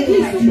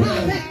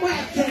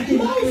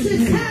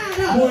 Moses had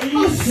a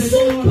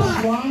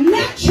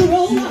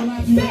supernatural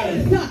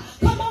faith.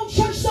 Come on,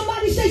 church,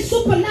 somebody say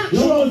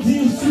supernatural. Je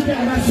dis Say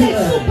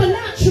supernatural.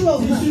 supernatural.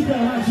 C'est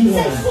supernatural.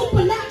 Say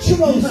supernatural.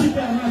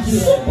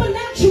 supernatural.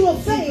 Supernatural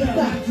faith.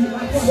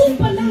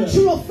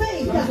 Supernatural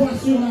faith.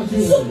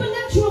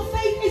 Supernatural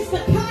faith is the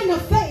kind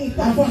of faith.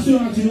 La foi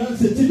surnaturelle,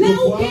 c'est type de Là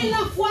où foi. est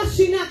la foi When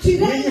you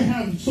surnaturelle,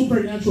 have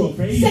supernatural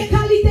faith, c'est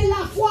qualité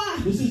la foi.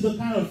 this is the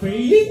kind of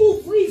faith Il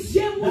ouvre les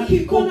yeux that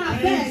qui qu'on opens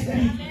avec.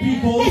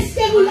 people's Est-ce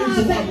que vous l'avez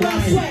eyes who are avec moi,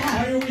 blind. frère?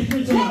 Are you with me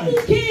Là tonight?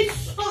 où est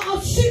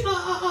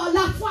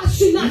la foi If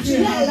you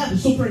surnaturelle, have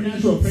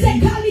supernatural c'est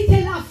faith, qualité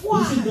la foi.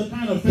 this is the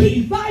kind of Qui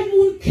faith baille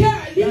mon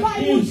cœur, il that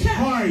baille mon gives cœur,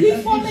 heart, il that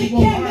faut gives mes you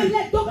cœurs, heart, même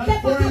les docteurs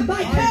that pas firm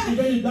baille heart, cœur,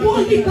 even the pour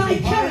doctor lui can baille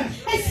have cœur. heart.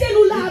 Est-ce que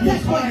nous l'avons gives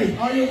avec moi? heart.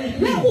 Are you with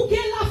me? Là où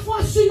est la foi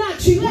When you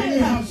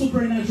surnaturelle, have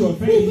supernatural pour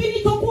faith,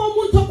 venir ton coup au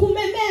monde, ton coup you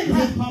même-même.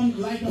 become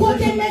like a Quand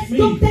person les like me.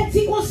 docteurs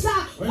disent comme ça,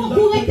 When faut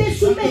pour être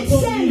sous doctor told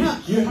médecin me,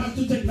 you have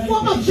to take for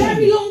a very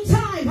medication. long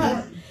time.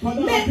 For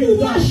that Mais period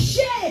pour of time.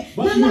 marcher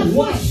But dans la you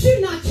foi walk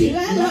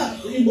surnaturelle,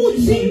 in ou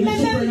dit, the mais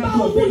même pas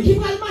supernatural au monde qui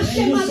va faith.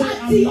 marcher And you say,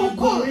 maladie I'm not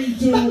encore, going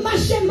to va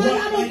marcher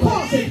malade walk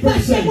encore, like a parce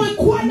que sick moi person.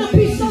 crois dans la I'm going to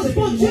puissance sick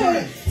de Dieu.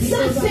 anymore. Ça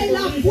Because c'est I la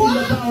believe foi in the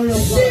power of God.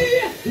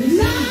 This is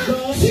the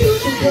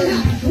surnaturelle.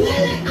 supernatural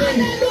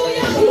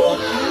Alléluia,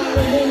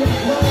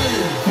 gloire.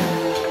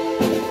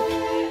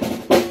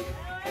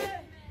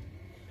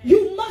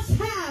 You must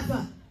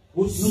have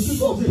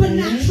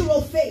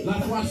supernatural faith. la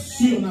foi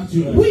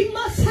surnaturelle. We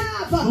must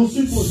have Nous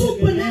supposons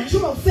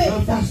supernatural la foi faith.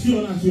 Do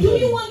surnaturelle.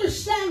 you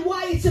understand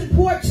why it's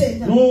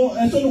important Non,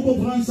 est-ce que nous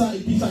comprenons ça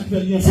qui ça qui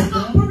fait bien to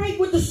important? operate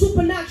with the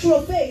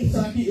supernatural faith?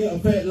 Ça qui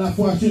fait la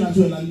foi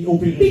surnaturelle à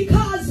opérer.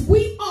 Because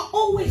we are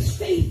always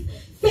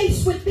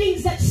faced with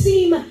things that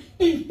seem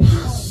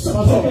impossible.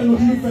 Parce que nous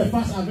devons faire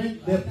face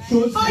avec des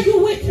choses. Are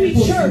you with me,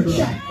 church?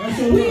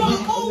 impossibles. We are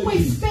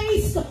always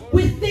faced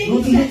with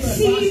Nous things devons that faire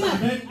seem face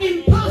avec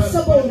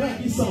impossible.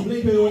 qui semblait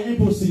que c'est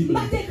impossible.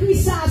 Pas écrit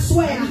ça à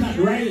swear. I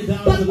cannot write it down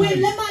But when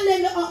tonight.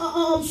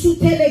 les sous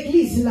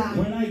l'église là.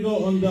 When I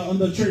go on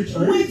the church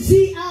When earth,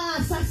 dit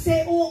ça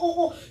c'est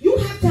you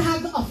have to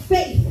have a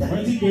faith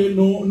on dit que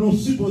nous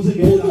supposons que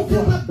pour la nous foi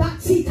capables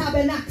bâtir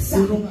tabernacle ça.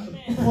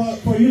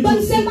 for you to Donc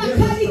c'est ma build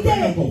this qualité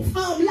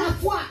tabernacle. la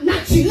foi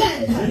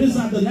naturelle. It is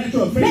not the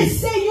natural Mais faith.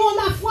 Seigneur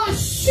la foi It is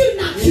a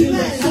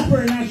surnaturelle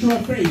supernatural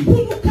faith. pour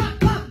nous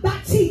capables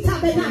bâtir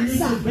tabernacle For you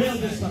ça. to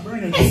build this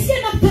tabernacle. Est-ce que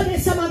nous entendez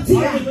ça m'a dit?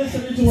 Are you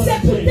listening to what C'est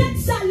I'm saying? peut-être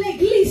ça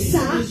l'église ça.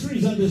 This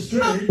reason this Un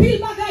church, pile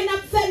bagay n'a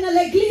fait dans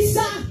l'église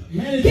ça.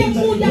 many Que things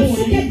that moun you're yap sou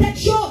doing, ke tet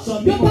yo,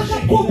 some yo people pa ka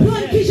shaking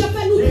kompran their ki head. je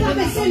fè nou They do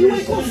travesse not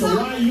loin kon understand sa.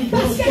 why you go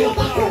Paske so yo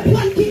pa far.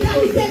 kompran ki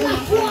kalite la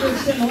foi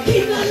ki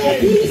nan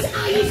l'eglise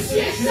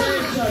haïtien sa.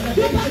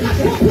 Yo pa ka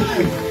kompran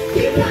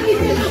ki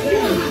kalite la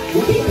foi,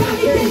 ki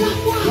kalite la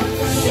foi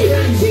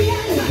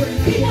surnaturelle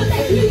ki nan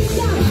l'eglise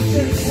sa.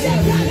 Se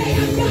kade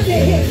yap gade,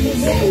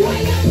 se wè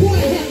yap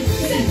wè,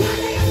 se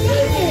kade yap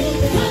gade,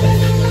 kade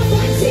nan la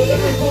bati,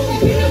 epi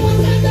nou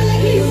entran dans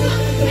l'église sa,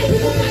 epi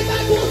nou kay ba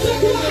bon se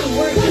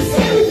gloire,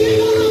 paske ou gen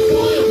yon la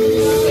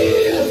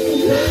foi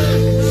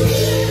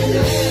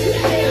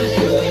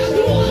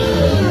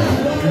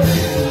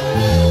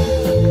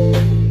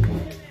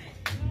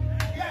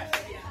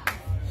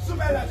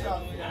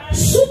Alléluia,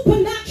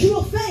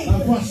 supernatural faith la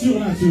foi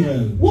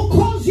surnaturelle. will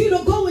cause you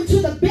to go into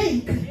the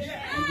bank.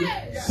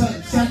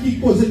 Ça qui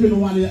cause que nous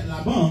allons à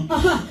la banque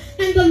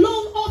And the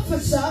loan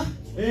officer,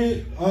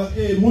 et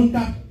mon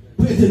cap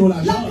prêter nous la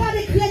l'argent. carte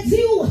de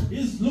crédit ou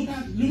Is look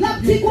la at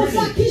petite your comme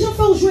ça, credit. qui j'en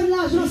fais ou jouer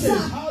l'argent He says, ça?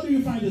 how do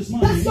you find this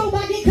money? Parce qu'on va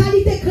des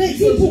qualités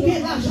crédit Because pour you gagner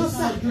don't have l'argent the ça.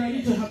 side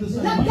credit to have the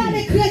side La carte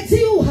money. de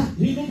crédit ou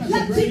He don't have la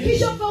the petite qui credit.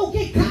 j'en fais ou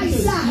gagner caille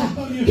ça?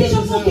 Qui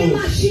j'en fais ou gagner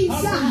machine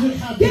ça?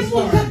 Qui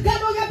mon cap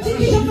gado la petite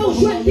qui j'en fais ou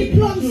jouer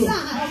diplôme ça?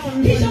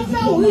 Qui j'en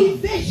fais ou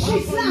réfléchir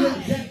ça?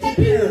 Et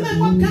puis ou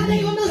même on garde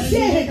yon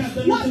ancien.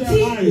 L'on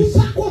dit ou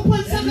pas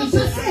comprendre ça va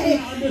passer.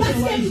 Parce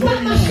que va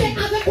marcher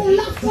avec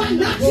la foi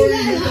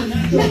naturelle.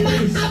 Mais ma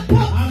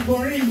apporte I'm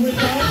going with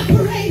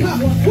operate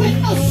with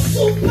a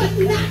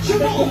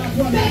supernatural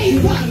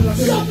favor.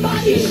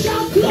 Somebody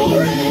shout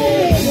glory.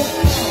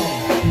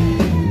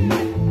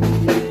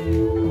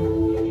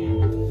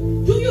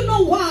 Do you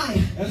know why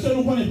Est-ce que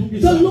nous connaissons pour qui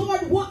the ça?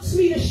 Lord wants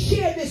me to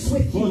share this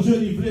with Bon you? Dieu,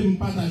 il voulait me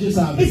partager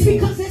ça avec It's vous.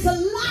 because there's a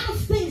lot of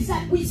things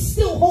that we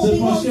still C'est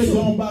holding parce on que to.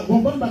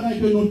 bon bagaille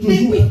que nous And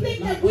toujours we think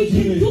that we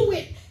can do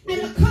it and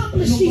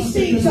accomplish these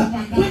things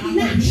with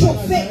natural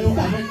faith.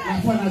 avec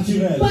la foi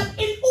naturelle. But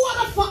in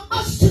order for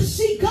us to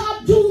see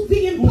God do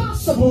the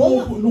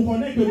impossible, Nous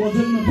connaissons que bon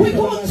Dieu nous we're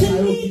going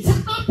to need to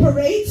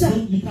operate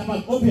est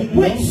capable d'opérer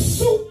with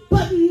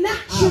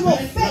supernatural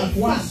avec la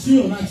foi faith.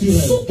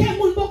 surnaturelle. Suke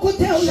mun boko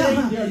te ona.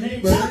 Shake your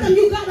neighbor. Tell them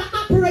you gotta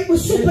operate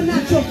with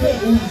supernatural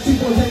faith.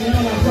 Supposé que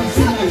dans la foi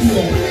Tell them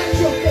surnaturelle.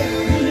 supernatural faith.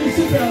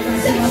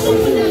 Say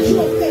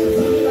supernatural faith.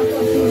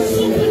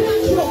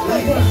 Supernatural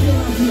faith.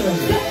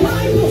 The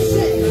Bible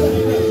says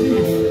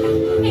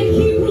in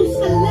Hebrews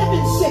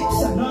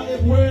 11:6, Dans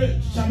Hébreux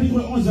chapitre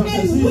 11 verset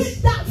and 6,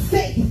 with that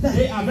faith,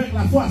 et avec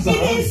la foi ça,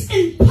 it is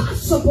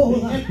impossible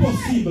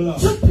impossible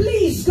to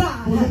please pour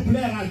God. nous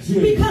plaire à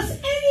Dieu. Because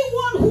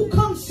anyone who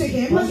comes to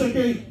Him Parce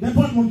que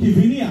n'importe monde qui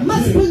vient à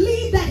must Dieu,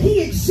 believe that He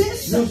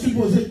exists je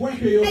suppose quoi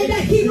que and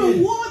that He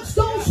rewards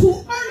those who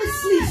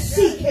earnestly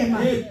seek Him.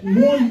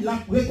 When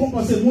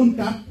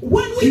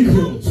we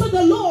come to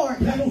the Lord,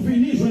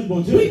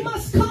 we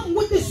must come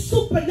with the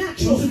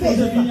supernatural faith.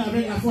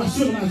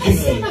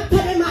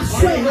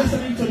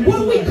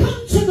 When we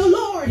come to the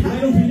Lord,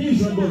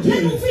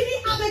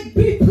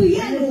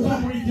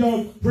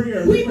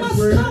 we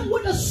must come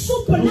with a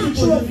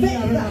supernatural faith.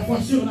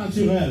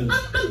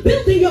 I'm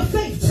building your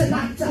faith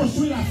tonight. I'm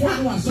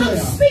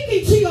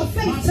speaking to your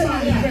faith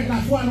tonight.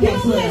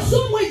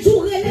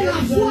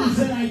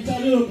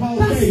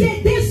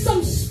 There's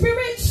some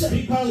spirits that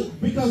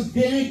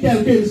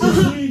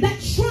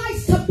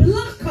tries to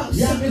block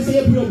us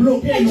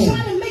and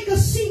try to make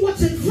us see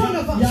what's in front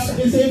of us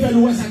and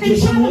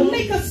try to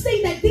make us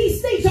think that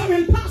these things are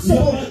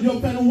impossible.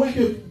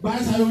 But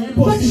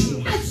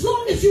as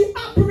long as you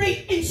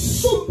operate in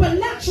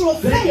supernatural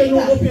faith,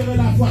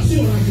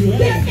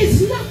 there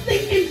is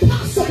nothing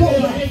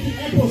impossible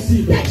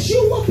that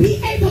you will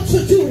be able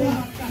to do.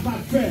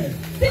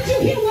 Did you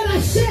hear what I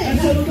said?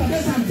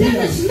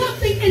 There is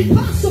nothing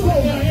impossible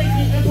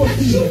that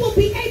you will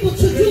be able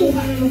to do.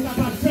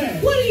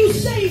 What are you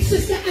saying,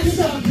 Sister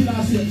Esther?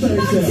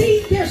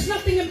 See, there's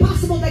nothing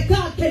impossible that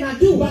God cannot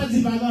do. God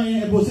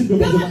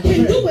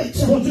can do it.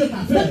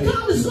 But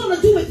God is going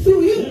to do it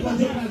through you. God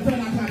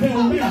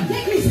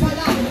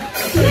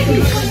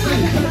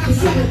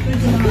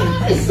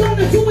is going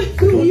to do it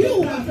through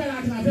you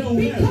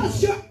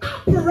because you're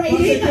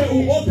operating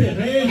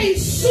in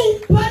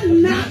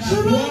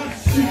supernatural.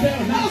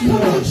 Oh,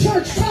 come on,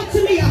 church, talk to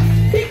me.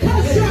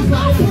 Because you're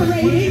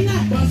operating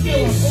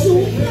in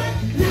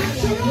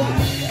supernatural.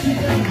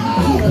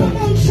 Oh, come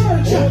on,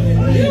 church.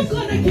 You're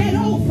going to get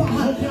over.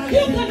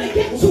 You're going to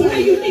get to where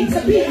you need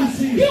to be.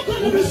 You're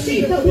going to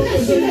receive the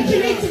blessing that you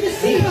need to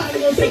receive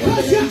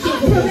because you're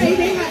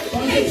operating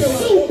in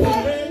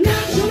supernatural.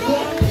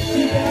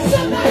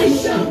 Somebody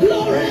shout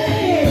glory.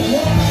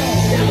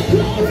 Shout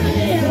glory.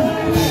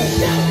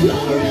 Shout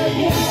glory.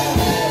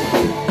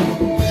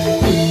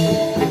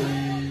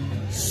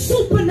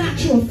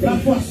 Supernatural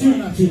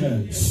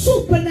faith.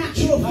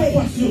 Supernatural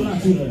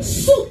faith.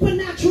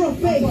 Supernatural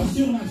faith.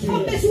 On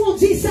laisse-moi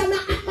dire ça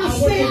dans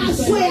l'atmosphère à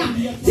soi.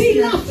 Dis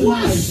la foi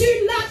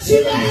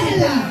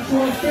surnaturelle.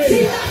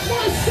 Dis la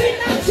foi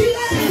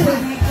surnaturelle.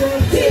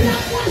 Dis la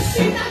foi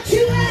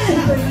surnaturelle.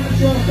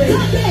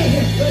 Attendez,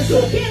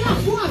 souquez la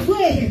foi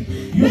vraie.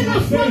 Mais la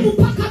foi nous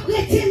pas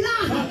qu'après là.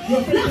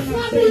 La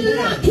foi nous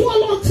là trop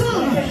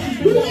longtemps.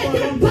 Nous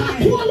n'étions pas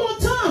trop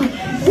longtemps.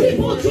 Oui,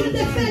 bon Dieu, de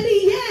faire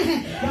hier.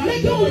 Mais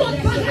que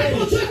l'autre bagaille,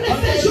 bon Dieu, de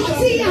faire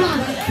aujourd'hui.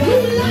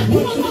 Nous là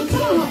trop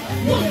longtemps.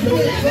 Donc nous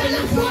lèvons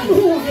la foi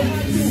nous.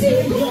 Si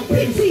vous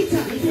êtes petite,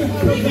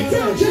 bring it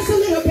down just a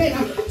little bit.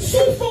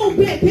 Souffle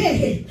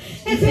bébé.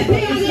 Et bébé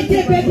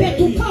arrêtez bébé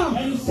tout le temps.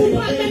 Vous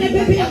parlez de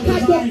bébé à cas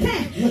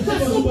docteur.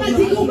 Parce qu'on va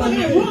dire qu'on va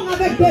aller wrong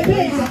avec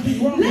bébé.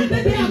 Le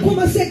bébé a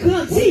commencé à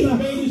grandir.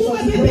 Ou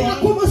le bébé a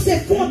commencé à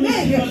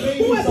former.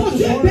 Ou le bon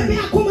Dieu, bébé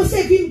a commencé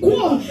à venir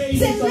gros.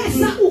 C'est là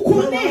ça où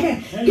connaît.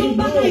 Qu'on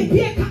va aller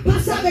bien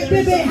passer avec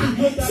bébé.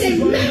 C'est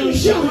même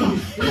genre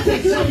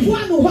avec la foi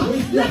nous.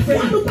 La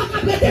foi nous pas qu'à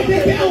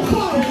bébé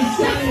encore.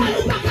 La foi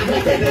nous pas qu'à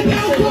bébé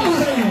encore.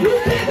 Nous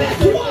bébé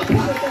trop.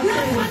 La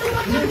foi nous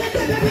pas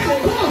qu'à bébé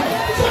encore.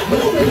 Faut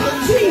nous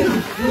grandir.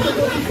 Faut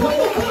la foi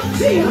nous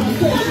grandir.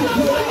 Faut la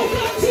foi nous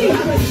grandir.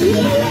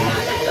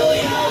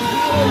 Alléluia.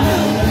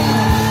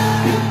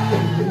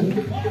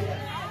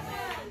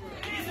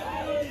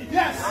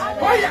 Yes.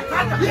 Oh yeah.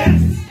 Yes.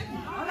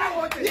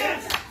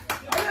 Yes.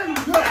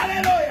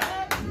 Hallelujah.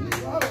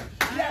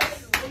 Yes.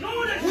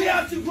 We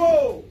have to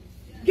grow.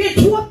 Il y a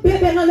trois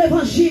bébés dans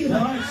l'évangile.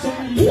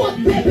 Trois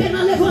bébés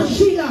dans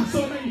l'évangile.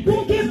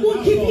 Pour que les gens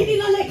qui viennent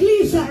dans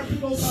l'église,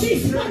 si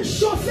ce n'est pas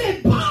chauffé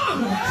pas,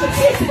 si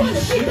ce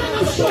n'est pas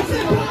chauffé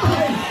pas,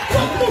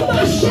 faut nous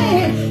marcher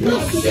dans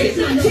le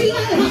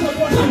surnaturel.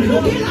 Faut nous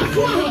donner la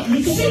foi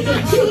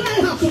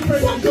surnaturelle. Faut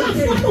que la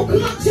foi nous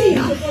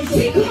grandisse.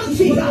 Si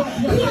grandir,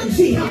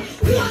 grandir,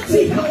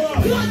 grandir,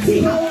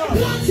 grandir,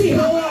 grandir,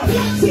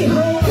 grandir,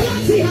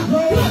 grandir,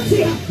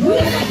 grandir.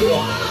 La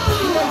gloire.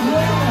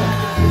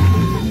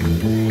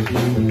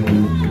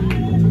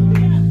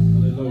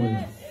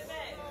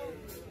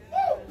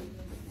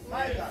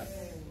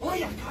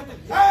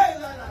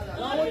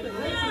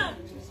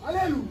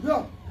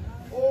 Hallelujah.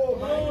 Oh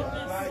my God.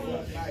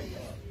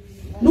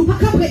 Nous pas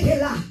qu'à prêter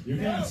là. You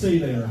can't say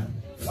that.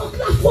 Faut que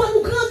la foi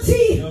nous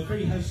grandisse. Your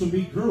faith has to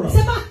be grow up.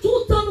 C'est pas tout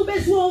le temps nous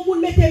besoin de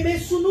mettre les mains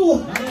sous nous.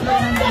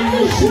 Faut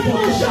nous jouer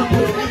nos gens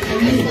pour mettre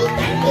les mains sous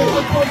nous.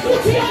 Pour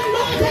dire au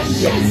nom de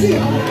Jésus,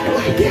 on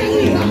est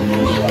guéri. Au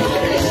nom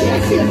de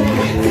Jésus, on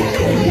est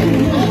délivré.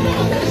 Au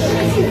nom de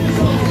Jésus,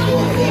 on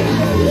est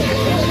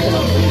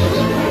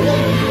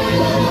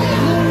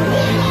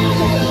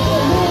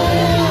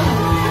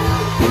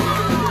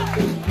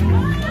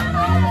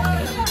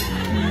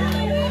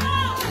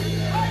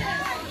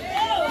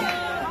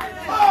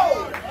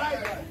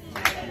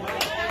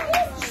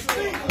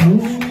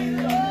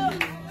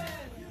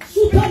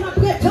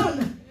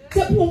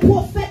c'est pour un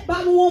prophète,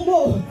 pas nous un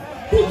mot.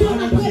 Tout on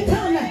a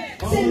prétendre,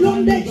 c'est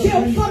l'homme de Dieu,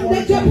 femme de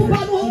Dieu, pour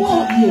pas nous un mot.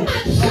 À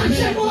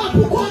chaque mot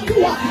pour qu'on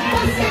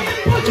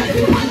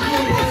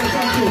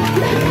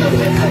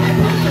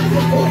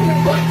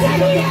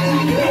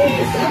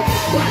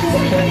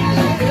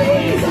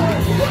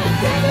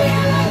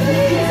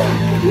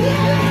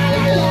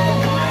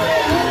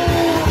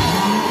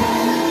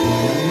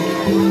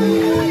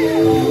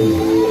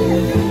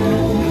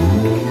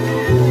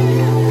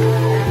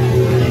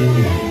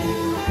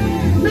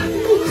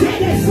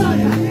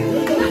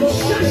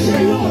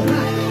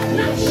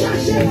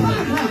chercher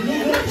femme,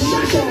 m'a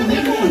chercher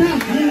même monde.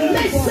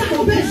 Mais ça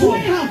nous besoin.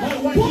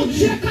 Bon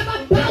Dieu,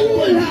 capable de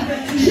baoul.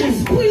 J'ai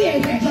prié,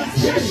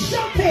 j'ai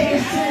chanté,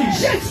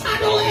 j'ai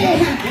adoré.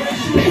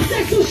 Mais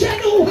c'est sous chez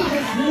nous.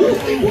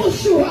 Ouvre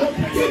bouche, dis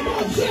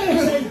mon Dieu,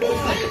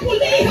 ouvre pour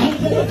lui,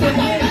 ouvre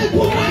capable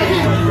pour moi,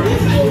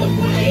 ouvre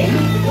pour lui,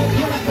 ouvre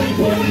capable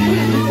pour moi,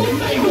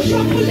 ouvre un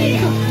jour pour lui,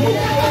 ouvre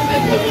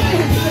capable pour moi.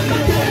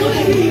 Maintenant dans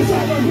l'église,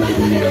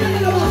 maintenant dans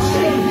le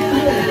marché,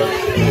 maintenant dans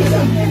l'église,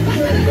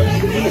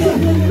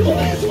 nous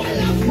besoin de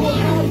la foi,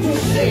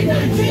 c'est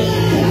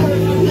naturel.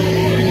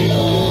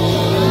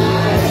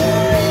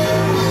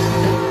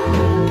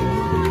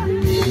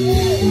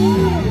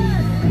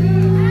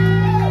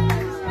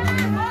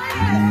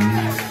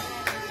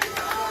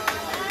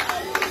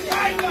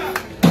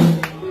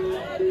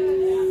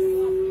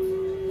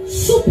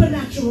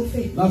 Supernatural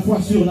faith. La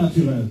foi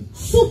surnaturelle.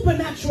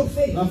 Supernatural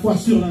faith. La foi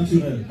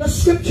surnaturelle. The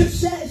scripture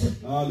says,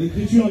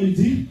 L'Écriture lui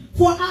dit,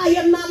 for I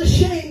am not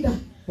ashamed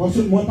parce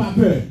que moi pas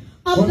peur.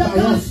 of the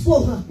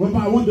gospel Moi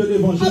pas honte de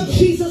l'évangile. of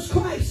Jesus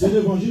Christ. De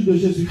l'évangile de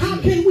Jésus. How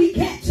can we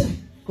get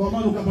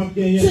Comment nous capables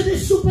de gagner to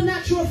this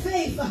supernatural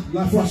faith?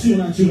 la foi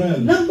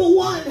surnaturelle? Number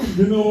one,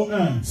 Numéro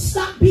 1.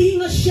 stop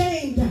being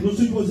ashamed. Nous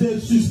supposons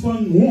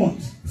suspendre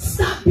honte.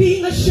 Stop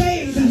being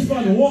ashamed.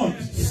 Suspendre honte.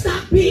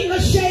 Stop being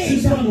ashamed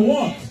Suspendre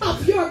honte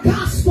of your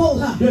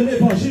gospel. de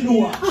l'évangile.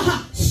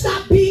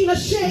 Stop being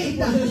ashamed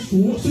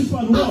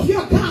Suspendre of honte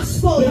your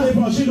gospel. de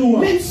l'évangile.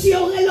 Même si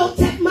on est l'autre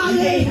tête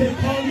marée,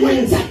 ou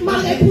une tête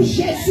marée pour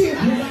Jésus,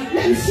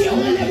 même si on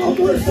est mon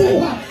boule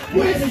fou,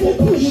 ou un fou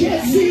pour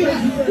Jésus,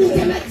 ou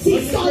te mettre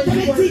 6 ans, te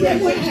mettre 10 de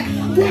moi,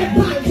 ou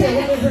un paquet,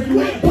 ou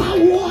un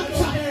power,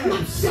 m'a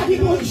servi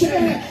mon Dieu,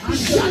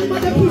 jamais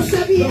de plus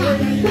servir,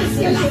 parce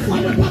que la foi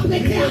ne pas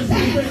prêter à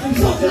terre,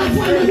 sauf la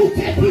foi ne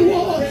goûter plus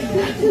haut,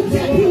 la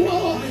goûter plus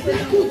haut,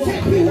 la goûter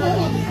plus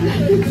haut,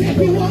 la goûter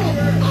plus haut.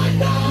 Oh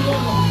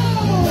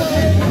non!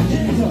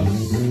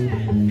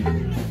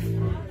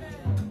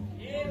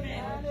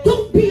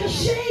 Don't be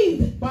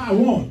ashamed. Pas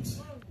honte.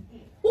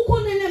 Où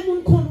connaît les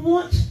gens qu'on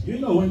honte? You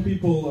know when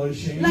people are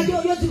ashamed. Like yo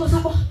dit comme ça,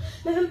 bon,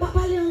 mais même pas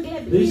parler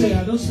anglais They say,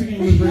 bien. I don't speak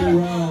English very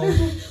well.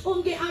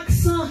 On a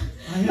accent,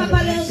 pas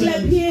parler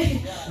anglais bien.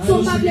 I So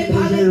don't pas speak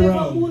parler English very devant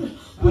well. monde.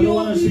 I don't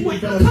want to speak in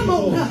front of Come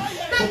on. people.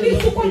 Allez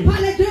sous qu'on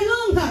parle deux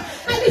langues.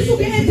 Allez sous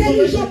qu'on est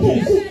intelligent pour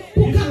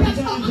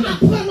capable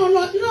apprendre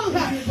l'autre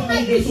langue.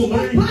 Allez sous qu'on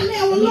parle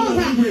en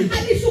langue.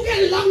 Allez sous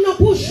quelle langue nous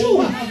pour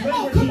choix.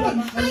 Oh, come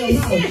on.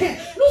 Haïtien,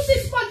 nous si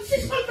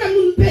pas faire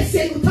nous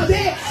baisser nous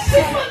tendez. Si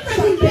pas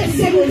faire nous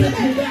baisser nous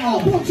tendez.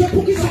 Oh bon Dieu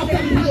pour qu'ils s'en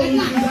fassent parler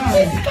là.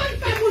 Si pas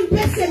faire nous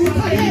baisser nous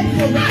tendez.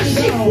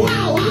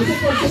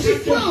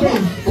 Agis-toi.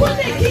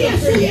 Connais qui est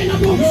souillé dans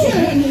mon Dieu.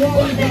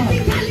 Connais qui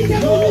qualité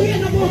pour nous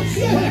dans mon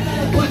Dieu.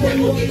 Connais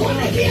nous qui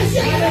connais qui est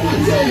souillé dans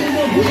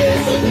mon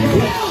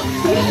Dieu.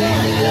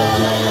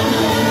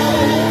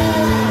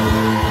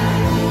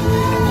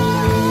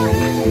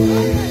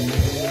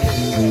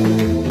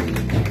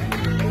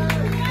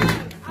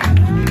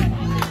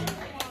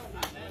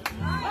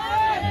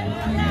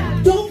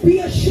 Don't be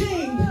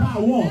ashamed Pas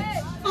honte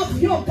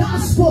of your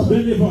gospel. de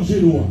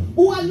l'évangile.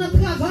 Ou à notre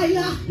travail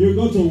là, You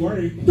go to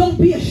work. don't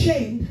be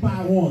ashamed.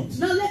 Pas honte.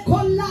 Dans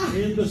l'école là,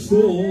 In the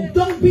school.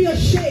 don't be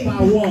ashamed.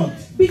 Pas honte.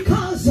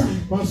 Because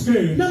Parce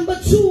que number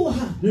 2,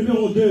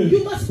 numéro 2.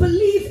 you must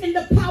believe in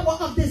the power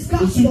of this Vous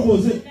gospel.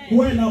 supposez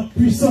quoi dans la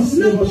puissance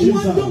de Number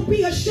l'évangile? 1, don't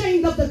be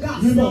ashamed of the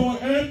gospel. Numéro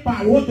 1,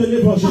 pas honte de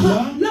l'évangile.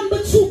 Number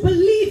 2,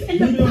 believe in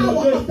the Numéro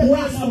power 2, of the quoi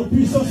gospel. dans la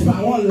puissance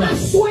parole là? I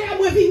swear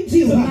moi vin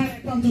dire, Tonight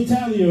I come to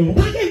tell you,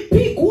 pas de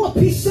plus gros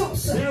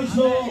puissance. there's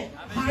no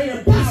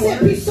higher Pas power cette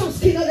puissance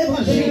qui est dans in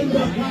l'évangile. the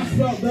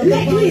gospel.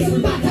 L'église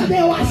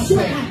bataille à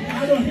soi.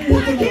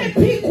 Pas de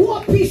plus gros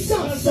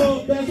puissance.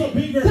 There's a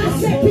bigger Pas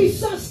cette gospel.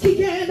 puissance qui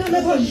est dans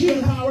l'évangile.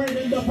 Power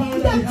in the power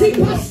Le that petit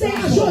pasteur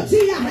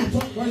aujourd'hui,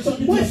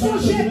 moi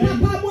songe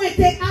papa moi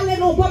était allé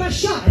dans le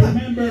shop.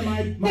 remember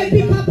my Et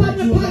puis papa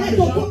me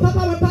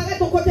parlait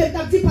ton côté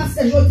d'un petit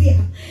pasteur aujourd'hui.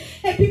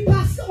 Et puis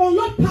on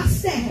l'autre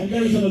pasteur. And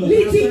there is another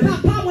Il dit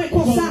pastor. papa moi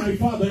comme Called ça. my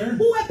father.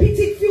 Où est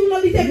petite fille là,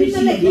 il était venu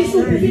dans l'église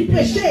pour venir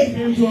prêcher.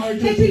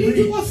 Et puis il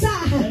dit comme ça.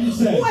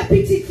 Où est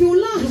petite fille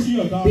là?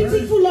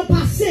 Petite fille là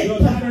passé. Your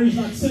daughter is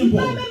not Je simple. ne peux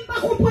même pas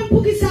comprendre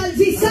pour qui ça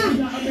dit ça.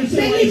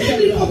 Mais lui-même,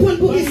 il comprend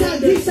pour qui ça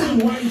dit ça.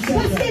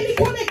 Parce qu'il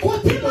connaît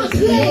côté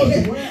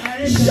m'entrée.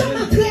 J'aime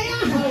entrer.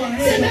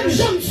 C'est même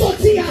j'aime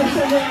sortir.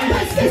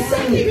 Parce que ça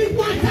qui vit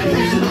pour ta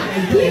mère.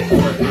 Il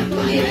croit qu'à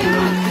moi.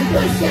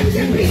 Parce que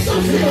j'ai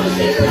puissance de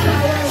l'évangile.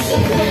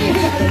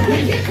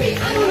 Mais j'ai pris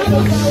à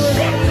l'eau.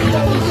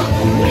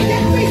 Mais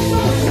j'ai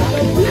puissance.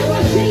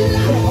 L'évangile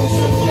là.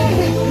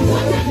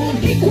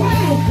 Qui croit.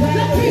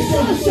 La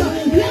puissance.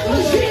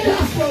 L'évangile.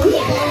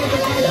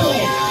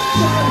 Alléluia.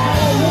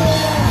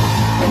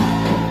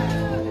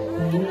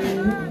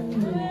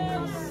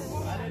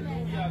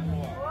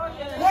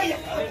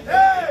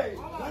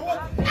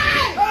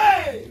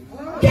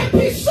 Quelle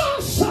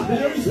puissance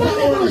dans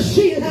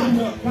l'évangile!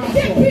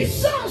 Quelle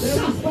puissance!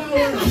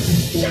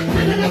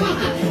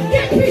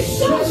 Quelle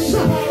puissance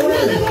dans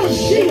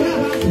l'évangile!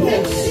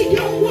 Même si il y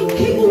a un monde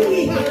qui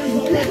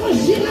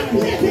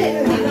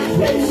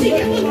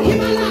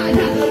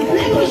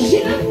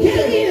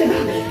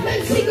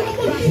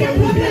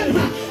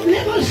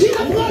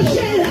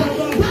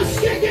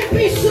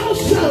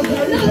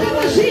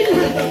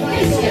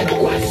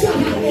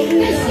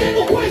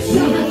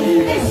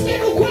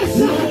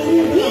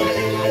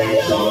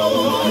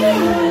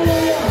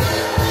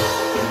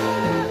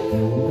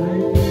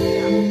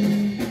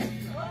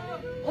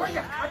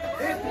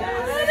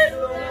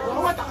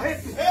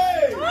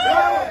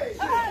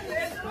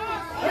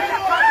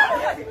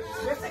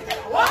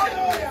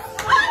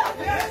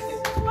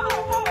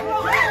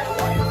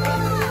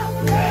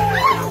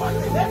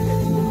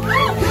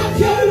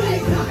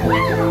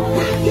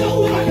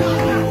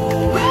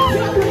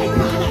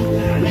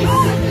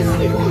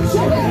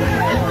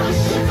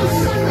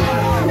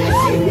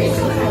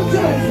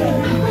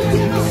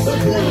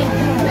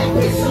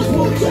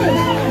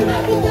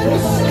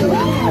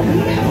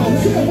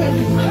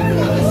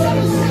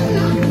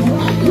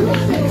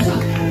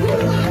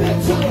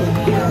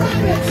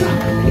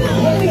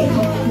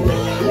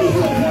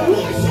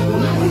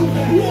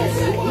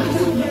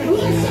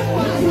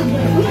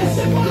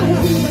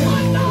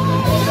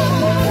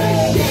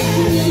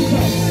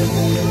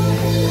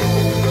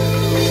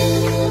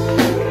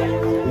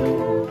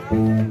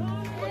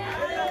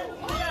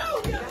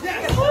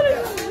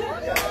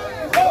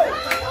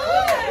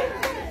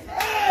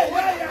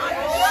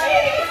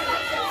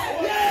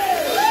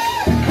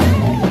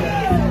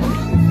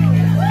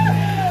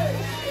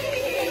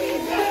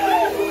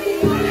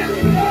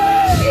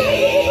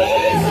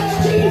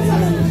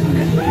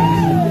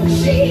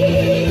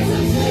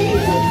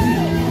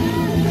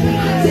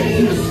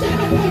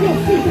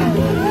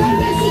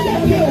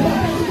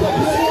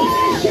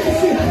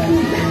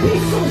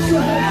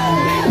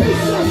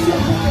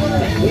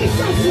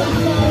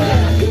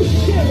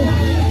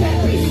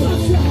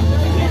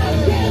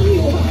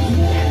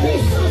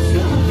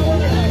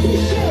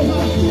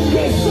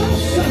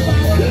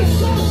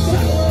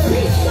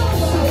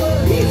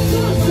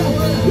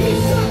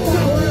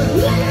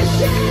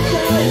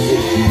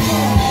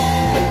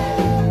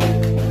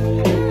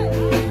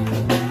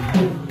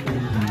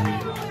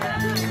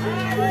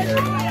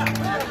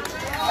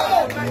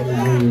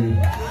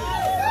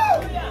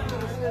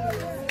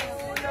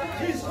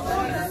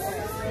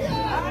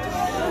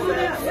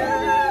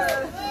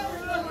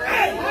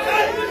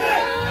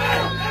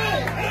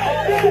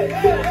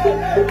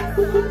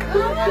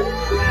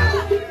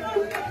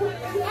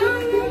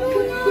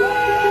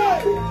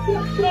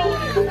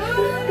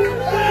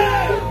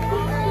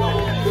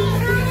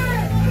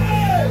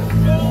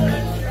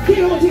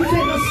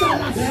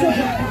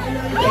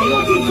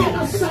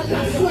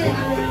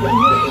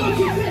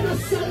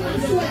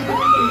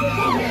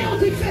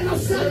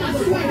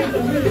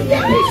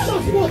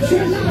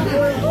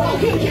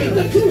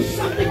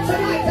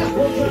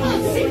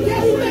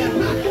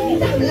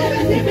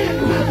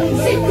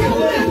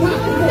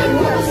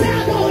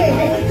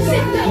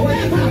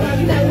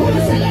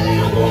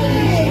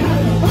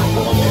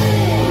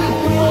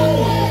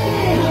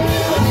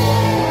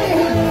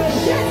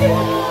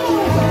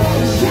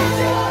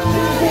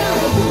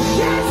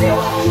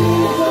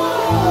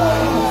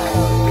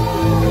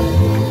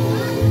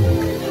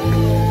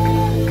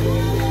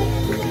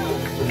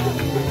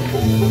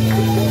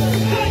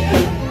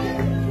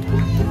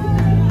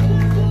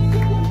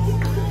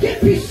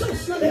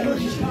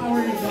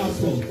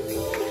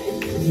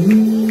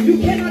You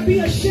cannot be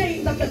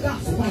ashamed of the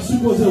gospel. Pas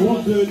supposé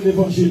honte de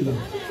l'évangile.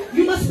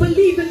 You must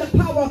believe in the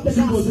power of the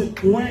Supposé gospel.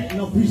 croire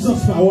dans la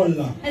puissance parole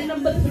là. And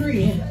number 3,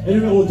 Et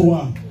numéro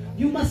 3,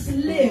 you must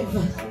live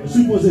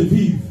supposé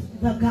vivre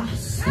the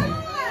gospel.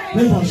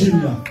 l'évangile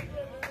là.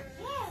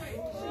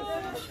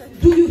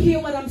 Do you hear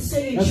what I'm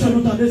saying, Est-ce que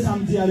nous church? entendez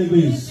samedi à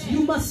l'église?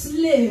 You must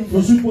live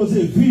Nous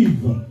supposé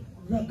vivre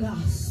the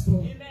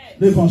gospel.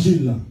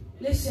 l'évangile là.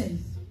 Listen,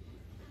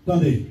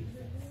 Attendez.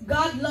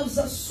 God loves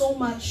us so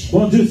much.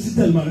 Bon Dieu si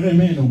tellement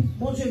remet nous.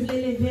 Bon Dieu veut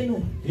lever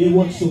nous. He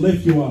wants to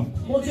lift you up.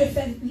 Bon Dieu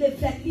fait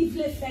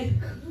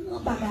grand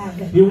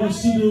bagage. He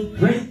wants to do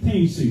great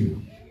things to you.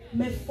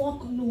 Mais faut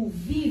que nous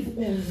vivions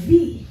une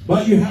vie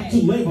But you have to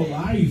live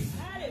a life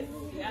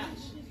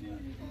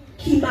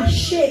qui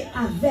marchait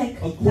avec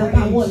la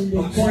parole de Dieu.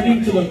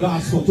 according to the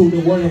gospel, to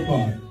the word of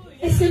God.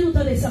 Est-ce que nous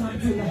entendez ça,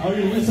 Mamdou? Are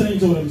you listening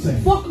to what I'm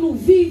saying? Faut que nous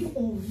vivions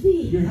une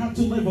vie You have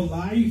to live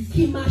a life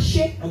qui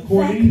marchait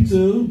according avec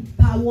to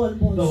la parole de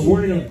the Dieu.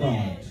 word of God.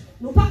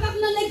 Nous pas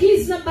comme dans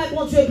l'église, nous pas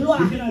bon Dieu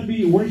gloire. You cannot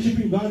be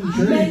worshiping God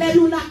in Mais church, les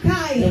nous la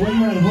caille, and when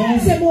you're at home,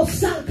 c'est mon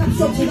sang qui a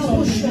sorti you dans do la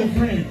bouche. something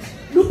different.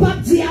 Nous pas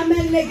dire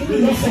amen You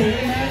l'église. don't say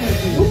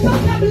amen. Nous pas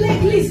comme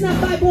l'église,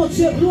 nous pas bon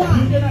Dieu gloire.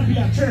 You cannot be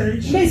at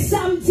church. Mais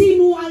samedi,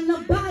 nous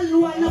allons bal,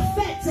 nous allons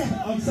fête.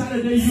 On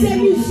Saturday, you C'est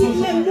go musique,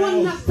 les somewhere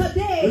monde else.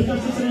 n'attendait. You're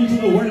just listening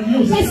to the word of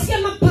music. Est-ce que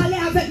m'a parlé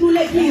avec nous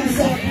l'église?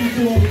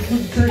 To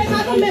Et church.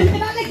 pas nous-mêmes, et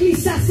pas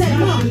l'église, ça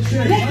seulement.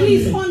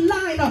 L'église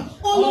online,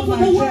 all over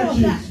the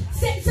world.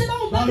 C'est pas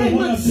un bagage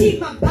menti,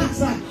 ma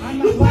base.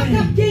 Nous pas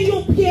gagner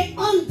un pied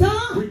en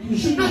dedans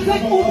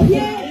avec un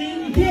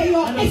pied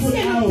dehors. Est-ce que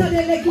nous entendez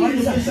Are you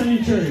l'église?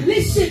 listening, church?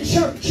 Listen,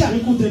 church.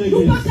 Écoutez Nous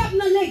l'église. pas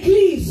dans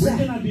l'église. We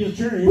cannot be a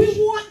church. We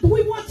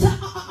want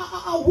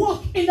to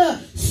walk in a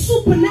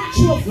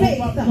supernatural faith.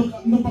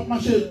 Nous pas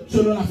marcher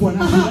selon la foi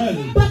naturelle.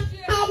 But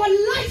our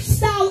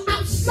lifestyle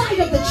outside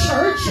of the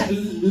church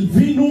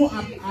Vie nous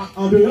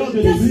en dehors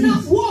de does l'église.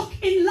 not walk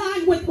in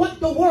line with what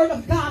the word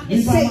of God Il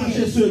is va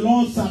marcher saying.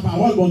 selon sa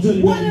parole, bon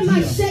Dieu. What am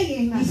I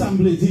saying? Qui ça me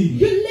plaît dire?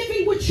 You're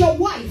living with your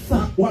wife,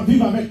 Ou à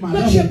vivre avec but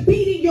you're madame.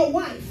 beating your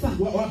wife.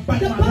 Ou à battre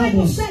The madame.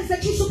 Bible says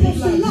that you're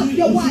supposed to love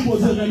your wife. Vous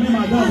supposez aimer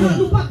madame.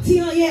 Nous pas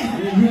dire rien.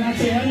 You not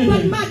say But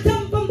anything.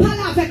 madame peut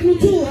parler avec nous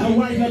tous. The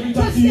wife let me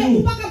talk Parce to que vous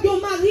you. pas comme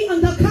un mari en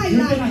the You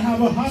cannot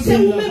have a c'est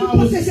husband in vous-même the qui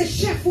pensez house. c'est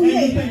chef ou lié.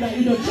 Anything that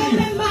you don't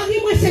Même chief. mari,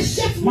 moi c'est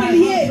chef ou My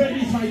lié. husband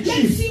is my Même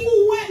chief. si vous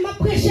ouais, m'a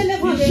prêché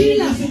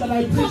l'évangile,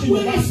 faut vous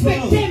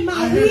respecter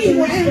mari,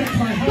 ouais.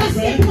 Parce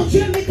que pour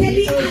Dieu mettez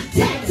lui à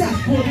tête.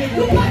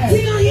 Nous pas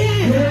dire rien.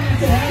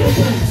 Nous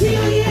pas dire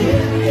rien.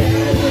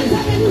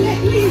 Attendez-nous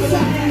l'église.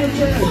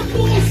 Faut que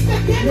nous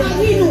respecter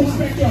mari, nous.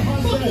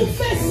 Faut que nous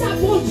fassions ça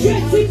pour Dieu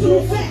dit pour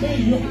nous faire.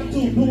 You have to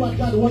do what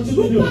God wants you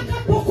to Nous do. pas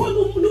pourquoi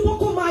nous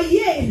pas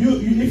marier.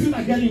 If you're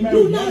not getting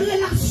Nous married dans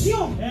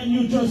relation. and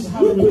you just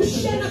have a Nous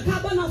coucher relationship dans la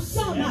cabane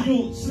ensemble. and you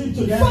sleep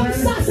Comme together,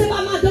 ça, c'est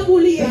pas madame ou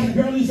lié. that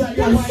girl is at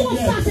your Garçon, wife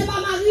ça, yet. c'est pas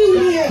mari ou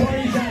lié. That boy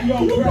is at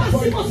your Nous pas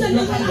boyfriend. supposés de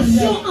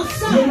relation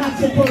ensemble. You're not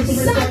supposed to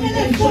Ça, make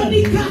c'est la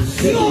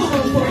fornication.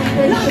 fornication.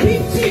 La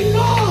victime,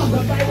 non.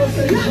 The Bible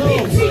says La no.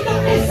 victime, non.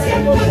 Est-ce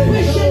qu'elle peut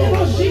prêcher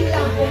l'évangile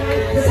là?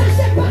 Ça,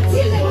 c'est parti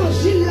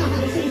l'évangile là.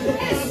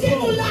 Est-ce que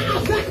nous là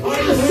avec moi,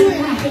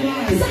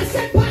 ça,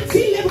 c'est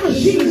parti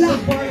l'évangile là.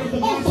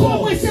 Encore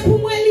moins, c'est pour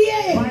moi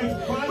lié.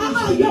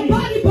 Your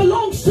body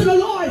belongs to the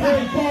Lord.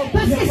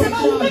 Parce que c'est pas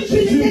vous-même qui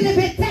les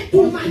élevez tête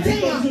pour le matin.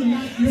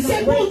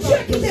 C'est mon Dieu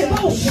qui te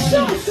donne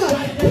chance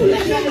pour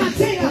lever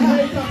matin.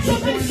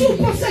 So même si vous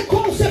pensez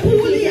qu'on c'est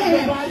pour lier,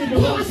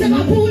 comment c'est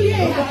pas pour lier,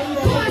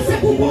 comment c'est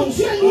pour mon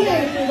Dieu lier.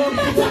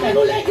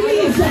 Attendez-nous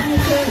l'église.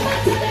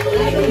 Attendez-nous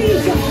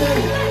l'église.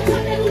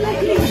 Attendez-nous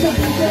l'église.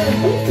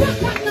 Vous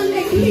pas dans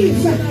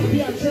l'église.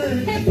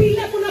 Et puis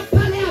là, on a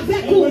parlé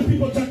avec vous. When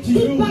people talk to Tout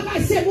you,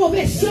 bagage c'est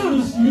mauvais sang.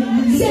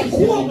 C'est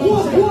gros,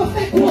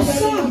 fait gros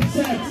sang.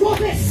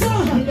 Mauvais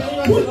sang.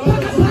 Pour ne pas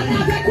parler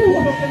avec vous.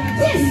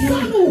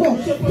 Descends-nous.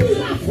 Pour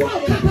la foi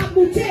capable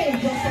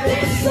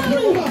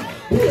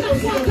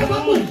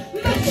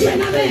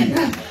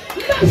amen.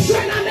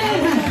 M'apjouen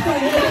amen.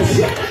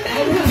 M'apjouen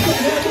amen.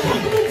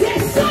 Nous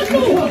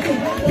descendons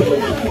pour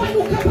la foi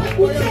nous capables de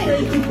goûter.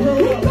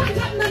 Nous pas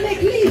comme dans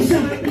l'église.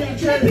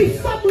 Et puis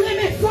femmes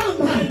remet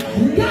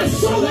femmes.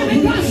 Garçons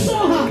remet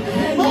garçons.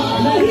 Oh,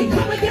 we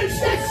come against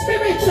that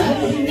spirit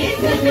in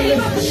the name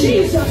of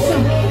Jesus.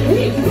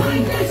 We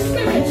bind that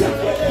spirit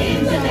in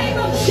the name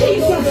of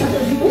Jesus.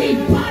 We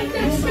bind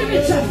that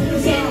spirit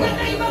in the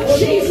name of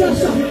Jesus.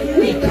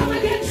 We come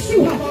against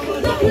you.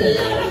 The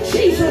blood of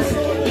Jesus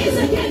is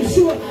against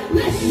you.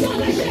 Le sang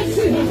de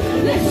Jésus.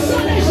 Le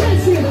sang de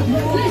Jésus.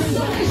 Le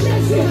sang de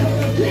Jésus.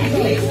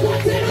 L'église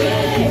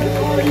continue.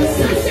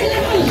 Ça c'est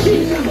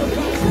l'évangile.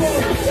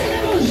 Ça c'est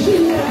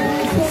l'évangile.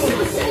 Ça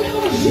c'est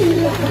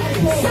l'évangile.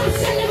 Ça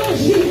c'est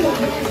l'évangile.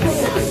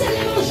 Ça c'est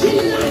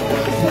l'évangile.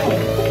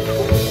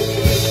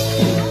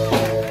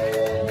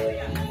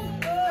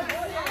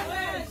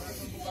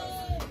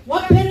 On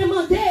peut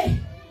demander,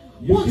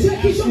 mon Dieu,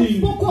 qui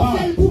j'en beaucoup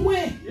fait pour moi.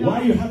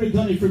 Why you haven't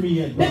done it for me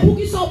yet, Mais God? pour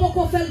qui sont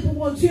beaucoup fait pour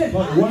mon Dieu.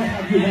 But why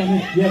have you done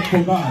it yet for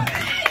God?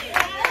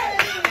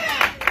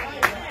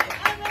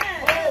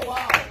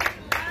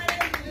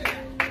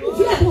 Vous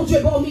voulez mon Dieu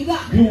bon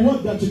miracle. You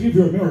want that to give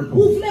you a miracle.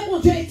 Vous voulez mon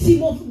Dieu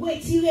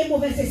retirer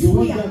mauvais You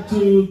want esprit. that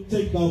to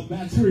take the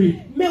bad spirit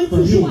Mais on from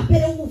you. toujours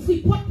appelle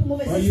ouvrir porte pour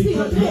mauvais But you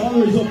esprit.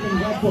 always open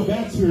God for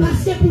bad spirit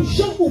Parce que pour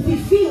Jean ouvrir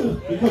fil.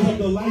 because of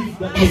the life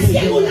that Est-ce you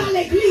que nous live dans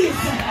l'église?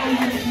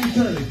 in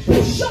church.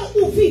 Pour Jean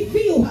ouvrir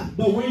fil.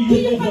 The way Do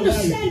you you live the life.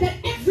 understand that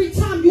every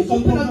time you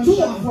open a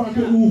door for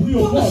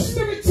the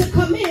spirit to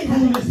come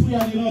in,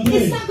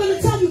 it's not going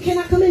to tell you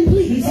cannot come in,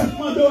 please.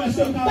 But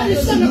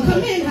it's going to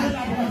come in.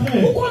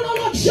 Pourquoi dans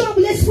notre chambre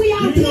l'esprit a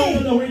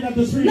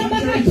entré? La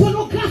bagaille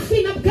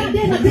pornographie n'a pas gardé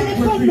dans le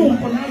téléphone nous.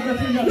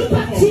 Nous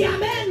partis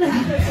amen.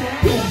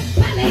 Nous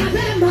parler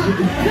avec.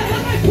 La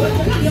bagaille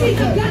pornographie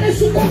n'a pas gardé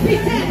sous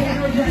computer,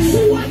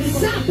 sur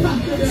WhatsApp,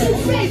 sur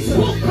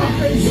Facebook,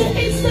 sur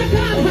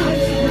Instagram.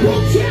 Mon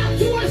Dieu a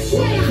tout à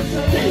souhait.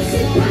 Même si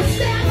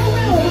pasteur à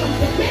Noël,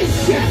 mais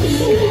j'aime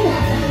sous moi.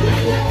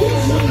 La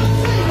course en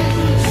affaire.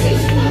 6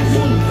 mois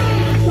en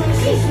affaire.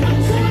 6 mois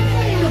en affaire.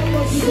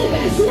 Sous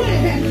besoin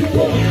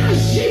pour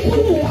agir pour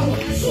nous.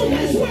 Sous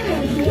besoin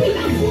pour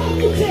la foi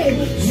monter.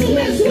 Sous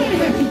besoin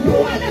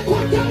pour aller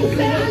content ou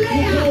faire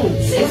aller.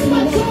 6 mois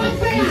en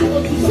affaire.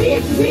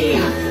 Vive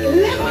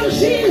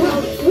l'évangile.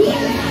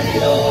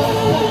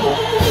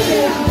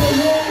 Alléluia.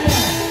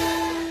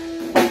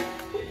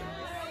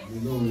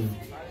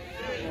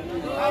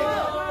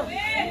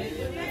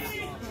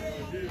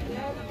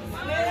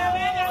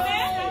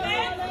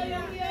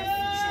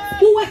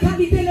 Où est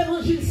qu'habite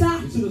l'évangile ça?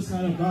 You see this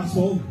kind of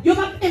gospel? Yo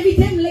va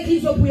inviter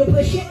l'église pour y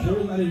prêcher.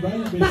 You're not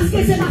invited, Parce que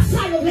c'est la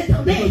salle où vous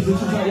l'attendez.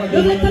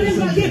 Vous l'attendez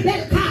pour des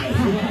belles cailles,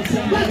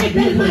 pour des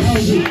belles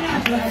machines,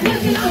 pour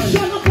de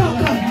l'argent en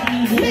banque.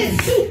 Mais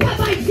si vous pas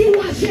vie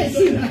à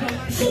Jésus,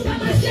 si vous pas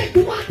marcher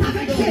droit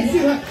avec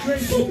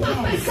Jésus, si vous pas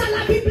faire ça,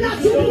 la Bible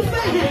a dit vous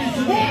faire.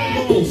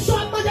 Et tout ça,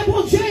 de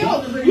bon Dieu,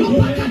 yo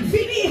pas qu'à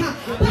finir.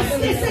 Parce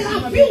que c'est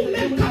la vie ou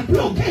même qui a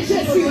bloqué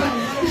Jésus.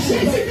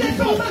 Jésus voulait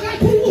faire un bagage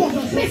pour vous,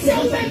 mais c'est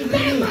vous-même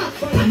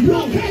qui a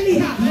bloqué lui.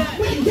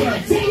 When God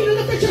tell you to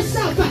look at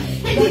yourself,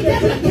 and you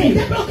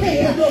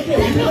débloqué.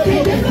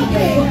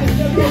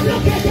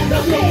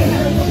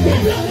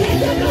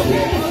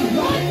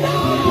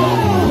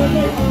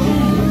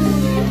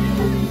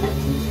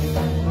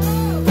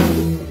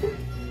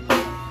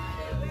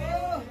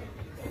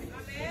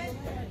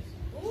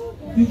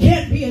 You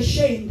can't be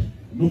ashamed.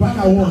 Nous pas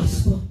qu'à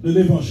honte de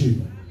l'évangile.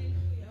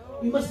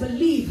 You must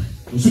believe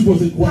Nous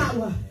supposons the croire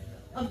power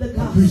of the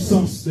la gospel.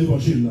 puissance de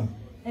l'évangile là.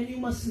 And you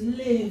must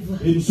live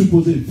Et nous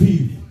supposons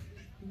vivre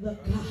the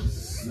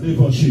gospel.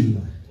 l'évangile là.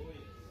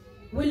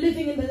 We're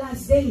living in the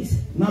last days.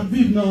 Nous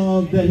vivons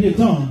dans le dernier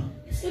temps.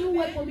 Est-ce que nous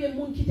voyons combien de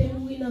monde qui est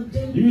mort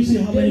dans Do you see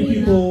how many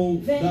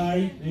people 2020?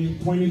 died in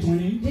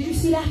 2020? Did you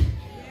see that?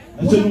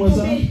 Est-ce que nous voyons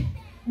ça?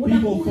 Moun a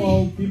People mouri.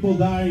 fall, people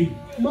died.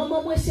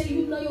 Maman moi c'est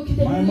une nan yo qui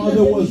était My mort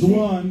mother was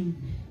one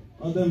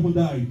of them who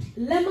died.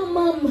 Les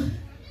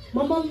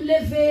maman me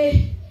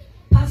levé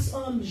passe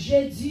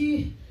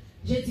jeudi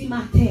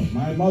matin.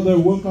 My mother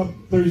woke up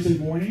Thursday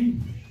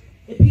morning.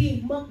 Et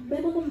puis mais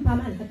maman pas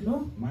malade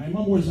non? My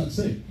mom was not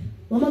sick.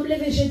 Maman me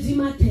levé jeudi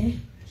matin.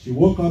 She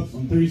woke up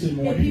on Thursday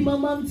Et puis morning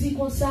maman me dit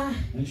comme ça,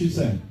 and she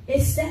said,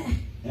 Esther,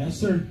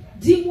 Esther,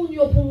 dis moun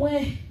yo pour moi,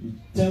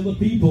 tell the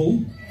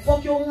people faut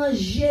que yo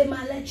ranger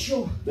mallette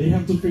yo, they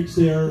have to fix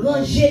their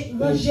ranger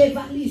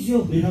valise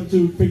yo. they have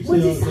to fix Moi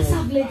their, dis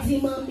ça veut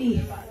dire mamie.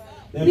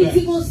 their Il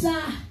dit bags. comme ça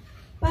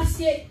parce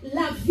que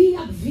la vie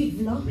à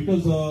vivre là,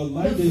 Because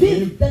life the they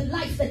live,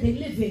 life that they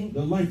living, the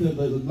life that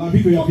la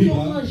vie que faut que yo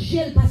people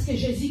ranger parce que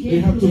Jésus they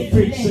gagne have pour to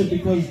fix it retourner.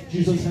 because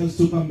Jesus has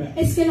to come back.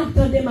 Est-ce que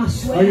n'entendez ma Are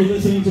soeur? you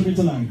listening to me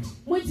tonight?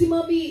 Moi dis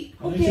mamie,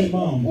 And I OK, say,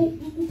 Mom,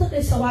 on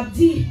t'entend ça va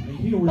dire.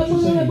 I hear what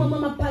you're saying. Maman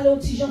m'a parlé au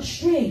petit Jean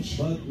strange.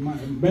 But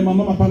my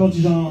mama m'a parlé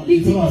de gens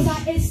Il dit comme étranges.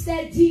 ça, Esther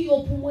dit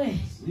yo pour moi.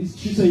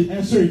 She said,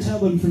 answer, tell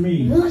them for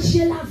me.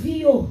 Ranger la vie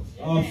yo.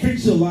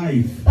 Fix your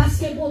life. Parce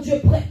que bon Dieu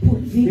prêt pour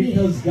venir.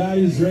 Because God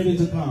is ready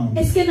to come.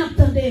 Est-ce que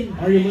n'entendez?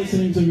 Are you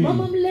listening to me?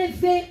 Maman me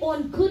levé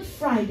on Good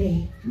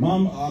Friday.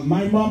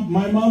 My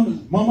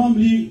mom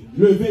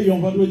levé un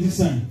vendredi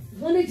saint.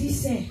 Vendredi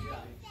saint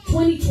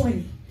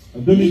 2020.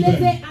 2020. Il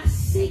levé à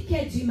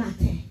 5h du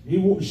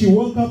matin. She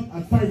woke up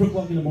at 5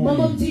 o'clock in the morning.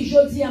 Maman me dit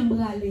jodi à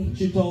m'raler.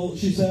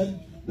 She said,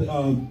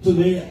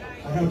 today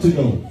I have to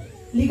go.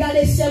 Li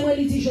gade c'est moi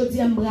li dit jodi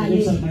à She m'raler.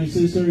 looks at my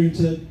sister and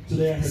said,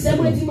 today I have C'est to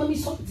moi go. dit maman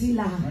sorti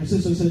là. My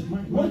sister said,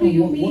 What do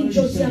you mean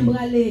jodi à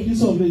m'raler? She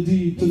said,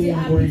 today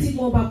I'm going. Petit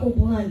mon pas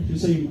comprendre. She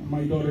said,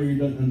 my daughter, you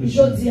don't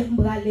understand. Jodi à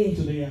m'raler.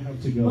 Today I have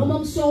to go.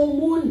 Maman son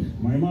moun.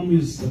 My mom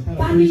is the kind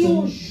of Pas ni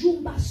un person. jour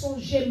pas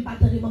songer m'pas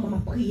tande maman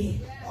m'a prier.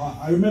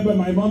 I remember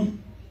my mom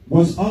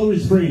was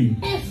always praying.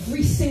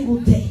 Every single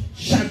day.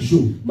 Chaque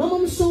jour.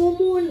 Maman son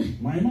moun.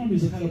 My mom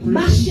is the kind of person.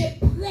 Marcher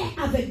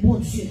prêt avec bon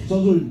Dieu.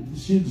 So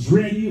she's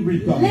ready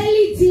with God.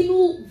 Leli dit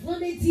nous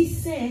vendredi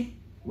saint.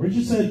 When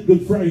she said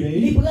Good Friday,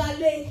 Li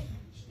brale.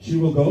 she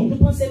will go. Nous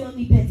pensons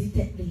maman perdit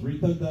tête li. We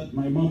thought that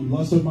my mom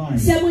lost her mind.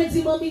 C'est moi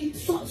dit maman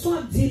so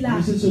ap dit là.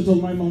 My sister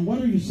told my mom, what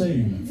are you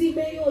saying? Dit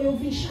mais yo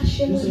vinn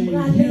chercher She's moi saying,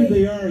 here brale.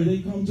 they are. They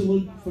come to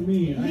look for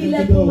me. I Il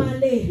have est to pour go.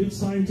 m'aller. It's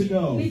time to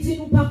go. Li dit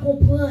nous pas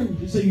comprendre.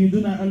 She said, you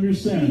do not Il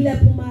understand. est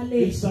pour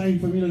m'aller. It's time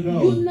for me to Yon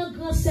go. nan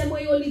grand c'est moi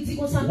yo li dit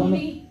comme ça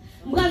mami.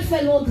 M'bral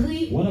faire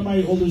laundry. One of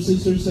my older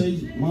sisters said,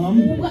 Mom,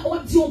 Ou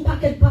dit un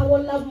paquet de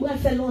paroles là m'bral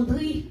faire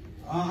laundry.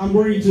 I'm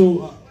going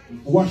to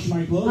wash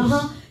my clothes.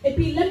 Et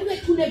puis l'aime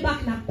retourner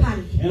back n'a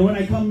parler. And when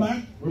I come back,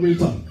 we will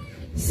talk.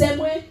 C'est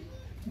moi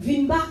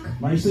vinn back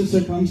My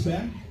sister comes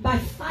back by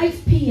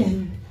 5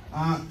 p.m.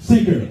 at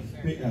 5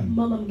 p.m.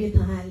 Maman m'geta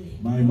aller.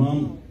 My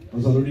mom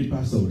was already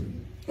passed away.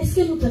 Est-ce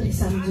que nous entendez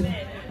ça me dire?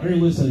 Are you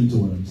listening to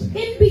what I'm saying?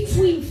 In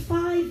between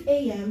 5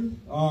 a.m.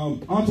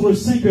 Entre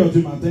 5 heures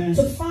du matin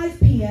to 5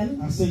 p.m.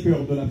 à 5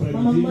 heures de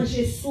Maman l'après-midi,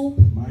 mangeait soupe.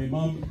 my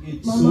mom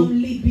eats Maman soup.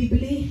 lit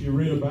Bible. She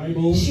read a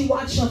Bible. She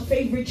watched her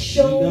favorite She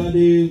show.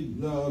 regardait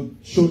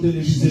show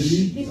télévisé.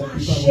 Li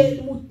marchait,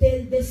 li montait,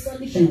 li descend,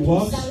 li She fait tout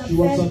walks, ça she la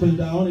walks fait. up and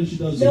down, and she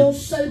does Mais on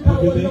seul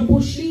parole dans everything.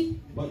 bouche li.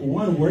 But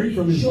one word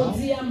from his mouth,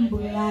 Jodi am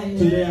brale.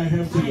 today I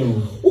have to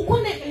go. Ou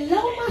connaît là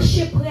on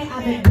marche près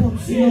avec bon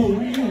You know, Dieu.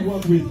 when you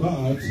walk with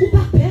God, Ou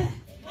pas peur.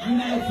 you're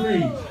not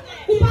afraid.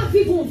 Ou pas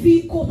vivre une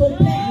vie qu'on peur. You're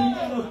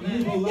not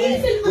live a life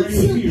Even where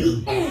until you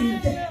fear. the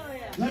end.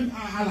 Même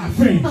à la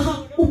fin,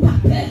 Ou pas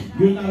peur.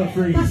 you're not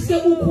afraid. Parce que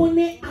vous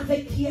connaissez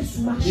avec qui est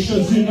sous marché.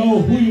 Because you know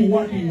who you're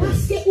walking with.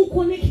 Parce que vous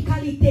connaissez qui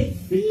qualité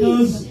vie.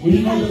 Because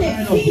we know the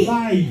kind of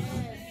life.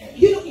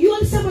 You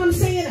understand what I'm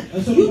saying?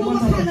 That's what You I'm know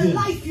what kind of saying.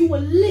 life you were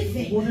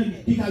living.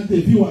 Quelle qualité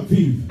de vie on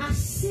vivre. À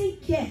 5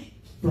 heures.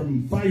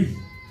 From 5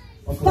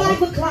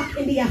 5 o'clock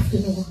in the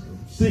afternoon.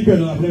 5 heures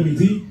de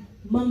l'après-midi,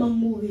 Maman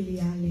mourit li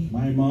aller.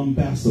 my mom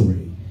passed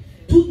away.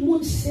 Tout le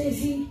monde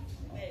saisi.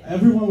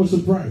 Everyone was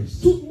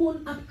surprised. Tout le monde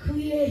a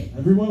crié.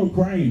 Everyone was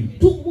crying.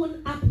 Tout le monde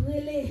a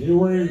brûlé. They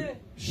were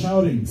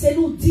shouting. C'est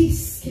nous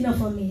 10 qui dans la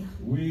famille.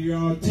 We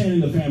are 10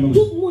 in the family.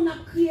 Tout le monde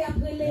a crié à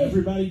brûler.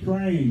 Everybody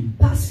crying.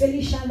 Parce que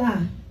Felicia là.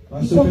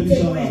 Pastor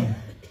Felicia.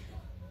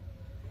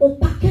 On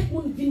paquet de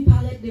monde vient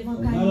paraître devant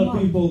A lot of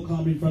Caïman. people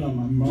come in front of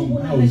my Tout le mom's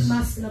monde avec house.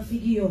 masque dans la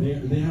figure.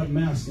 They have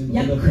masks in Il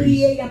a their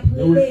crié, face. il a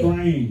They were brûlé.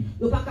 crying.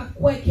 Yo pas qu'à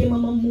croire que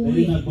maman They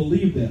did mourit. not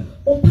believe that.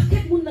 On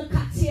paquet de monde dans le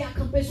quartier à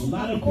camper A sous lot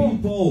of balcon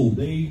people,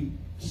 they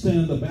stand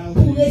on the pour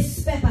balcony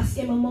respect parce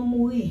que maman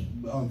mourit.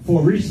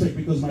 for respect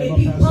because my Et mom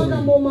puis passed pendant un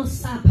away. moment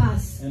ça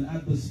passe. And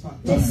at this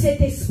Le time,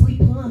 Saint-Esprit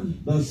prend.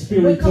 the Moi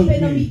Spirit took camper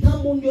dans me.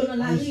 mi-temps moun yo dans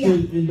la I rue.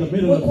 stood in the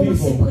middle Moi of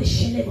commencer à people.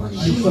 prêcher I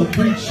l'évangile. started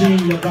preaching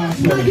the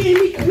gospel. Pas de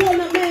micro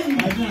là même.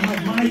 I didn't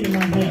have mic in my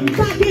hand.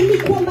 Pas de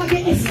micro, pas de I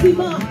didn't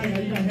instrument. have mic,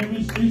 I didn't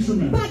have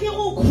instrument. Pas de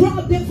on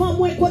crowd devant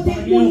moi côté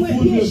Pas de moun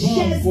foule bien devant,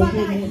 chaise côté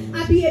bagaille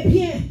moun. habillé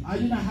bien. I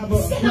did not have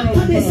Est-ce a que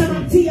n'entendez ça m'a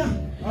dit?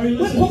 Are you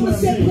Moi listening to what I'm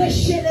commencer à saying?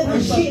 prêcher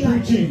I started l'évangile.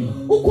 preaching.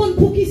 Ou compte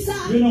pour qui ça?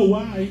 You know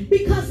why?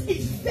 Because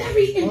it's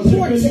very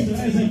Parce que c'est important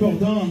très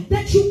important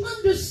that you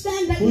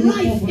understand that pour nous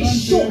life comprendre is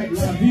short. que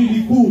la vie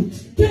est courte.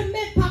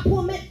 Demain pas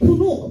promettre pour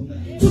nous.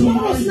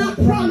 Tomorrow's not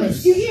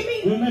promised. You hear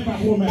me? Demain pas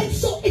promettre. And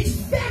so it's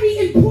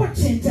very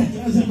important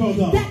Très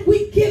important. that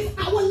we give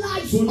our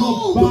lives Pour nous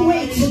all the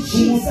way bailler, to pour nous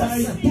Jesus.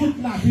 bailler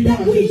toute la vie That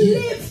à we Jésus.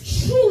 live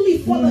truly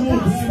for Pour the nous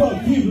vraiment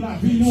gospel. vivre la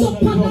vie So dans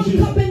pendant l'évangile.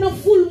 que nous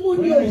full moon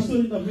When yo, I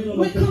stood in the middle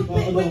we of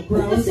the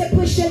crowd, commencer à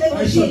prêcher I started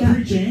l'évangile.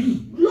 preaching.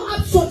 L'eau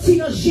a sorti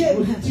dans j'aime.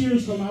 With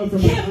tears come out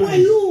from my Qu'est moi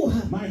eyes. lourd.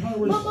 My heart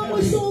was Maman moi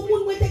heavy. son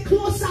monde moi était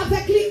close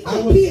avec lui I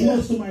en was pile.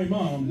 close to my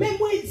mom. Mais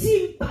moi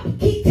dis pas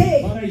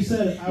quitter. But I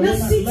said, I Dans will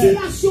not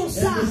situation let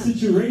ça in this pour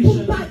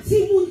situation bâtir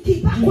monde qui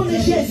pas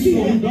connaît Jésus.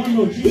 people who don't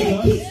know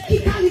Jesus. Qui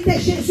qualité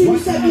Jésus nous what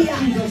kind servir. of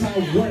Jesus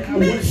I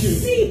Même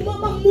worship. si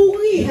maman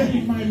mourir, Even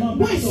if my mom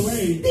moi passed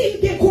away,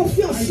 still get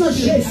confiance I dans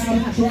still Jésus.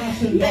 have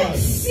trust in Même God.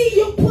 si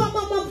yo prend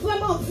maman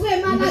vraiment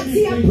vraie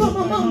maladie à prend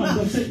maman,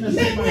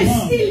 mais moi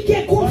still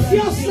get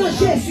confiance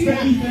dans Jésus.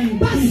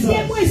 Parce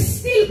que moi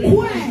still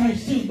crois I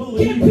still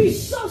qu'il y a believe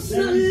puissance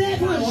dans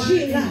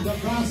l'évangile.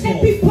 the Et gospel.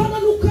 puis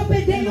pendant nous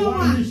camper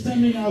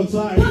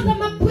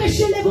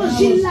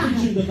l'évangile là.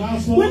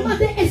 Moi, je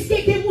demande est-ce qu'il y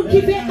a des gens qui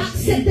veulent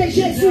accepter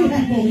Jésus. Et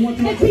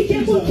puis, il y a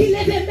des gens qui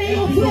lèvent les mains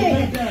au vrai.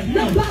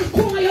 Dans le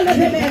balcon, ils lèvent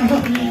les mains.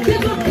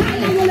 Devant le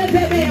caille, ils lèvent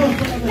les mains.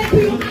 Et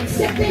puis, ils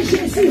acceptent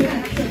Jésus.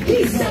 Qui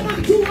s'en va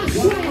tout à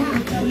soi.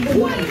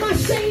 What am I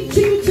saying to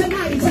you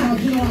tonight?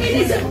 It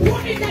is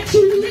important that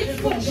you live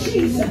for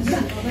Jesus.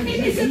 It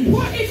is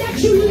important that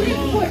you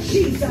live for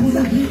Jesus.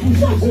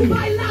 Faut qu'on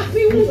baille la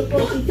vie ou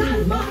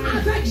totalement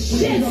avec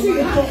Jésus.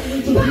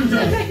 Pas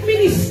avec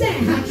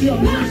ministère.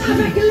 Pas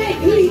avec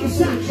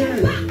l'église.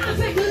 Pas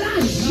avec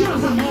l'argent.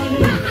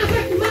 Pas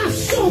avec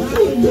maçon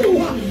couteau.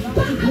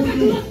 Pas avec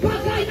l'autre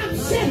bagaille à me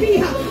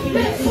servir.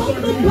 Mais faut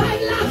qu'on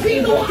baille la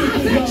vie nous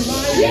avec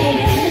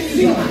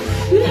Jésus.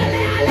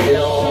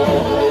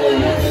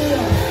 Alléluia.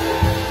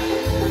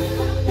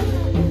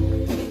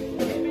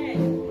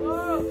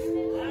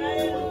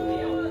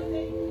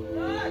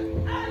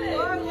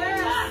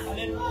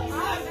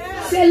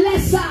 C'est là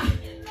ça.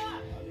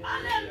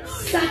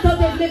 Satan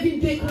devait venir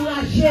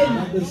décourager.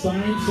 At the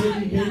time,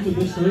 Satan came to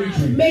discourage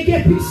me. Mais il y a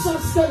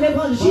puissance dans But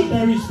l'évangile.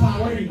 there is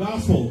power in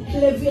gospel.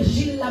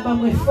 L'évangile là-bas,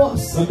 moi,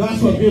 force. The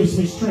gospel gives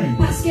me strength.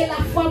 Parce que la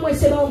foi, moi,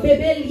 c'est mon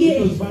bébé lié.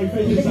 Because my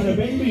faith is not a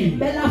baby.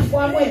 Mais la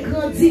foi, moi,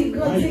 grandit.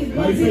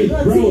 My faith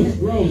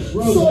grows.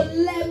 So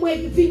let me I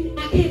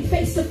came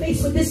face to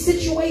face with this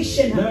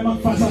situation. Même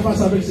face à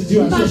face avec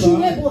cette Pas situation.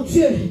 jouer, mon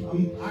Dieu.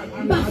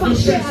 I'm Pas not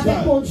fâché against avec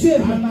God. mon Dieu.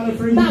 I'm not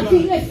afraid Pas of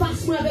God. virer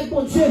face moi avec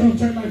mon Dieu. I don't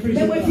turn my face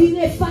Mais to moi God.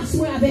 virer face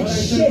moi avec But I turn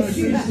my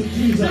Jésus. face to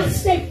Jesus. I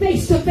stay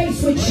face to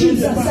face with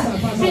Jesus.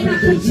 And I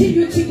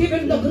continue to give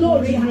him the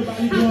glory. I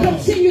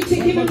continue to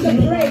give him the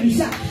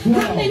praise.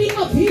 How many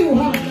of you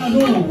are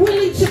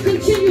willing to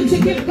continue to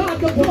give God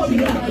the glory?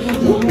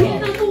 Combien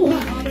d'amour?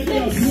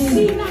 Même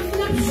si n'a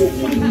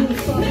souffert,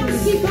 même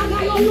si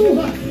bagaille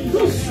lourd,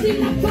 nous si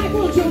n'a pas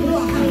bon Dieu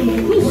gloire,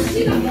 nous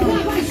si n'a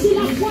travail sur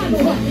la foi,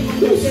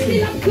 nous si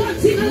n'a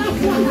continue dans la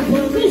foi,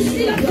 nous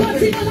si n'a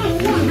continue dans la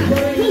foi,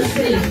 nous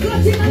si n'a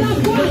continue dans la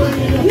foi.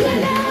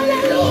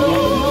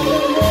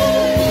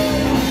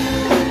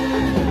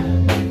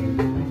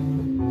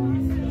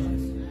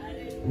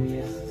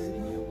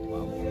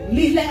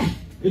 Alléluia.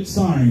 It's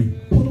time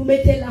Pour nous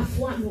mettre la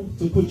foi nous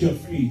to put your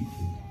faith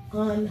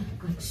en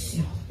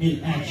action. in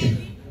action.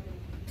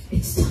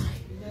 It's time.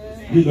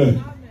 Dis-le.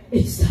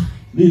 It's time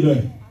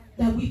Dis-le.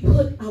 that we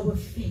put our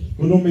faith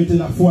Pour nous mettre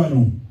la foi,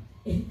 nous,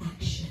 in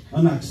action.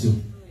 en action.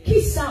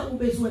 Qui ça ou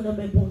besoin de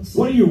mes bons Dieu?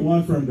 What do you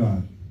want from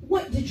God?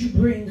 What did you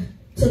bring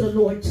to the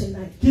Lord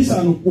tonight? Qui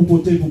ça nous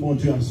porter pour mon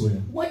Dieu à soi?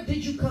 What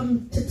did you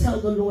come to tell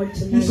the Lord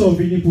Qui tonight? sont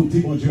venus pour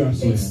dire mon Dieu à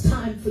soi? It's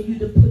time for you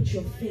to put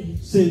your faith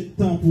C'est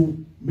temps pour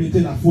mettre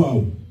la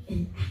foi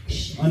in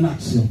action. en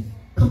action.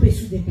 Campez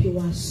sous des pieds au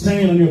assis.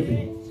 Stand on your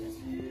feet.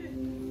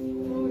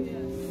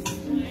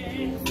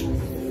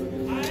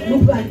 Nous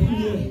allons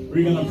prier.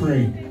 We're gonna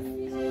pray.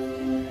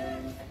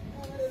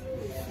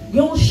 Il y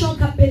a un chant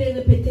qui appelle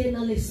répéter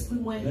dans l'esprit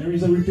moi. There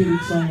is a repeated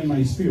song in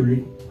my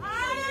spirit.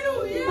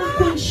 Pas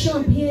qu'on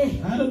chante bien,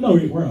 I don't know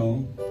it well,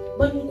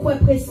 mais nous croyons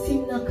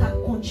prestime dans cap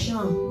qu'on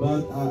chante.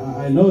 but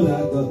I know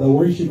that the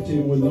worship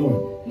team will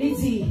know Il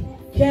dit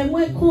que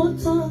moi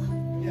content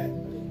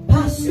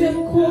parce que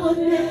me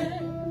connais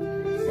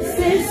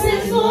c'est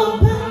saison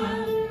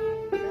pas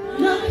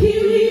dans qui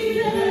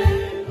rive.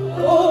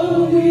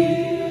 Oh oui.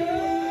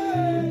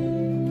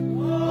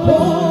 Oh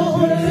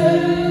Dieu.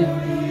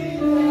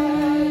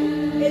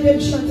 Et de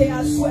chanter à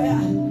soi. Et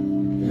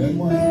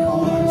moi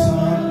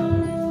content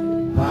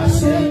parce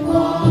que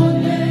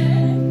connais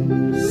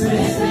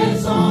ces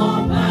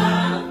saisons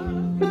pas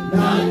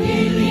dans qui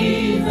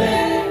rive.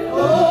 Oh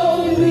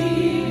oui.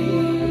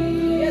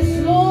 Yes,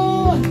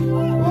 Lord.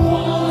 Oh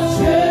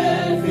Dieu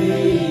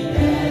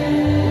fidèle.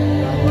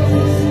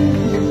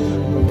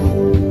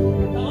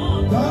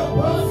 Ta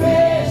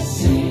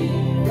prophétie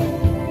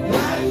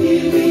là qui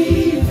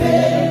rive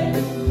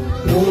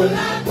pour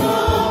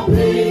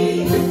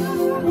l'accomplir.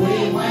 Oui,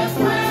 moi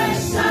frère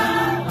ça.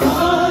 Oh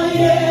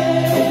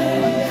yeah.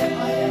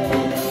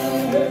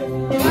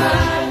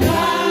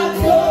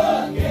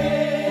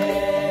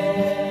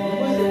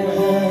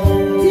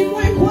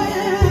 Dis-moi quoi.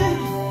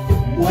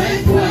 Moi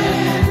quoi,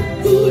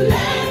 tous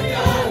les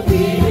gars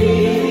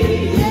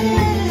vivent.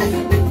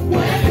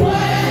 Moi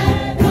quoi,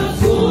 dans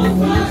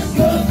souffrance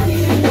que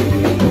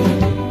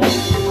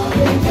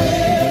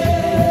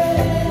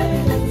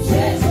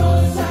c'est son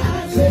ça,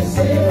 c'est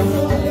son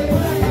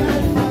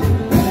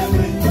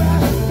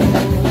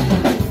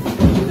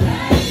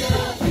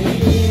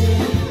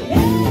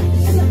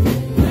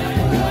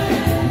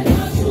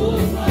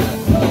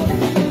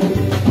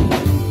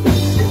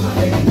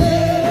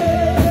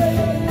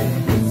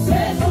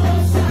c'est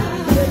son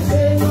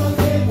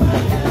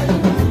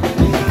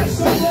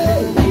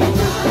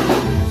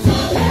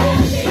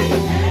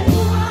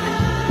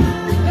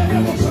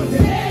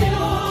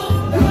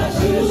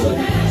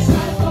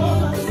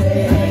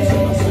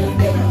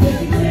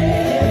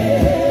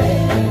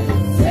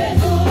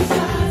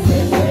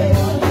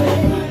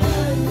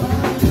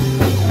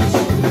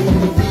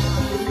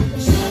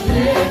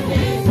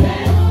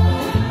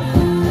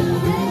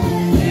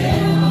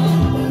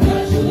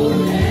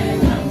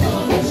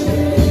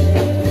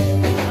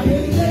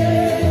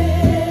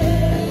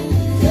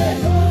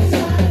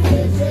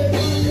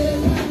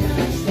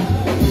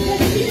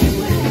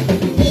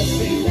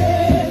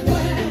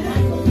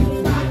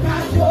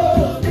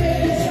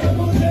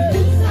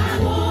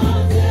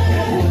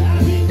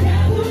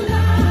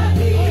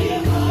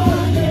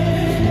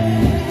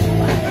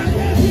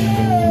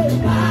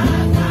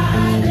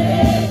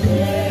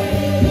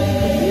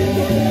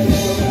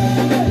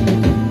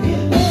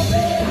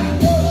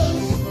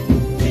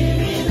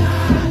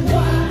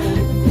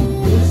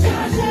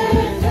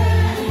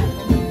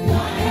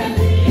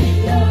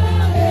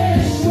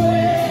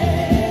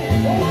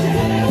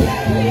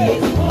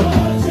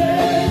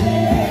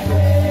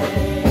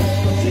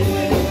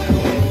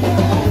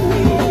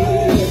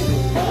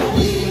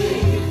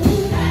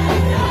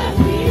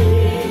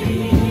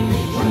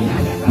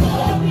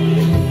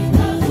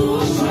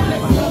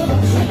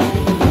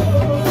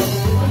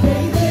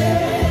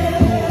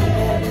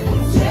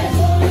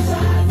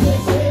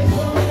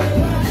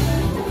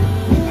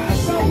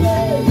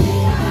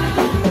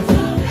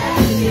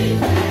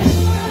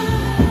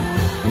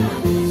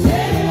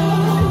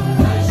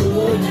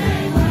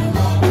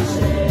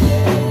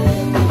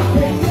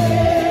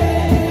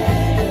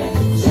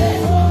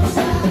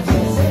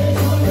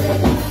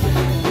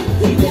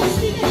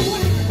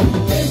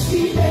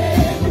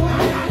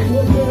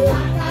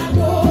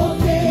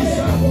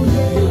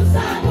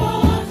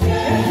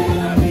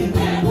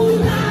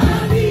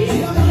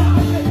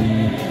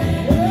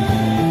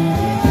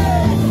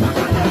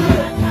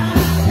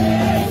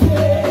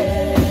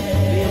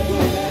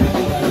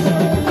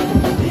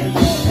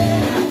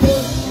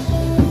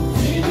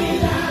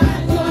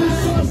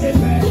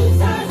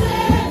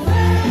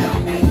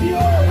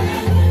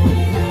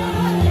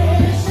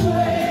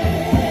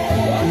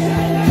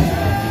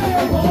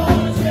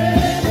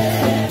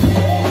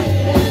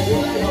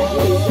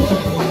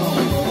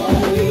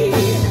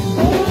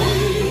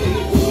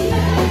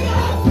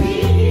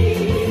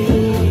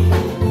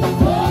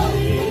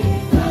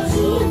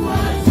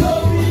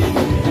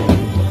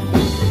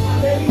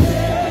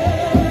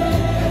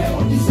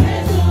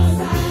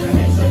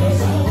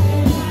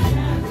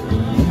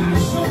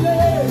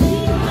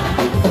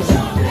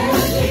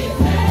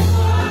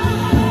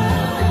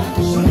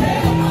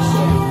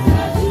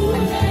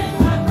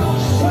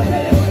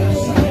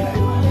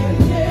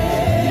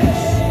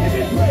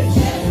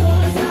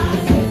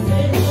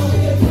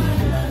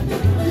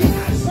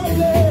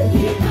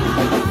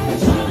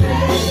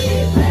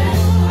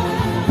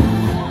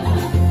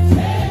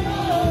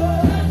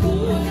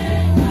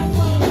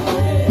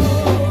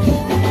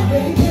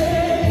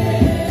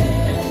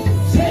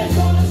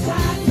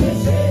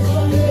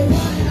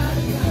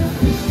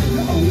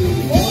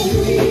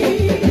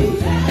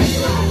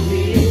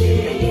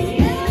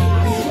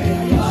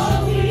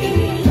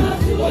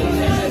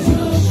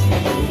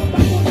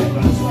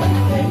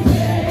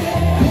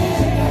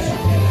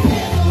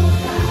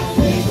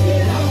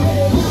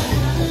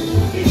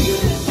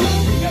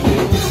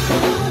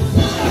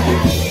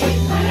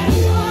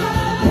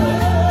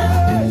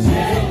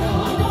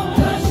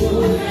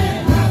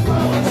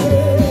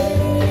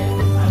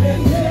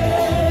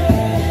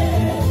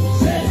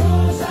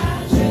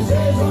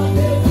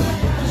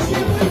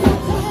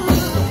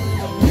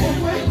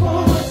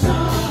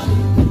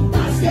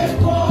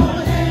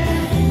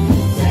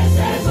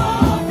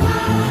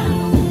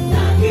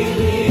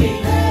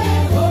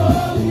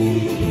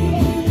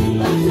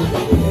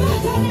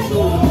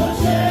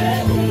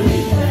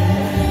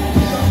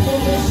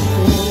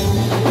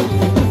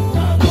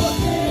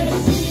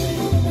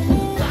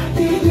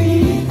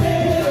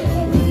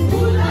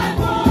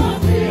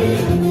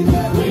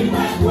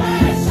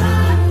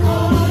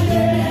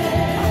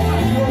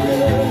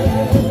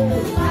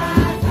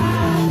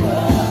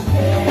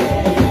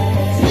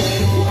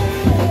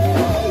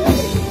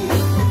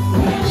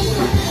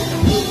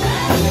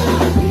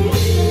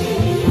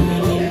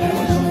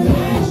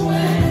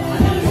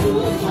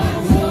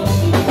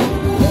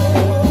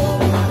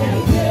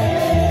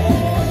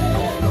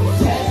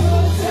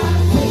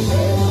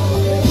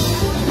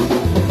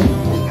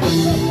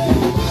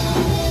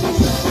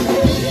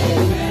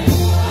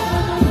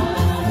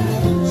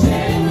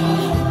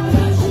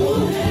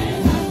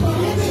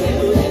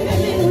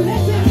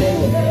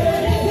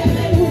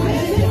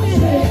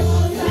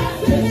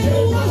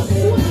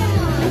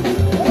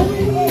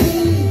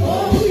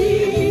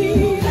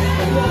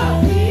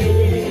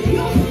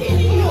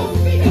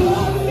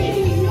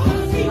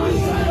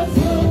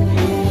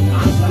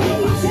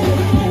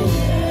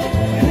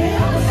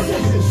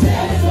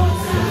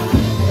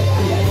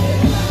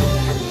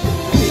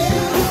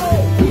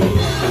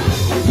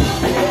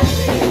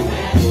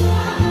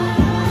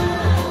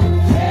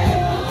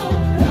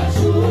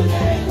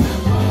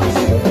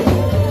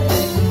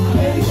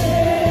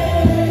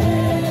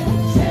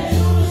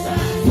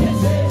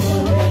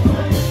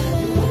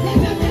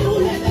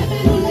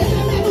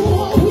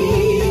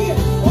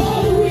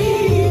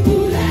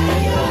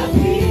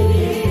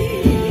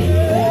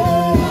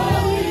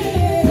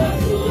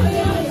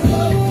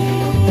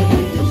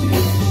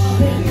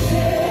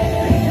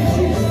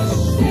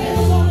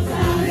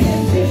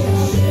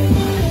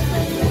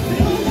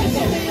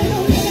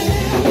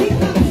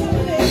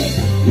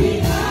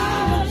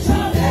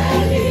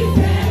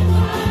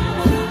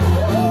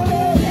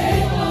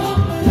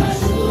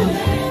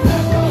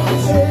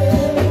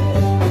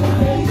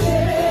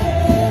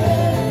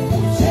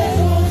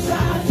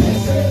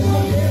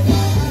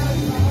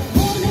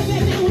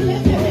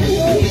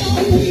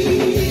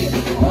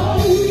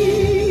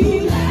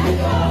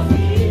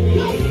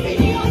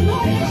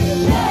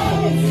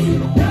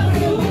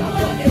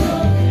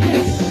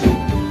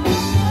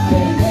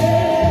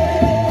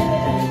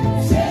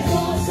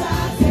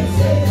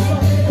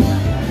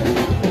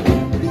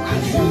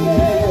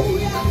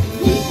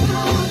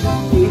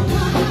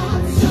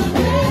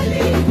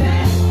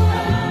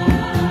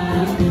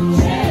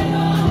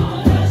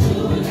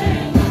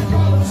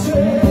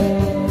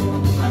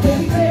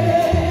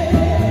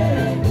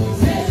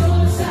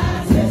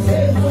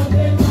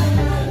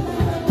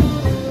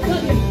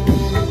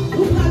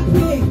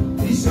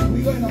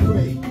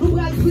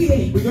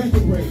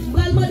pray.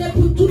 Mwen mande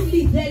pou tout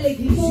leader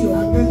l'église yo.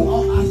 I'm going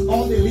to ask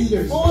all the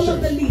leaders. All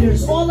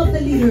of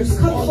the leaders,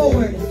 come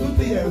forward.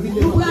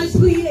 Nou pral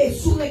priye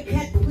sou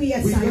requête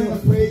priye We're sa going yo.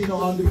 to pray,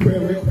 on the prayer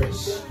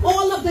request.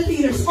 All of the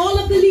leaders,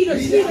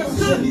 leaders,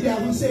 come.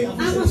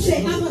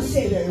 I'ma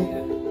say.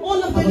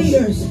 All of the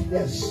leaders.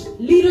 Yes.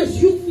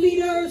 Leaders, youth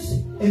leaders,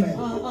 Amen.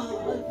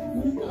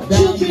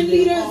 children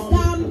leaders,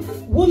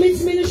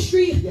 women's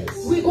ministry. Yes.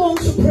 We're going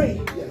to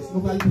pray. Yes.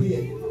 Nous allons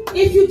prier.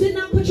 If you did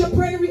not put your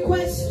prayer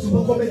request, Tu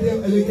peux commettre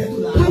une requête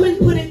là. come and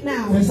put it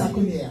now. Fais ça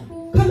connaître.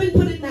 Come and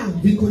put it now.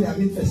 Vite connaître,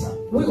 vite fais ça.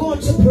 We're going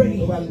to pray.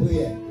 Nous allons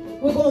prier.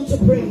 We're going to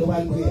pray. Nous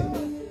allons prier.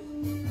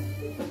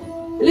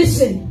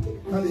 Listen.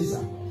 Attendez ça.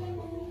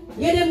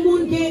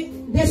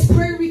 There's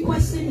prayer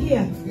requests in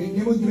here. Il y a des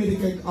gens qui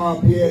mettent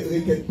quelques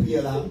requêtes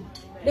prière là.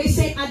 They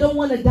say, I don't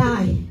want to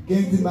die. Il y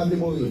a des gens qui veulent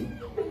mourir.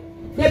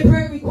 Their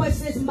prayer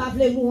request is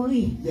m'bavle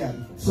mourir. Yeah.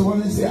 So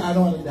when they say I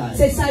don't want to die.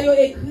 C'est ça yo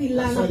écrit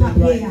là So dans they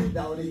papier. write it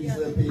down in this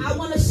paper. I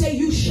want to say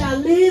you shall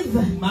live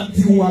M'a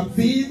dit ou à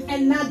vivre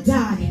and not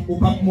die. ou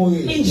pas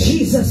mourir. In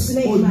Jesus'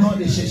 Au name. nom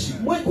de Jésus.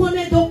 Moi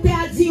connais docteur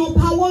a dit en I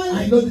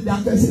parole, know the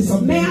doctor says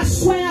something. mais à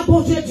soir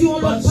bon Dieu dit en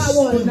But l'autre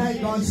parole.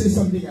 tonight God says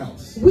something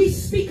else. We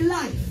speak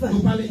life. Nous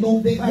parlons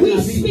donc déclarer We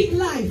la vie. speak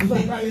life. Nous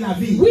déclarer la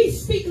vie. We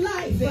speak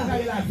life.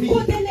 Déclarer la vie.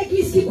 Côté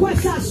l'église qui croit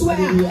ça soir.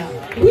 Alléluia.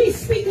 We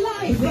speak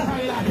life.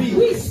 Déclarer la vie.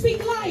 We speak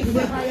life.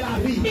 Déclarer la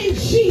vie. In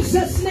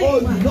Jesus'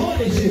 Au name. nom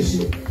de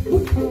Jésus.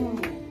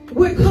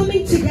 We're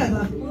coming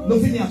together Nous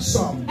venons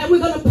ensemble. and we're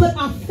going to put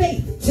our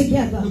faith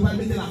together. Nous allons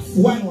mettre la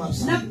foi nous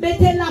ensemble. Nous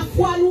mettons la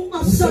foi nous Nous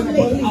ensemble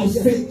allons put our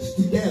l'église. faith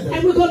together.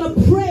 And we're going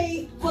to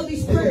pray for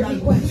these Et prayer nous allons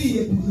requests.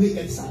 prier pour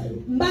requête ça.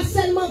 Pas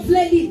seulement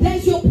vle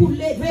leaders yo pour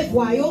lever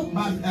voix yo,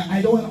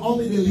 I don't want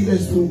only the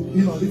leaders to,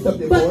 lift up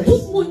their but voice.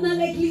 tout le monde dans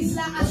l'église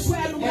là a souhait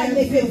nous va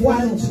lever voix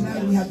Everyone yo.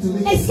 tonight we have to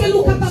lift Est-ce que up nous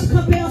our capables voice. de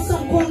camper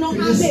ensemble comme un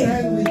armée?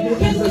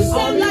 Can we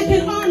stand like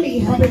an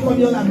army? Campez comme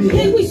une armée.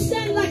 Can we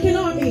stand like an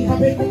army?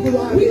 Campez comme une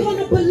armée. We're going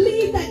to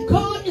believe that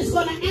God is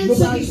going to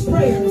answer these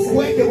prayers.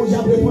 Ouais, que vous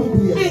avez répondre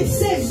prière. And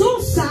saison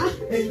ça,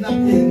 Et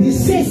nous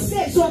c'est this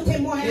saison it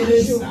témoignage.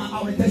 is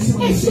our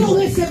testimony. Est-ce qu'on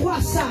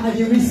recevoir ça? Have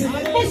you received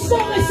it? Est-ce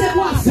qu'on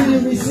recevoir ça? Do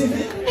you receive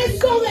it? Est-ce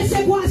qu'on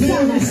recevoir ça?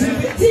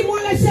 Dis-moi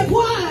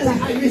recevoir.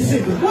 I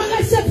receive it. Moi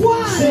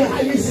recevoir. Say,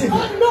 I receive it. Au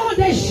nom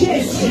de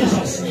Jésus.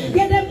 Jesus' name. Il y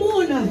a des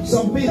gens,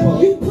 Some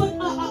people, you put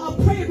a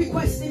prayer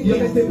request in you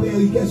here. mettez prière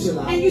requête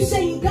là. And you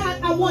say, God,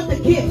 I want the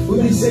gift. Vous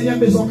dites, Seigneur,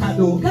 besoin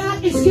cadeau.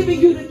 God is giving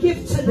you the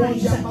gift Bon tonight.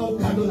 Dieu, pas au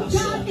cadeau là.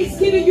 God is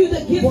giving you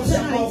the gift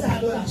tonight.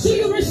 Do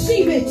you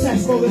receive it?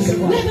 Est-ce qu'on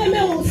recevoir? Let me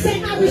know.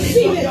 Say, I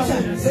receive it.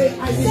 Say,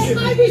 I Say,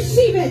 I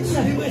receive it.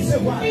 receive it. You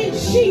recevoir. In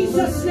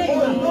Jesus' name.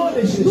 Au nom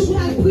de Jésus. Nous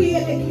allons prier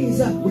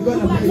l'église. Nous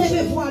gonna allons praise.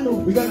 lever voix nous.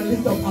 We're going to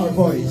lift up our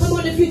voice. Come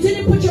on, if you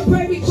didn't put your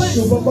prayer request, Si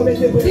vous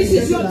commettez prière this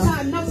is your requête là,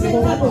 time. Now c'est pray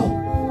mon God. moment.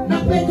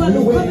 Now pray God.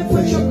 Come and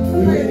put your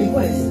prayer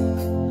request.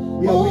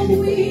 We are Oh, waiting.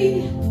 we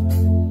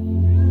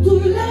to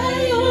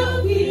lay your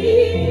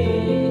feet.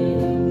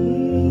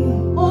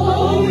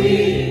 Oh, we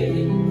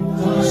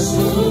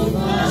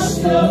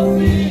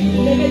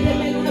levez tes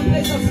mains dans la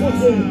présence de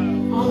Dieu.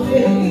 En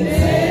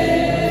vérité.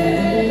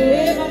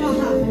 Eh, maman,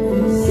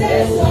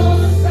 c'est son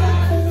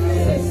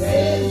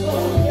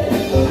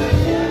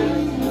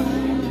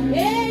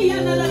eh,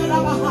 yana, la, la, la,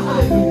 la.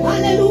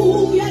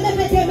 Alléluia,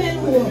 levez tes mains.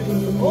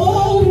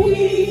 Oh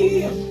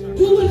oui,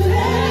 to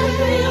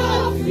lay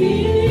your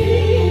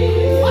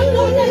feet. Au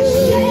nom de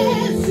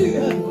Jésus.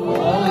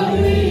 Oh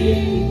oui,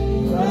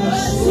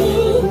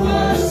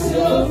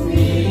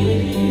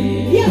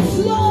 yes,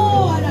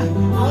 Lord.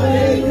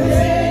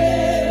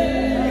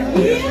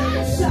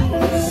 Yes,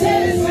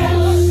 c'est ça.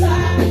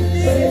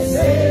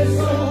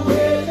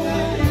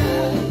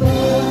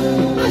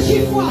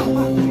 Agis-toi,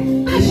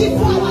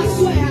 agis-toi,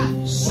 Wassoya.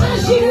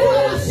 Agis-toi,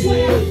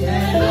 Wassoya.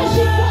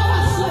 Agis-toi,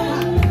 Wassoya.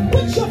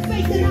 Put your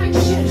faith in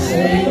action.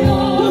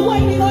 We're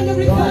waiting on the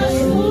request.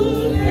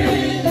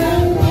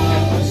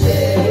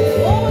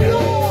 Oh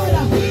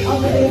Lord,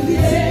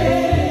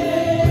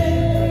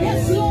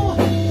 yes, Lord.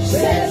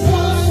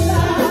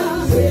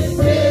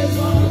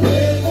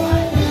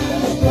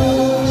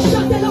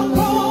 Chantez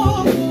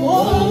encore.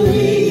 Oh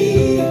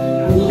oui,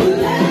 nous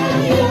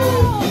l'ayons.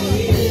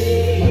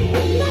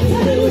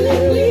 Mettez-nous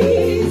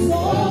l'église. Oh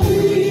oui,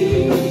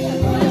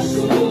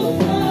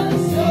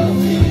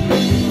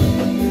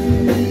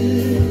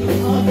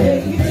 en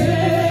vérité.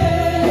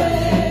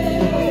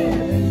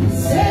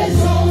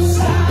 Saison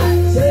ça,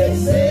 c'est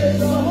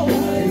saison.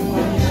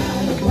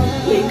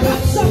 Les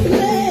crabes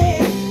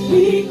semblaient,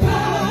 les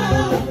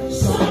crabes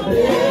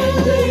semblaient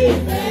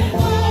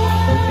différents.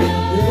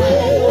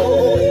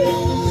 Alléluia,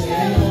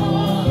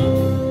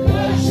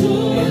 le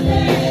jour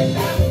est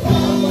à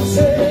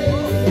commencer.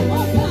 On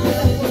parle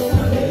de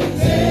la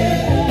vérité.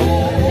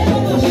 Et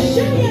on va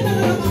chier dans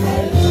la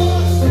main.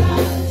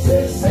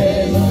 C'est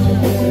saison.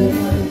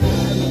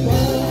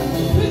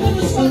 We're going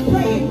to start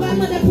praying.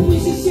 Grandmother, pour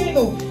musiciens,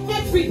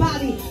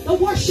 everybody, the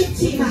worship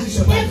team,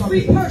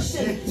 every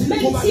person, même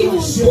si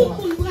nous, tout le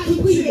monde va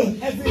prier,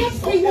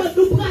 everyone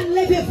nous prend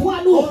lever voix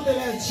nous,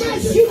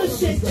 as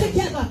unison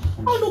together,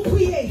 On nous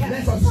prier.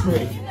 Let us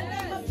pray.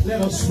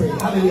 Let us pray.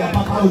 Alléluia.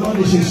 Papa, au nom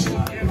de Jésus.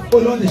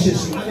 Au nom de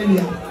Jésus.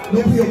 Alléluia.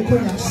 Nous prions pour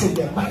la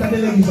Seigneur. Battez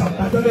l'église.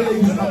 Battez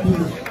l'église à prier.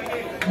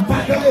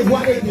 Battez les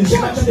voix de l'église.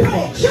 Battez les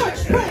voix.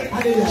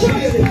 Alléluia.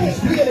 Priez l'église.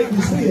 Priez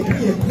l'église. Priez,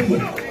 priez,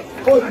 priez.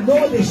 Au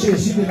nom de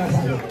Jésus de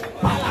Nazareth.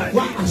 Par la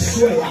voix à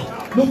Soya.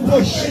 Nous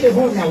projetons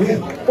devant Yahweh.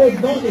 Au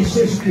nom de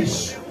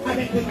Jésus-Christ.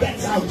 Avec le get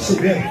out,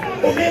 Seigneur.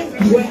 Au même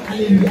Dieu.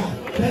 Alléluia.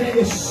 Dans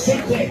les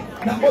secrets,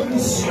 dans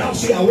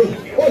l'omniscience Yahweh,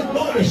 au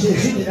nom de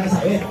Jésus de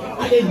Nazareth.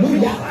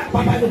 Alléluia.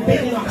 Papa, nous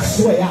bénissons à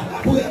Soya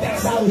pour le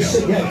texte au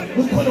Seigneur.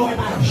 Nous prenons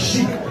à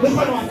agir. Nous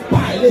prenons à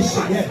parler,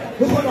 Seigneur.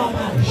 Nous prenons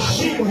à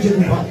agir, mon Dieu.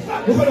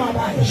 Nous prenons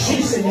à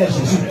agir, Seigneur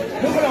Jésus.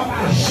 Nous prenons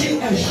à agir,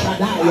 El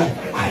Shaddai.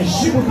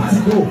 Agir pour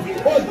nous.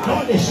 Au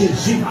nom de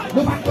Jésus.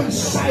 Nous ne pas comme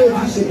ça,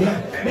 Seigneur.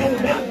 Mais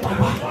nous-mêmes,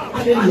 Papa.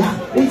 Alléluia.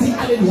 On dit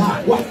Alléluia.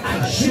 On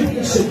agir pour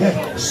le Seigneur.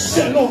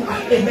 Selon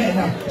Amen.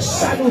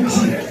 Ça nous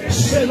dit.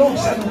 Selon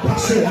ça nous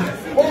passera.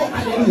 Oh,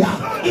 Alléluia.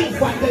 Il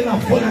faut être dans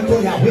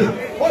volonté Yahweh.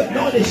 Au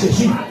nom de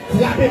Jésus,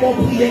 frappez-moi,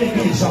 priez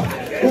l'église.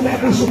 Ou même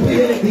vous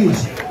priez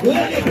l'église.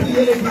 Allez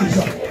prier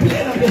l'église.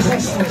 Priez la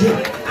présence de Dieu.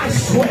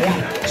 Assoya.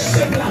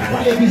 C'est pour la foi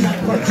l'église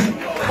a grandi.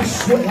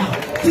 Assoya.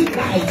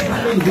 Tonight,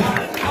 Alléluia.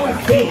 Our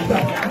faith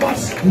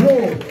must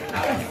grow.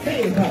 Our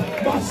faith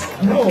must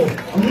grow.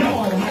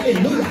 Lord,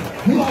 Hallelujah.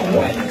 You are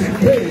worthy to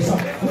praise.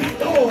 We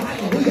know,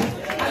 Hallelujah.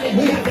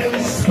 Hallelujah. There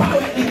is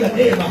power in the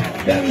name.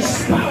 There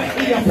is power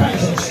in your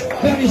presence.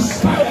 There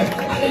is power,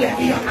 hallelujah,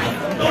 in your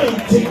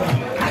anointing.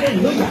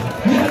 Hallelujah.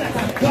 You are like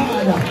a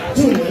God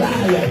to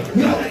lie.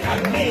 You are like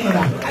a man,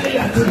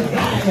 hallelujah, to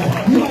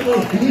lie. You are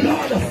the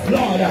Lord of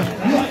Lords.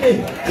 You are the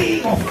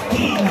King of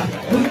Kings.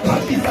 We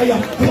come before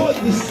your throne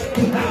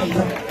tonight.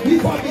 We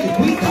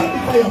come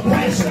before your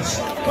presence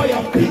for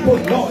your people,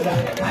 Lord.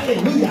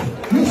 Hallelujah.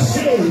 You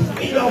say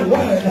in your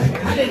word,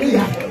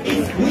 hallelujah,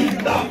 if we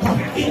knock,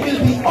 it will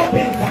be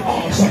open for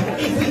us.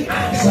 If we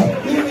ask,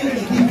 it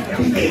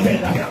will be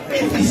given.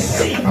 If we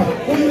seek,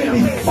 we will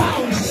be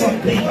found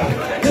something.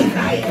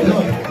 Tonight,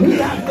 Lord, we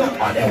have no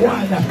other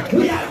one.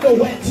 We have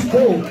nowhere to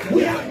go.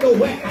 We have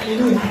nowhere,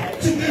 hallelujah,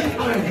 to give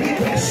our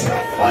request.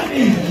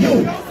 Only you.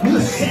 You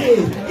say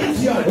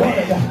it's your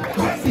word.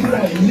 Come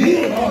before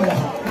you, Lord.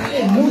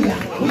 Hallelujah.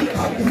 We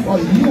come before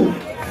you,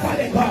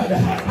 Father God.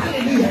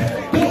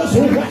 Hallelujah. Those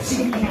who watch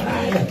you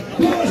online,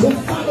 those who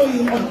follow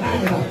you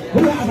online, who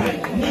have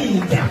a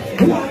need,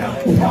 who have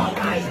a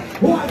problem,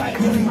 who have a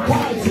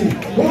difficulty,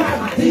 who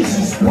have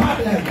disease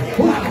problem,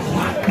 who have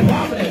heart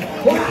problem,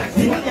 who have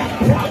demonic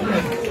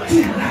problem.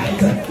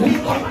 Tonight, we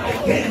come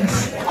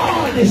against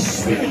all the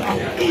spirit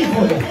of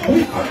evil.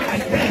 We come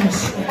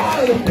against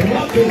all the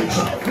blockage.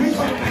 We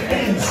come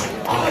against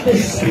all the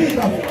spirit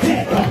of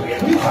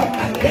death. We come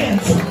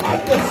against all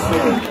the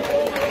spirit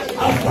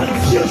of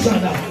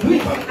confusion. We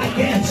come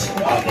against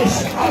all this.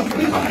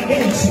 We come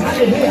against,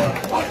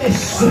 hallelujah, all the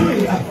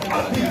spirit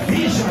of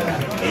division.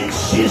 In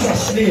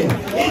Jesus' name.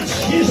 In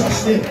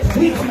Jesus' name.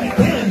 We come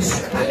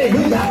against,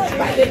 hallelujah,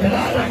 by the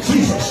blood of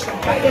Jesus,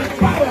 by the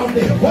power of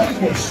the Holy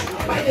Ghost,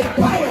 by the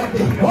power of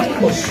the Holy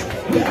Ghost,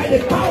 by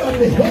the power of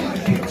the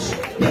Holy Ghost.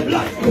 The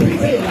blood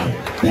prevail.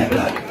 The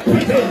blood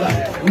prevail.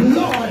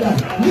 Lord,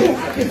 you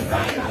have the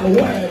final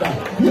word.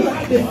 You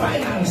have the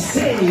final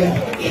say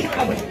in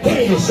our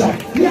case.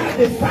 You have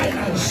the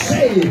final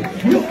say.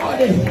 You are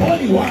the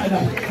Holy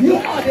One. You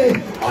are the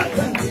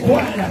authentic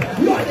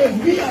one. You are the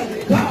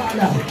real God.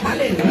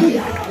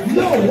 Hallelujah.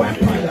 No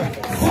weapon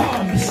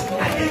forms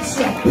against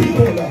your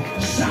people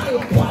shall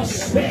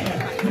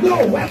prosper.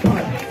 No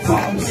weapon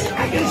forms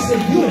against the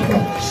youth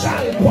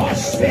shall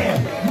prosper.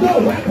 No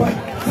weapon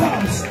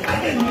forms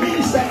against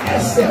Minister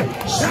Esther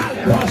shall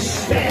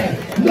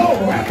prosper. No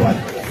weapon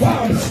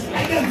forms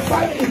against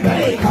family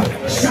break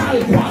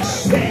shall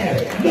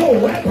prosper. No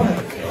weapon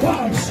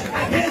forms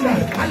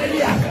against,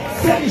 hallelujah,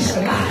 finish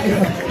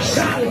life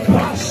shall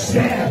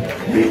prosper.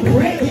 We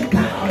break it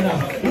down.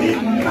 We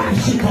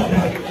mash it up.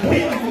 We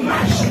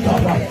mash it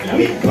up.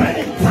 We burn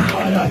it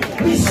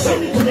down. We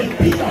send it to the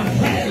pit of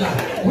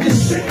hell. We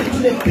send it to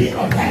the pit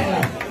of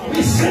hell.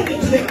 We send it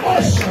to the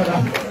ocean.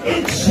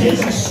 In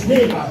Jesus'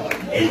 name.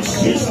 In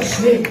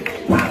Jesus' name.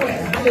 Power.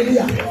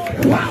 Hallelujah.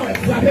 Power.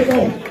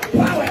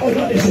 Power au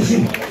nom de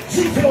Jésus.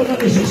 Siffle au nom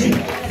de Jésus.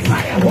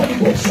 Fire Holy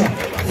Ghost.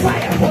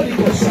 Fire Holy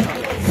Ghost.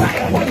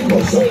 Fire Holy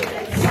Ghost.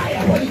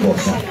 Fire Holy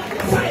Ghost.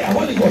 Fire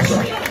Holy Ghost.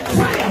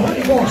 Fire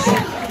Holy Ghost.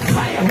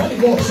 Fire Holy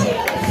Ghost.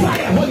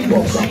 Fire Holy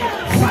Ghost.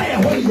 Fire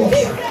Holy Ghost.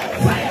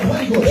 Fire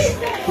Holy Ghost.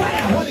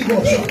 Fire Holy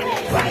Ghost.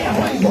 Fire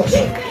Holy Ghost.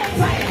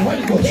 Fire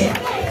Holy Ghost.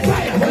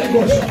 Fire Holy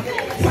Ghost.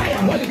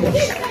 Fire Holy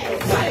Ghost.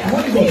 Fire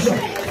Holy Ghost.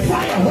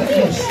 Fire Holy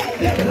Ghost.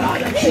 The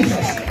blood of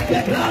Jesus. The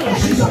blood of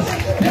Jesus.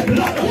 The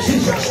blood of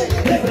Jesus.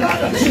 The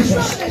blood of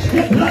Jesus.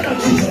 The blood of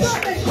Jesus.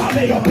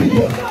 Cover your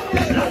people.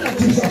 The blood of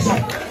Jesus.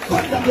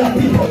 Cover your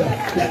people.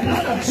 The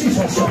blood of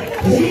Jesus.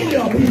 Heal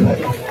your people.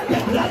 The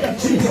blood of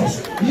Jesus.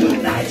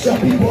 Unite your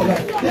people.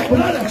 The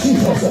blood of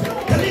Jesus.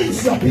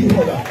 Cleanse your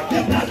people.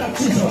 The blood of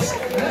Jesus.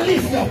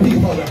 Lift your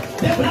people.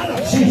 The blood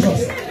of Jesus.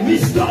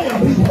 Restore your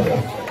people.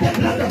 The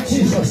blood of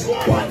Jesus.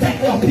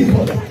 Protect your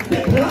people.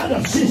 The blood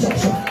of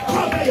Jesus.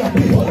 Cover your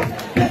people.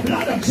 The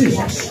blood of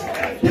Jesus.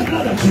 The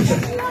blood of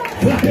Jesus.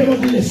 Frappez-moi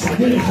de l'essai.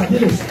 Frappez-moi de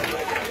l'essai.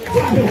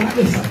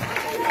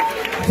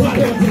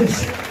 Frappez-moi de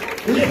l'essai.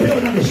 L'épée au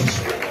nom de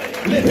Jésus.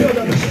 L'épée au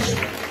nom de Jésus.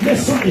 Le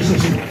sang de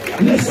Jésus.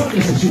 Le sang de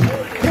Jésus.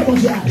 Que mon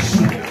Dieu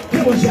agit. Que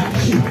mon Dieu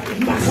agit.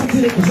 M'a senti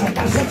l'église.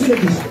 M'a senti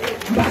l'église.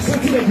 M'a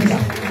senti l'église.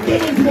 Que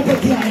mon Dieu me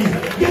clame.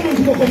 Que mon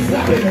Dieu me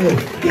frappe.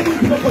 Que mon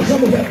Dieu me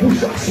jambe ouverte pour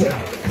chercher.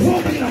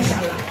 Rentrez dans la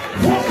salle.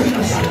 Rentrez dans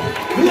la salle.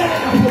 Lèvez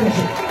la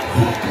promotion.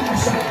 Rentrez dans la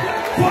salle.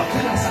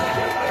 Rentrez dans la salle.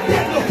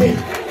 Débloqué.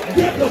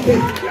 Débloqué.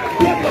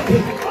 Débloqué.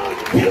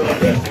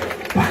 Débloqué.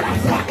 Par la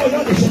foi au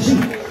nom de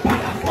Jésus. Par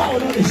la foi au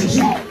nom de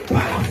Jésus.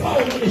 Par la foi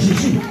au nom de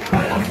Jésus.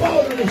 Par la foi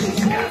au nom de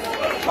Jésus.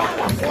 Par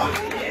la foi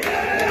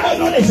au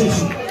nom de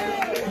Jésus.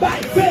 By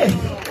faith,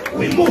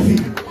 we move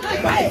it.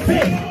 By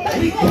faith,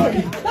 we call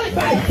it.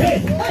 By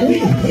faith, we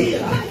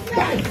heal.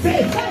 By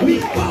faith, we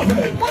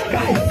cover.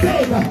 By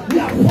faith, we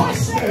are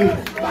prospered.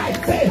 By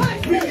faith,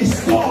 we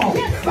restore.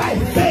 By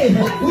faith,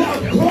 we are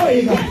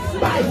growing.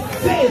 By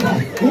faith,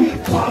 we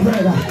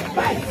cover.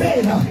 By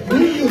faith, we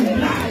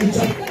unite.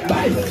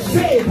 By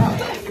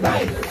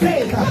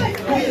faith,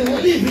 we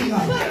living.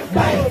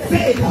 By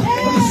faith,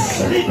 we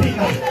sleeping.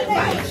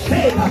 By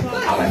faith,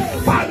 our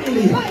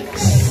family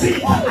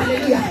sit.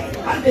 Hallelujah.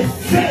 And the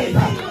faith,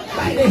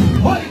 by the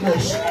Holy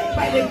Ghost,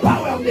 by the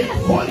power of the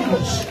Holy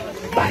Ghost,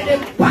 by the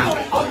power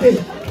of the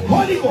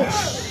Holy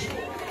Ghost.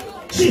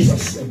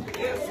 Jesus' name.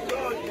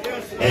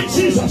 In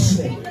Jesus'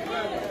 name.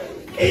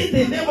 In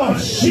the name of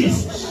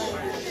Jesus.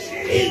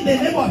 In the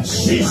name of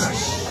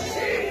Jesus.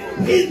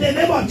 In the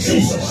name of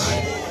Jesus.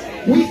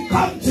 We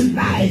come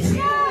tonight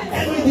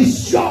and we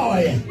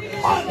destroy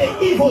all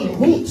the evil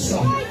roots in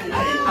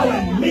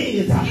our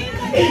midst.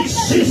 In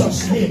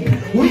Jesus'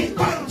 name. We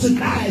come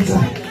tonight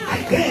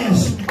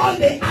against all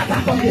the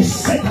attack of the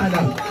Satan,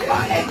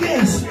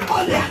 against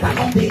all the attack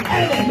of the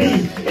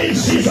enemy. In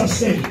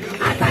Jesus' name.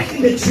 Attack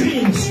in the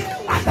dreams,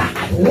 attack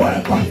at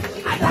work,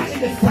 attack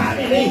in the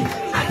family,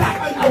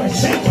 attack on our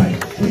children.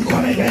 We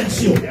come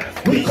against you.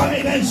 We come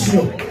against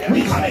you.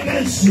 We come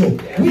against you.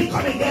 We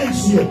come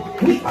against you.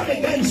 We come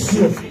against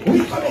you.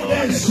 We come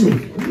against you.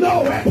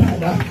 No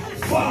weapon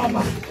formed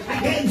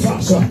against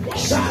us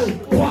shall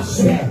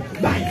prosper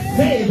by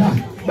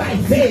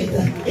faith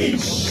in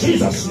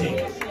Jesus'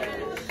 name.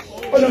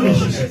 Oh, no,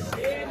 Jesus.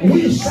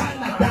 We shall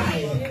not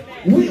die.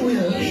 We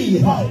will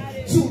live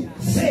to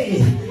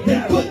say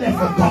the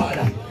goodness of God.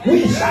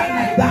 We shall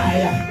not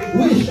die.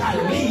 We shall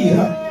live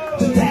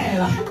to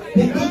tell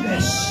the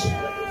goodness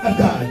of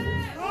God.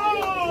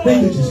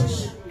 Thank you, Jesus.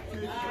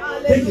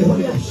 Thank you,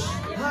 Holy Ghost.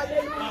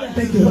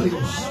 Thank you, Holy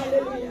Ghost.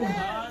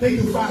 Thank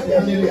you, Father.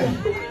 Hallelujah.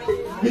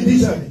 You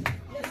deserve it.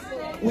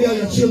 We are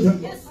your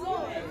children.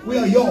 We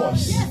are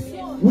yours.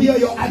 We are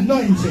your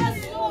anointing.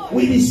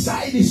 We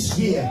decide this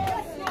year.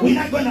 We're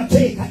not going to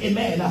take,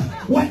 amen,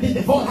 what the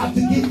devil have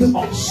to give to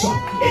us.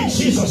 In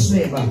Jesus'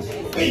 name.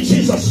 In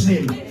Jesus'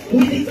 name.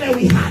 We declare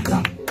we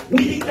have.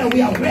 We declare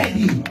we are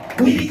ready.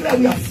 We declare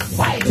we are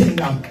fighting.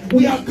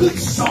 We are good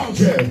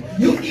soldiers.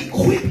 You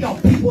equip your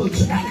people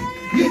tonight.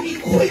 You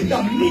equip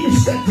your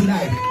minister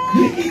tonight.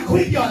 You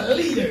equip your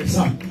leaders.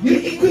 You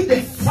equip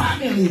the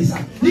families.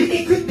 You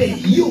equip the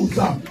youth.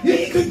 You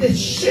equip the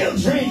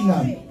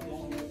children.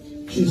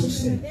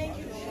 Jesus' name.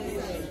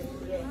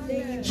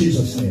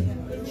 Jesus' name.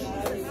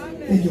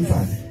 Thank you,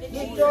 Father.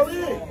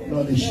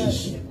 Lord, this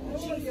is you.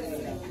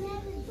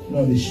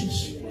 Lord, this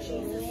is you.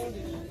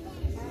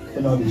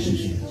 Lord, this is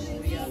you.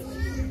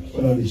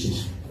 Lord, this is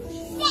you.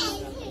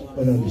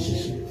 Lord, this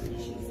is you.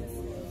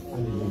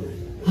 Hallelujah.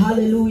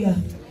 Hallelujah.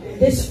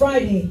 This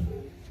Friday,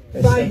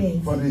 they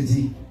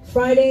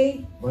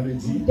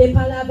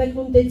parlé avec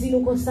nous, they dit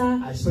nous comme ça.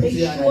 Make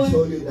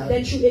sure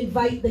that you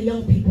invite the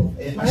young people.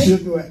 Right?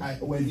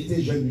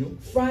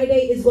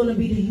 Friday is going to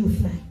be the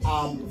youth night.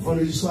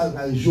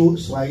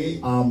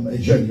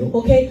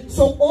 Okay,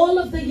 so all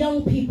of the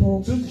young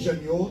people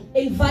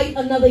invite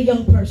another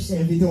young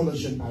person.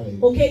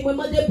 Okay,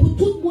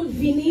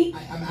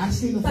 I'm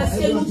asking for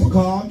everyone to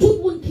come. Tout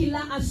le monde qui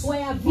l'a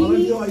assoya à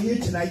venir.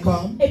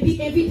 Et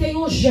puis inviter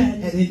un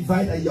jeune. And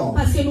invite a young.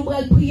 Parce que nous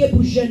allons prier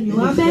pour jeunes.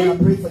 Amen.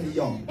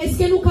 Est-ce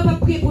que nous sommes capables de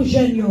prier pour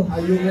jeunes?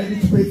 Are you ready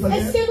to pray for them?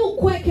 Est-ce que nous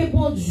croyons que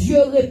bon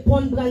Dieu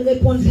répond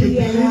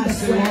prière à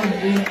answer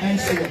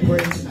your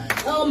prayer tonight?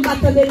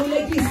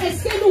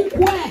 Est-ce que nous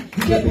croyons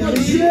que bon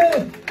Dieu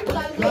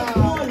va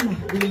répondre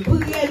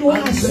prière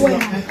à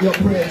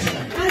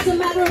As a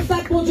matter of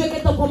fact, bon Dieu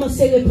est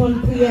commencé à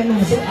répondre prière.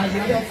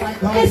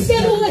 Est-ce que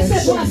nous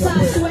recevons ça à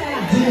soir?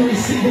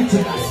 Est-ce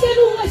que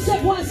nous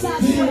recevons ça à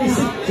soir?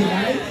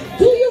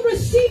 Do you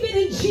receive it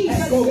in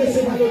Jesus? Do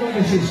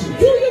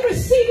you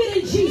receive it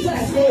in Jesus?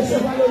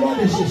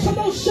 Come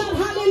on, shout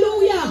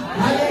hallelujah.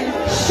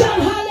 Shout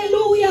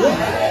hallelujah.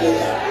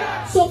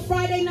 So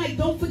Friday night,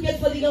 don't forget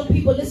for the young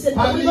people. Listen,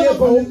 we're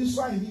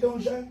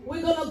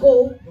gonna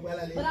go.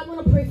 But I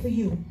want to pray for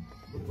you.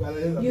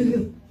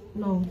 You.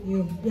 No,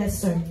 you.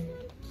 Yes, sir.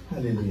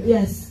 Hallelujah.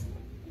 Yes.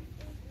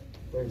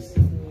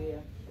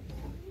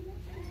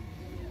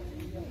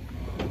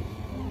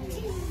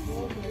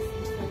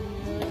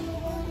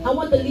 I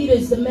want the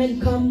leaders, the men,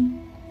 come.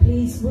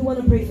 Please, we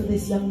want to pray for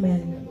this young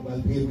man.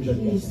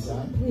 Please,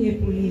 pray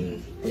for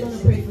him. We want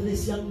to pray for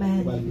this young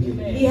man.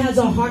 He has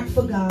a heart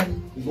for God.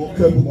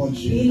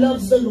 He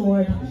loves the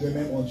Lord.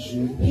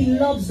 He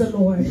loves the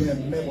Lord.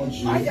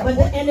 But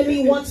the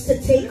enemy wants to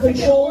take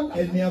control.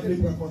 The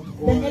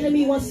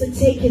enemy wants to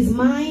take his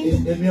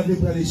mind.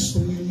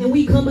 And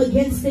we come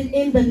against it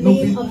in the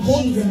name of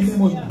Jesus.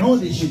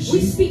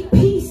 We speak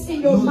peace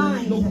in your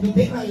mind.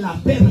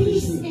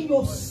 Peace in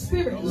your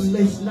spirit.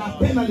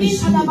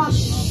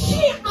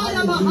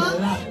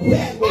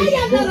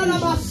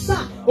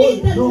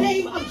 In the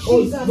name of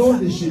Jesus.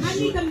 I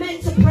need the men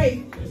to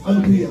pray.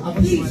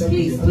 Please,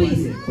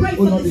 pray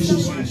for this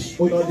young man.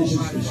 Au nom de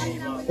Jésus-Christ.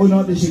 Au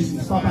nom de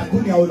Jésus-Christ. Papa,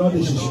 au nom de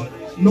Jésus.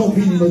 Nous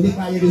venons nous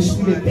déclarer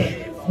l'esprit de paix.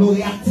 Nous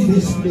réactiver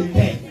l'esprit de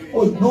paix.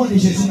 Au nom de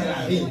Jésus dans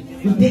la ville.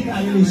 Nous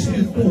déclarer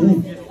l'esprit pour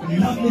vous.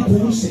 L'avenir pour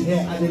vous,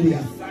 Seigneur. Alléluia.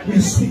 We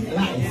speak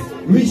life.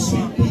 We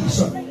speak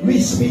peace.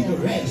 We speak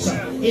rest.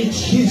 In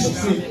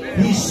Jesus' name.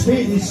 His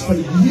spirit is for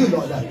you,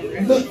 Lord.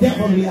 No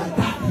devil will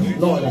attack you,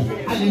 Lord.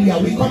 Hallelujah.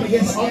 We come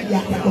against all the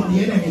attack of the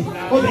enemy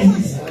over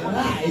his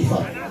life.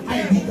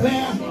 I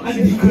declare and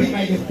decree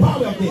by the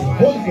power of the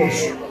Holy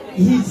Ghost,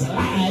 his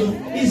life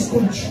is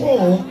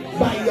controlled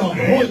by your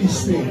Holy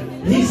Spirit.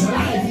 His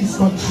life is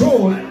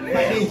controlled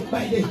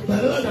by the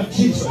blood of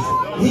Jesus.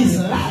 His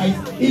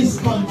life is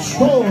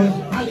controlled.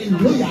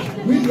 Hallelujah.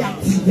 We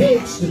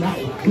reactivate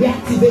tonight. We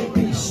activate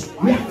peace.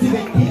 We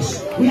activate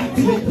peace. We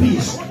activate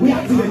peace. We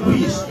activate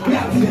peace. We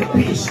activate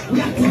peace.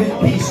 We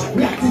activate peace.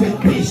 We activate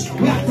peace.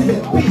 We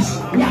activate peace.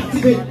 We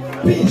activate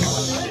peace.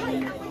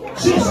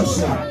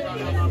 Jesus.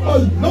 Au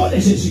nom de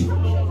Jésus.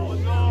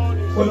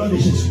 Au nom de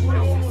Jésus.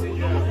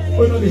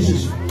 Au nom de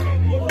Jésus.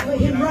 For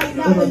him right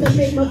now in the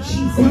name of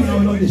Jesus. In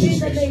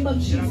the name of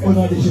Jesus. Au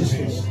nom de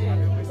Jésus.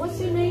 What's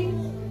your name?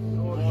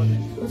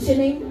 What's your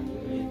name?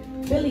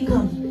 Billy,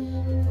 come.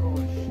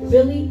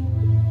 Billy,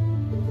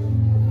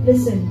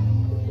 listen.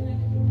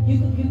 You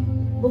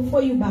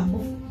before you bow,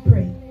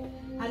 pray.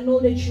 I know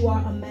that you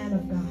are a man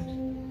of God.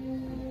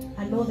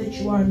 I know that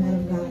you are a man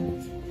of God.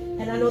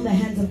 And I know the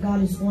hands of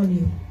God is on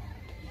you.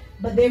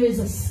 But there is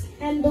a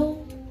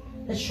scandal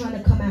that's trying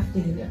to come after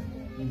you.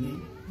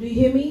 Do you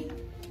hear me?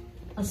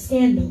 A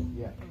scandal.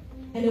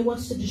 And it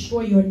wants to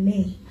destroy your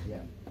name.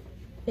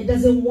 It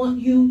doesn't want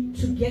you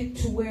to get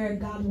to where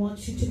God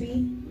wants you to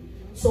be.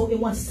 So it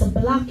wants to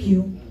block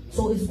you.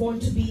 So it's going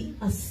to be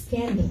a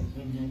scandal.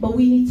 But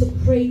we need to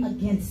pray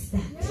against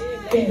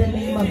that in the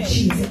name of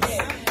Jesus.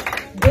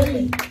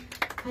 Billy,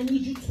 I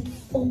need you to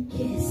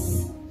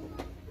focus.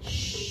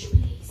 Shh,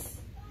 please.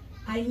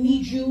 I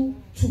need you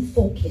to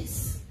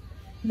focus.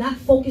 Not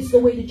focus the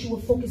way that you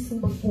were focusing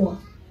before.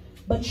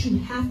 But you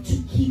have to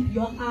keep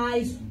your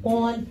eyes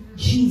on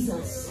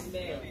Jesus.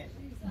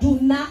 Do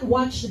not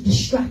watch the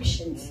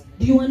distractions.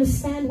 Do you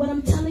understand what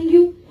I'm telling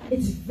you?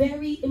 It's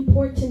very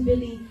important,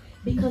 Billy,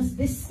 because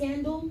this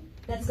scandal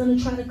that's going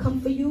to try to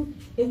come for you,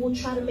 it will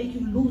try to make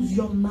you lose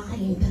your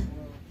mind.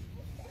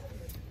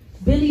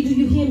 Billy, do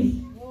you hear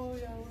me?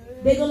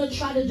 They're going to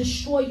try to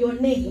destroy your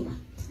name.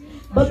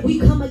 But we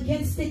come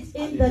against it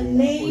in the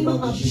name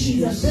of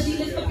Jesus. Billy,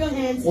 lift up your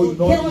hands,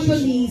 get on your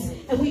knees,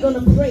 and we're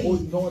going to pray.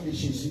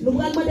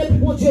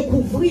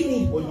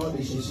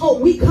 Oh,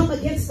 we come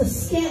against the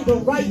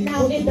scandal right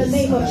now in the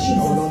name of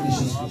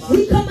Jesus.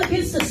 We come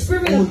against the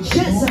spirit of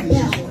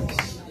Jezebel.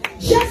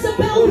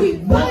 Jezebel, we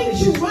bind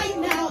you right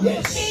now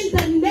in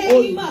the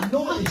name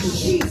of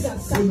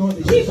Jesus.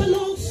 He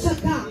belongs to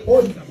God.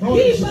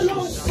 He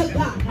belongs to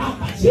God.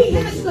 He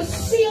has the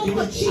seal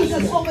of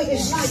Jesus over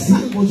his life.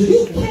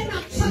 You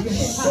cannot touch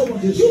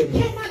him. You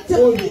cannot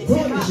defeat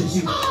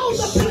him. Oh,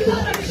 the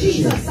blood of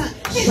Jesus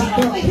is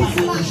over his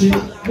life.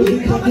 We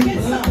come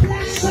against the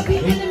plans of the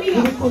enemy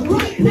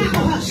right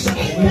now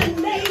in the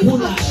name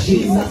of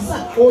Jesus.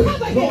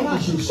 Cover him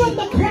from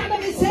the crown of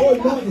his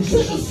head to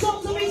the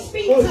soles of his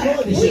feet. We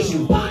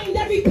bind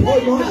every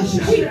plan.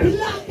 We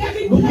block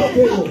every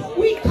plan.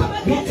 We come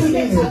against it.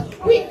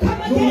 We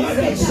come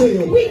against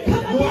it. We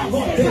come against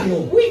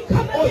it. We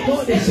come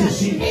against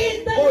it.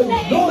 In the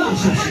name of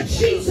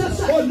Jesus,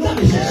 the plan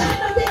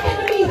of the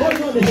enemy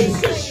is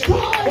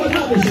destroyed over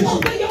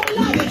your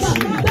life.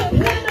 The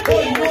plan of the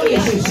enemy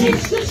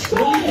is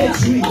destroyed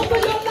over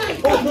your life.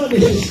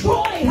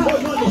 Destroyed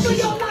over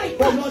your life.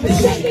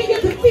 Satan,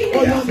 you're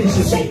defeated.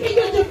 Satan,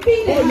 you're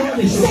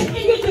defeated.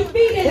 Satan, you're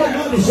defeated.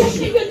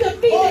 Satan, you're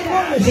defeated.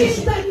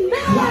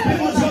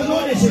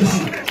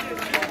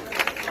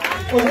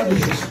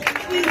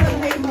 In the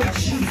name of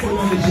Jesus.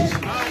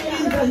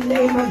 In the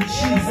name of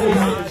Jesus.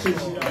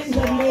 In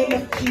the name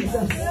of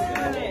Jesus.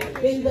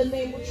 In the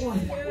name of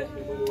one.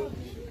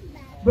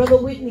 Brother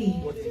Whitney.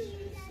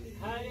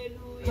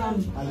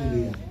 Come.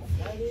 Hallelujah.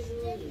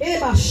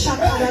 Eba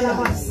shakara la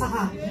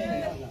basaha.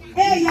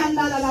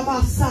 Eyanda la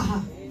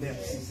basaha.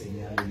 Merci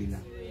Seigneur. Alléluia.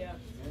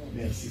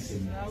 Merci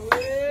Seigneur.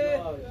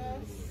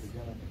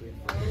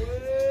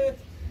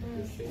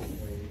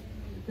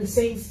 The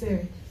same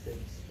spirit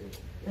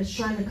that's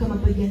trying to come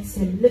up against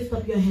him. Lift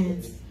up your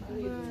hands.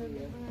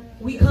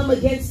 We come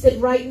against it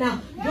right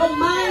now. Your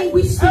mind,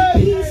 we speak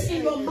peace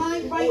in your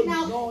mind right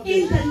now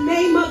in the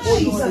name of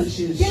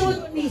Jesus. Get on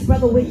your knees,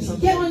 Brother Whitney.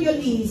 Get on your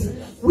knees.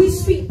 We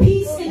speak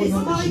peace in his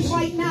mind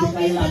right now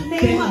in the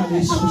name of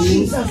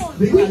Jesus.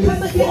 We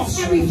come against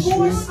every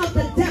force of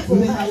the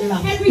devil,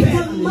 every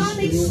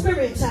demonic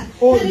spirit that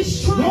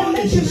is trying to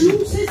make him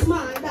lose his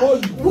mind.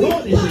 We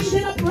bind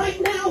it up right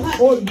now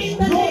in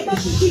the name of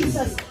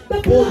Jesus. The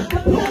blood, the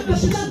blood, the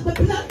blood, the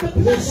blood, the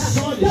blood, the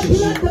blood, the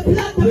blood, the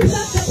blood, the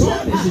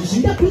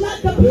blood, the blood,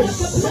 the blood,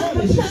 the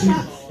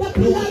blood, the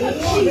blood of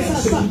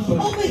Jesus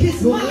over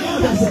his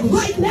mind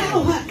right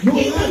now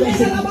in the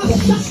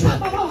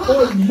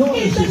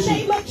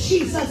name of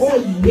Jesus.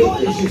 He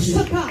belongs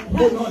to God.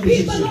 He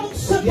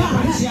belongs to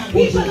God.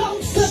 He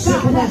belongs to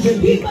God.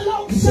 He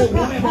belongs to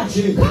God.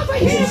 Cover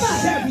him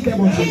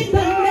in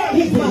the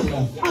name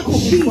of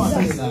Jesus.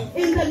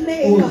 In the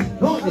name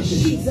of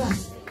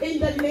Jesus. In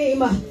the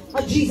name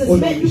of Jesus.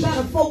 Men, you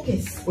gotta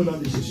focus.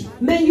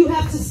 Men, you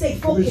have to stay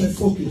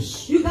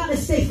focused. You gotta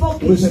stay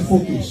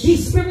focused.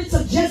 These spirits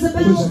of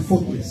Jezebel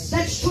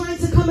that's trying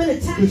to come and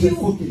attack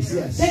you,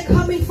 they're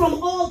coming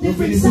from all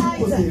different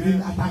sides.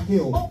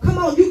 Oh, come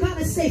on, you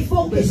gotta stay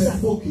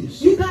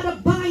focused. You gotta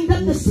bind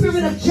up the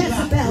spirit of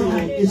Jezebel.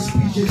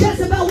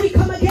 Jezebel, we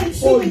come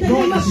against you in the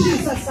name of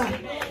Jesus.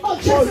 Oh,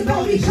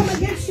 Jezebel, we come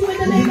against you in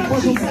the name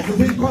of Jesus.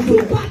 You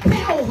got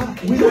power.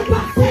 You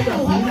got power.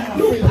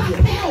 You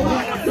got power.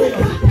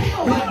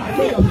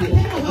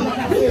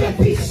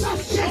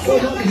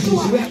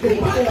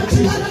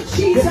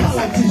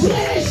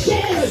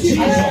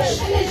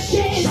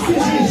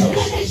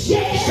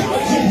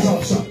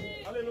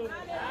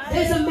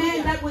 There's a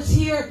man that was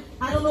here.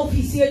 I don't know if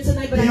he's here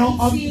tonight, but I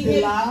keep seeing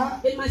him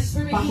in my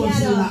spirit. He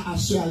had a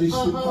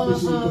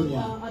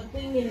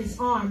thing in his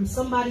arm.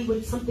 Somebody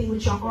with something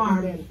with your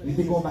arm.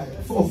 Your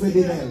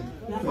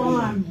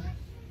arm.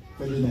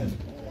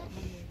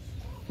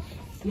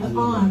 Your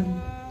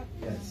arm.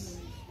 Yes.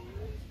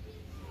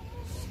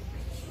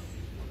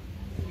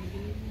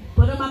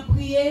 Pendant ma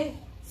prière,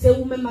 c'est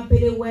où même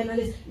m'appeler ouais dans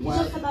les.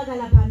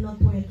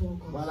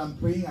 While I'm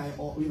praying, I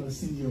will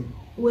sing you.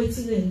 Où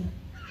est-il?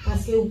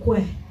 Parce que vous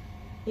croyez.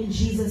 In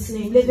Jesus'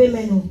 name.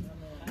 Levez nous.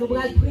 Nous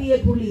allons prier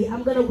pour lui.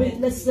 I'm gonna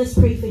let's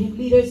pray for him.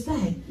 Leaders, go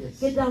ahead. Yes.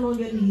 Get down on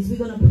your knees. We're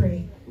gonna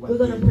pray. We're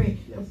gonna pray.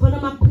 Yes.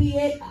 Pendant ma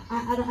prière,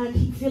 I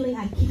keep feeling,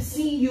 I keep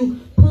seeing you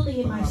pulling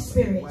in my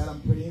spirit.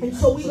 And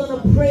so we're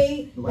gonna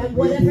pray that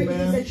whatever it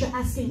is that you're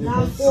asking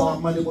God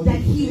for, that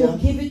He will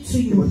give it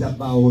to you.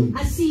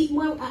 I see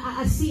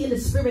in the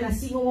spirit. I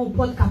see one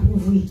pot cap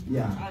ouvrir.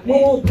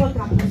 One pot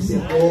cap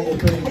ouvrir.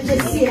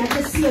 I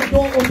just see a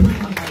door opening.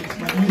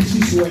 In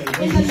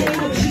the name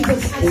of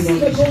Jesus, I see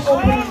the door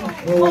opening.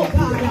 Oh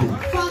God,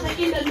 Father,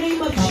 in the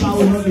name of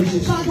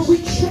Jesus, Father, we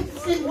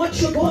trust in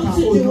what you're going to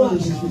do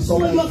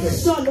for your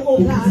son,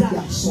 oh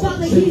God.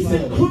 Father, he's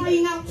been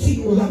crying out to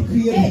you.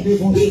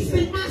 He's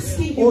been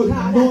asking you,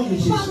 God.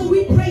 Father,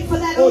 we pray for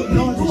that open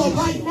door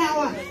right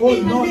now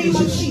in the name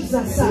of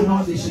Jesus.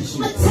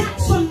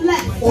 Attacks from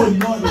left,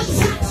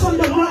 attacks from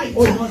the right,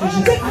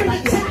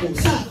 different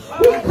attacks.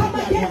 We come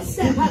against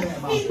them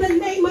in the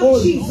name of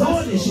Jesus. Oh,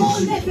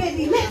 let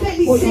Benny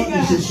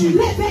singer.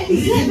 Let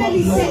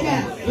Benny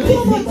singer.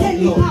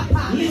 Pomoteli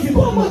papa.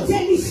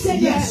 Pomoteli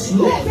singer.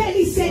 Let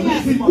Benny singer.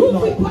 We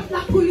put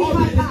la puli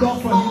papa.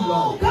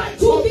 Oh, God,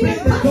 do the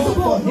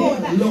impossible, Lord,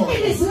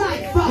 in his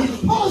life.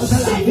 Oh,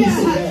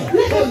 Seigneur,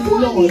 let him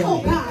follow me, oh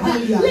God.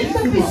 Lift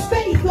up his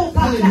faith, oh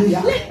God.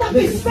 Lift up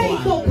his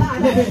faith, oh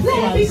God. Let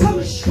him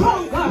become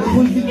stronger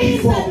in the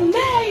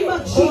name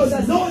of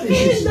Jesus.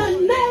 In the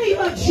name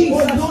of Jesus.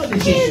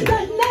 In the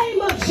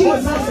name of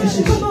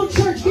Jesus. Come on,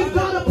 church, give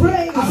God a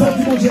praise.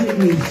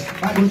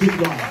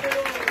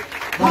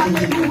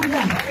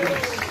 Hallelujah.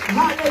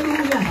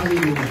 Hallelujah.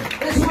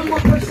 There's one more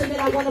person that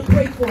I want to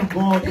pray for.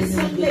 This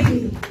young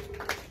lady.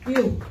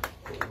 You.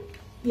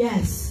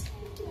 Yes.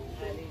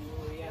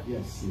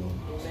 Yes, Lord.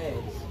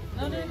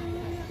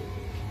 Hallelujah.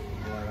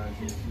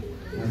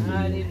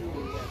 Hallelujah.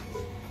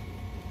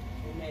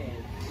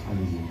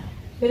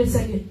 Wait a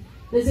second.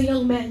 There's a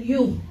young man.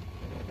 You.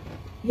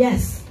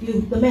 Yes,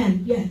 you. The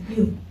man. Yeah,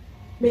 you.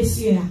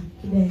 Monsieur.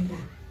 Yes.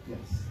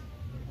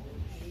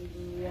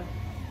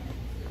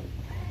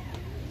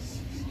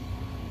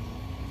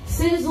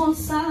 Saison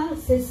ça,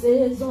 c'est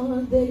saison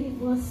de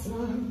délivrance.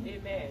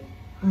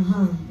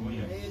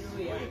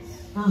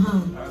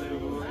 Amen.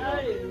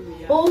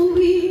 Oh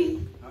oui.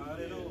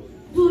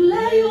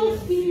 Douleur yo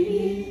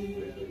fini.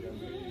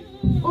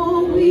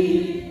 Oh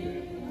oui.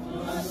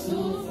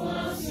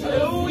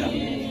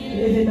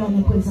 Levez dans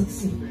la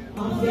présence.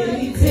 En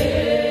vérité.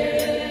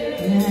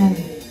 Yeah.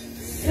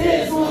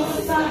 Saison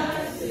ça,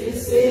 c'est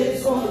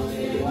saison de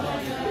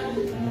délivrance.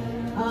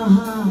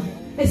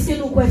 Est-ce que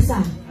nous croyons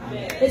ça?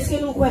 Est-ce que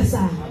nous croyons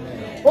ça?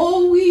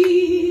 Oh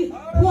oui,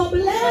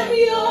 problème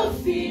yo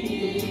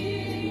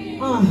fini.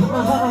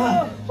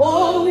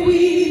 Oh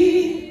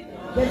oui.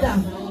 Get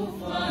down.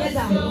 Get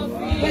down.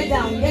 Get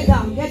down. Get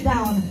down. Get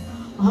down.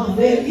 En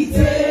vérité.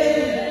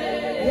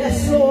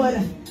 Yes, Lord.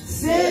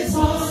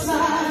 Saison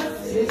ça,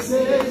 c'est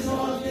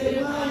saison de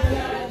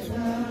mariage.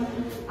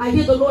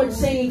 hear the Lord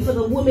saying for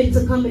the women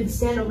to come and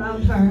stand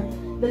around her.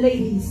 The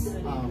ladies.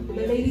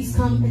 The ladies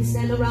come and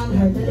stand around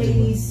her. The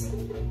ladies.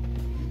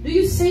 Do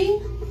you sing?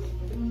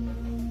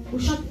 Vous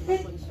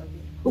chantez?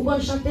 Vous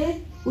pouvez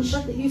chanter? Vous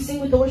chantez? You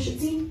sing with the worship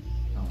team?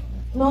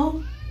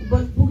 No?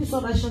 But pour qu'ils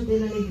soient pas chanter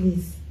dans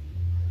l'église.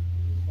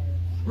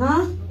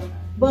 Huh?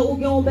 But vous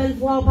avez une belle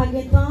voix ou pas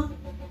de temps?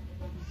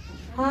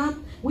 Huh?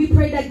 We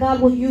pray that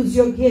God will use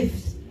your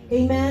gift.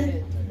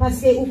 Amen? Parce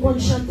que vous pouvez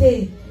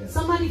chanter.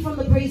 Somebody from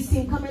the praise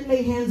team, come and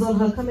lay hands on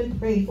her. Come and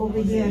pray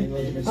over here.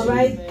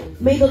 Alright?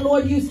 May the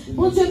Lord use.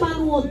 Bon Dieu m'a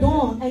nous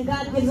don, and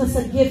God gives us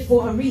a gift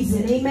for a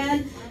reason.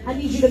 Amen? I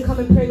need you to come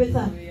and pray with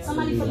her.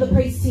 Somebody from the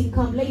praise team,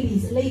 come.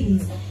 Ladies.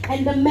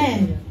 And the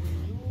men.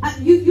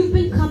 You've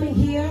been coming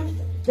here.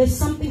 There's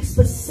something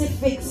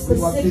specific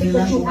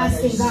that you're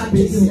asking God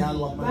to do.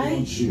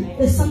 Right?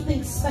 There's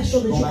something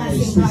special that you're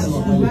asking God to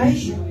do.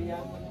 Right?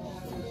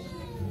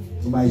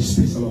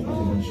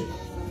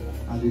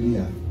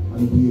 Alléluia.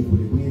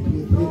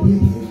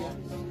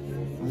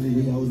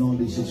 Alléluia au nom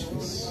de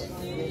Jésus-Christ.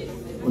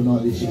 Au nom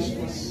de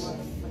Jésus-Christ.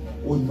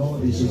 Au nom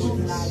de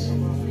Jésus-Christ.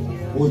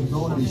 Au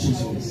nom de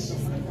Jésus-Christ.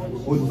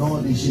 Au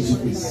nom de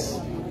Jésus-Christ.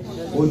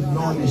 Au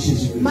nom de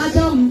Jésus-Christ.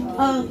 Madame,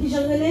 qui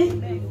j'en relais?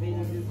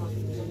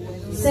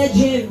 C'est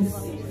James.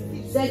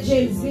 C'est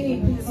James. Venez,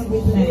 s'il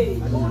vous plaît.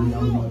 Alléluia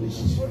au nom de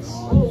Jésus-Christ.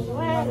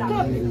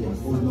 Alléluia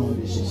au nom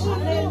de Jésus.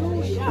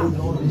 Au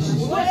nom de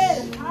Jésus.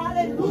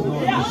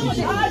 Alléluia. Alléluia.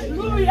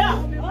 Alléluia.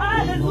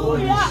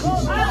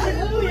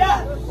 Alléluia.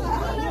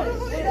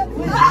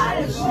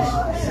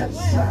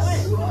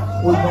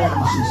 Au nom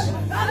de Jésus.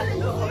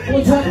 Bon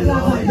Dieu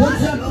travaille. Bon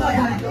Dieu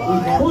travaille.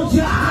 Bon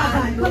Dieu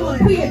travaille. Comment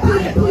priez.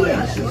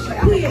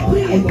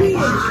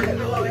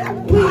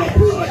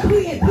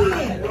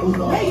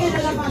 Ayez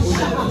de la marche.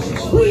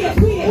 Priez.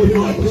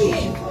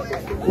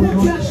 Bon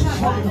Dieu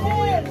travaille.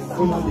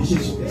 Au nom de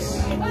Jésus-Christ.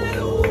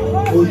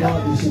 Au nom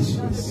de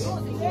Jésus-Christ.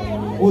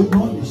 Au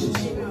nom de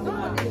Jésus.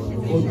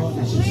 Au nom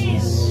de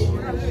Jésus-Christ.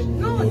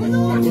 Au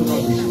nom de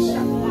Jésus.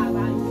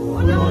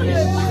 Au nom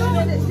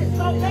de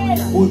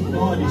Jésus. Au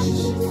nom de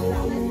Jésus.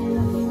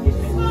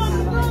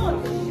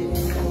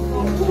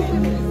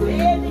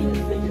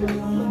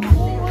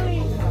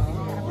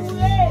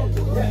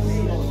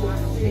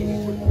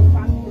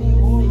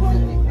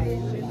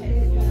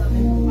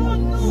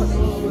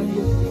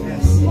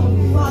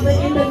 Father,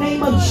 in the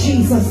name of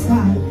Jesus,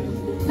 God,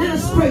 let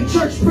us pray.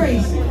 Church,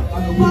 praise.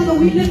 Father,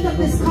 we lift up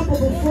this couple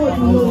before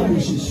you, Lord.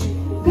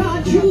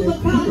 God, you the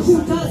God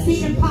who does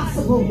the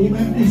impossible. You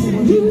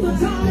the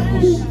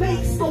God who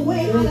makes a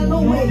way out of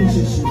no way.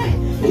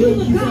 You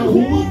the God who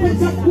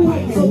opens up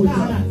ways, oh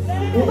God.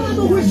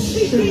 Father, we're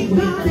seeking,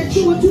 God, that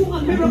you will do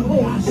a miracle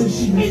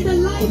in the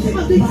life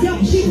of these young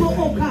people,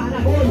 oh God.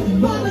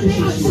 Father, they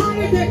are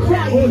tired, they're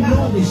crying,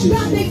 God.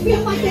 God, they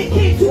feel like they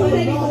can't do it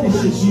anymore.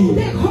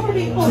 They're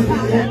hurting, oh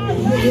God.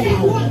 And they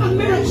want a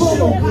miracle,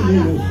 oh God.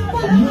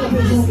 Father, I'm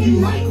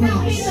asking right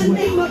now in the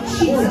name of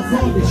Jesus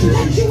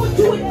that you will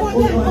do it for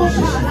them, oh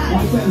God.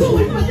 Do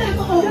it for them,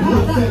 oh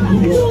God.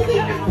 Do the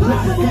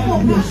impossible,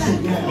 oh God.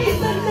 In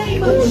the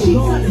name of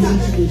Jesus.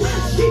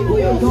 Así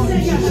puedo ser.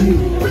 Así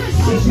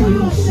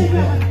puedo ser.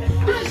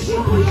 Así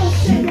puedo ser.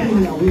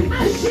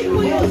 Así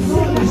puedo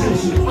ser.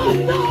 Oh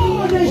no,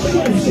 de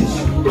Jesus.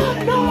 Oh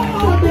no,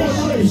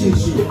 de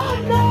Jesus. Oh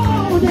no,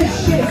 de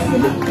Jesus.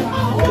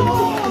 Oh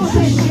no,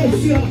 de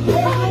Jesus.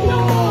 Oh no,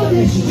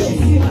 de Jesus.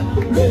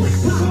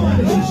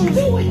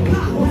 Do it,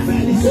 God.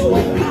 Do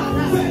it, God.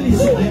 Do it, God.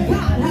 Do it,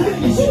 God.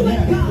 Do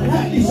it,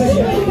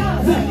 God.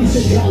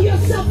 Show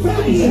yourself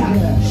right here.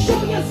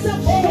 Show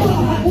yourself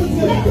strong.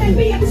 Let there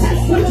be a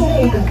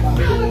testimony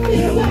out of this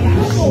young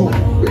couple.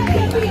 Let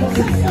there be a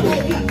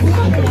testimony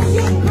of this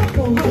young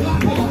couple.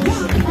 God, do it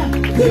for them.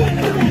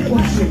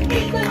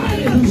 In the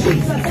name of Jesus.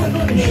 In the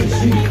name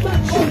of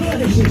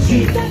Jesus.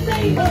 In the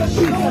name of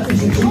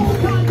Jesus. Oh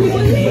God, we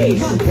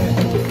believe.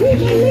 We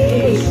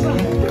believe.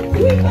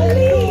 We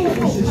believe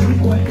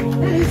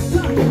that it's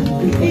done.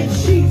 In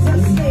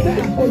Jesus' name.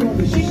 In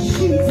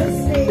Jesus'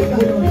 name.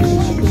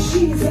 In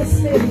Jesus'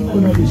 name.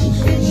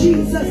 In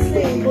Jesus'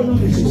 name.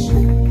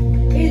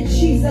 In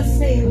Jesus'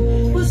 name.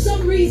 For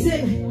some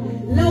reason,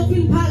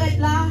 l'open paraît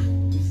là,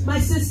 my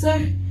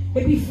sister.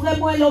 Et puis frère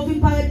moi, l'open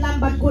paraît là,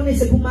 m'bat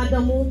connaître pour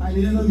madame. I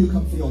didn't know you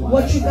come for your wife.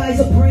 What you guys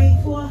are praying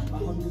for?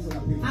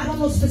 I don't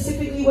know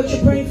specifically what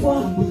you're praying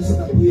for,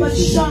 but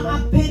chant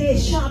appelé,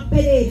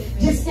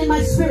 just in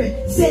my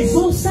spirit.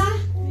 Saison ça,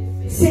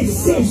 c'est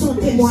saison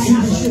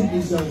témoignage.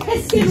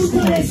 Est-ce que nous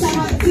donnons ça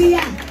à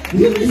dire?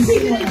 You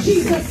receive it in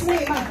Jesus'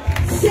 name.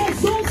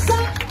 Saison ça.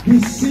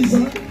 This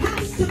season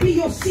has to be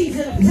your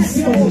season of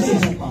testimony.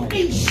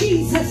 In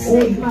Jesus'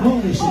 name.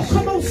 Oh,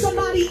 come on,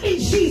 somebody, in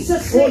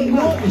Jesus' name.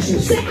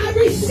 Say, I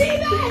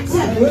receive it.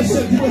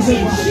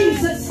 In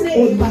Jesus'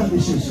 name.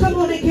 Come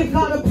on and give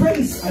God a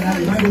praise. And I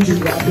remind you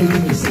that I'm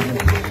waiting to see it.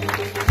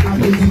 I'm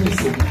waiting to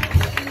see it.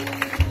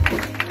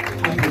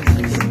 I'm waiting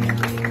to see it.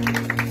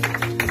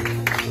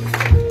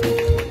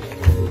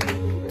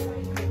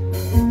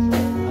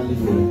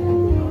 Hallelujah.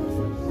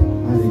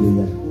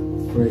 Hallelujah.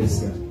 Praise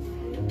God.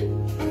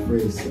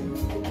 Praise God.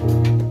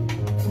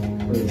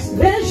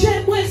 Berger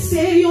moi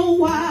c'est yon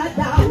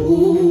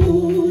wadaou.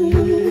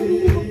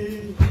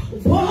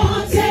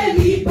 Bonté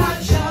li pas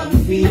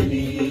jamais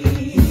fini.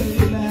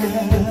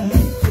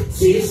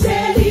 Si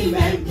c'est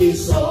lui-même qui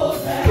sauve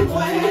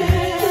moi.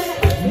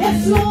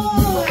 Yes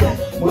Lord,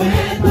 moi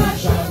pas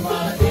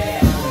jamais.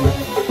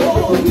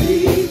 Oh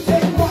oui,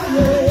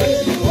 témoigner.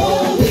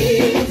 Oh oui,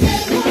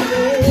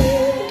 témoigner.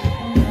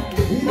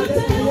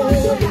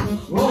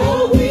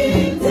 Oh oui,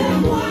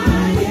 témoigner.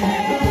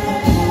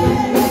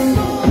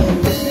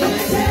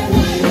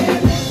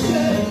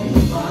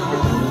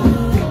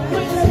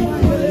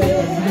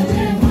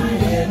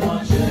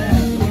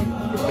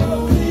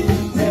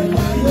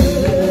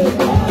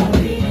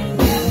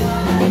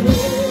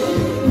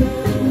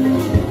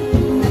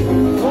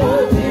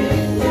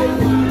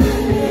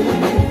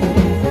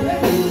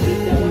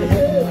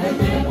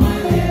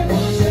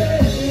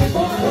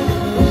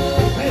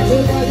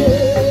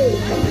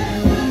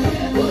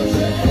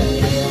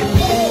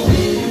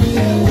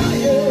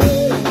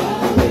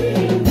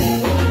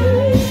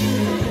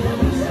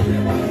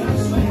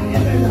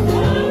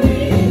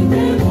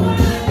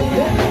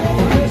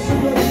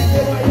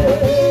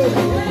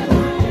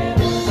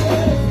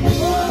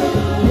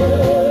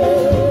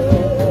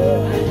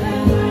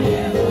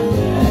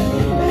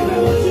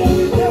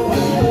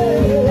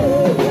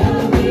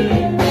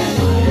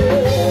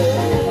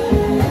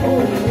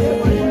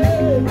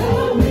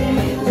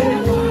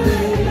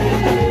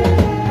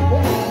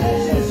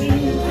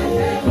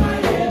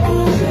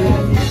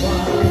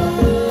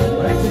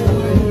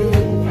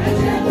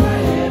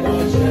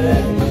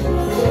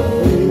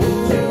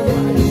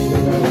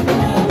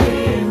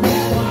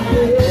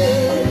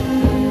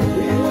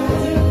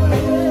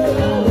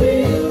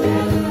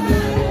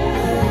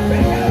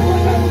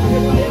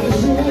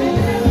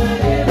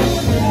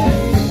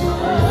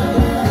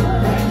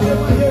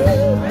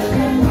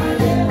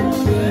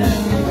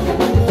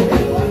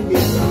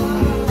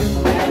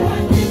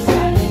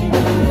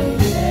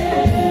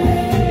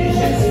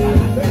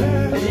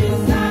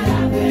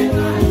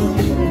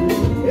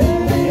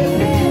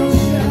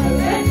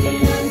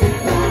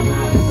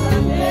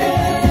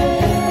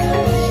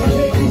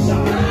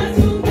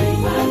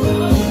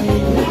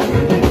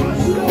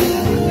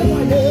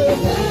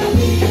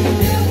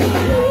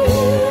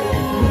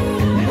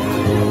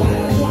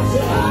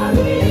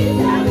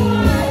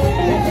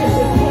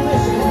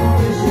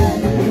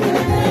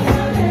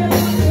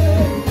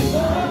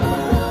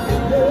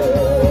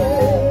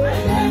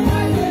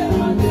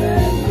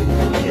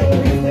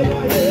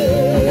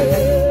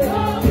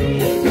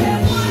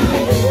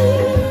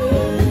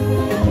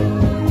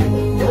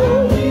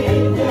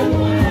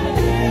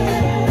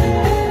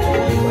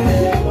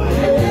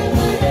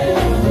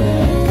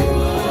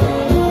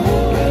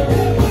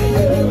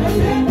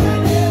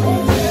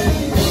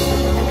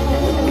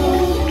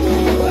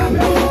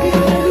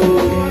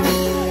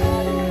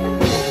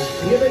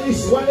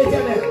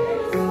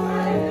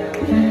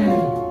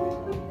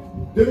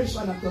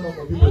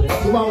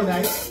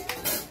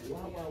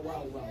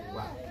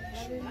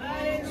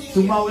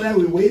 Tomorrow night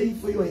we're waiting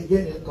for you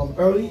again. Come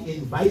early,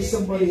 invite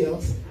somebody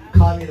else,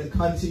 come in and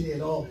continue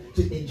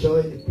to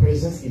enjoy the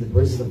presence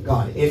of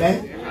God.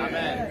 Amen.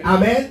 Amen.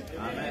 Amen.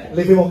 Amen.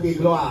 Levez mon cri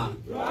gloire.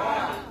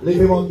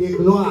 Levez mon cri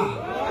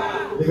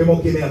gloire. Levez mon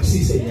cri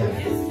merci Seigneur.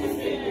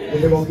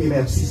 Levez mon cri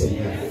merci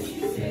Seigneur.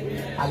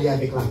 Allez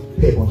avec la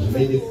paix, mon Dieu.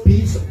 May the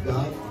peace of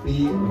God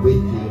be with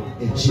you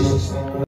in Jesus' name.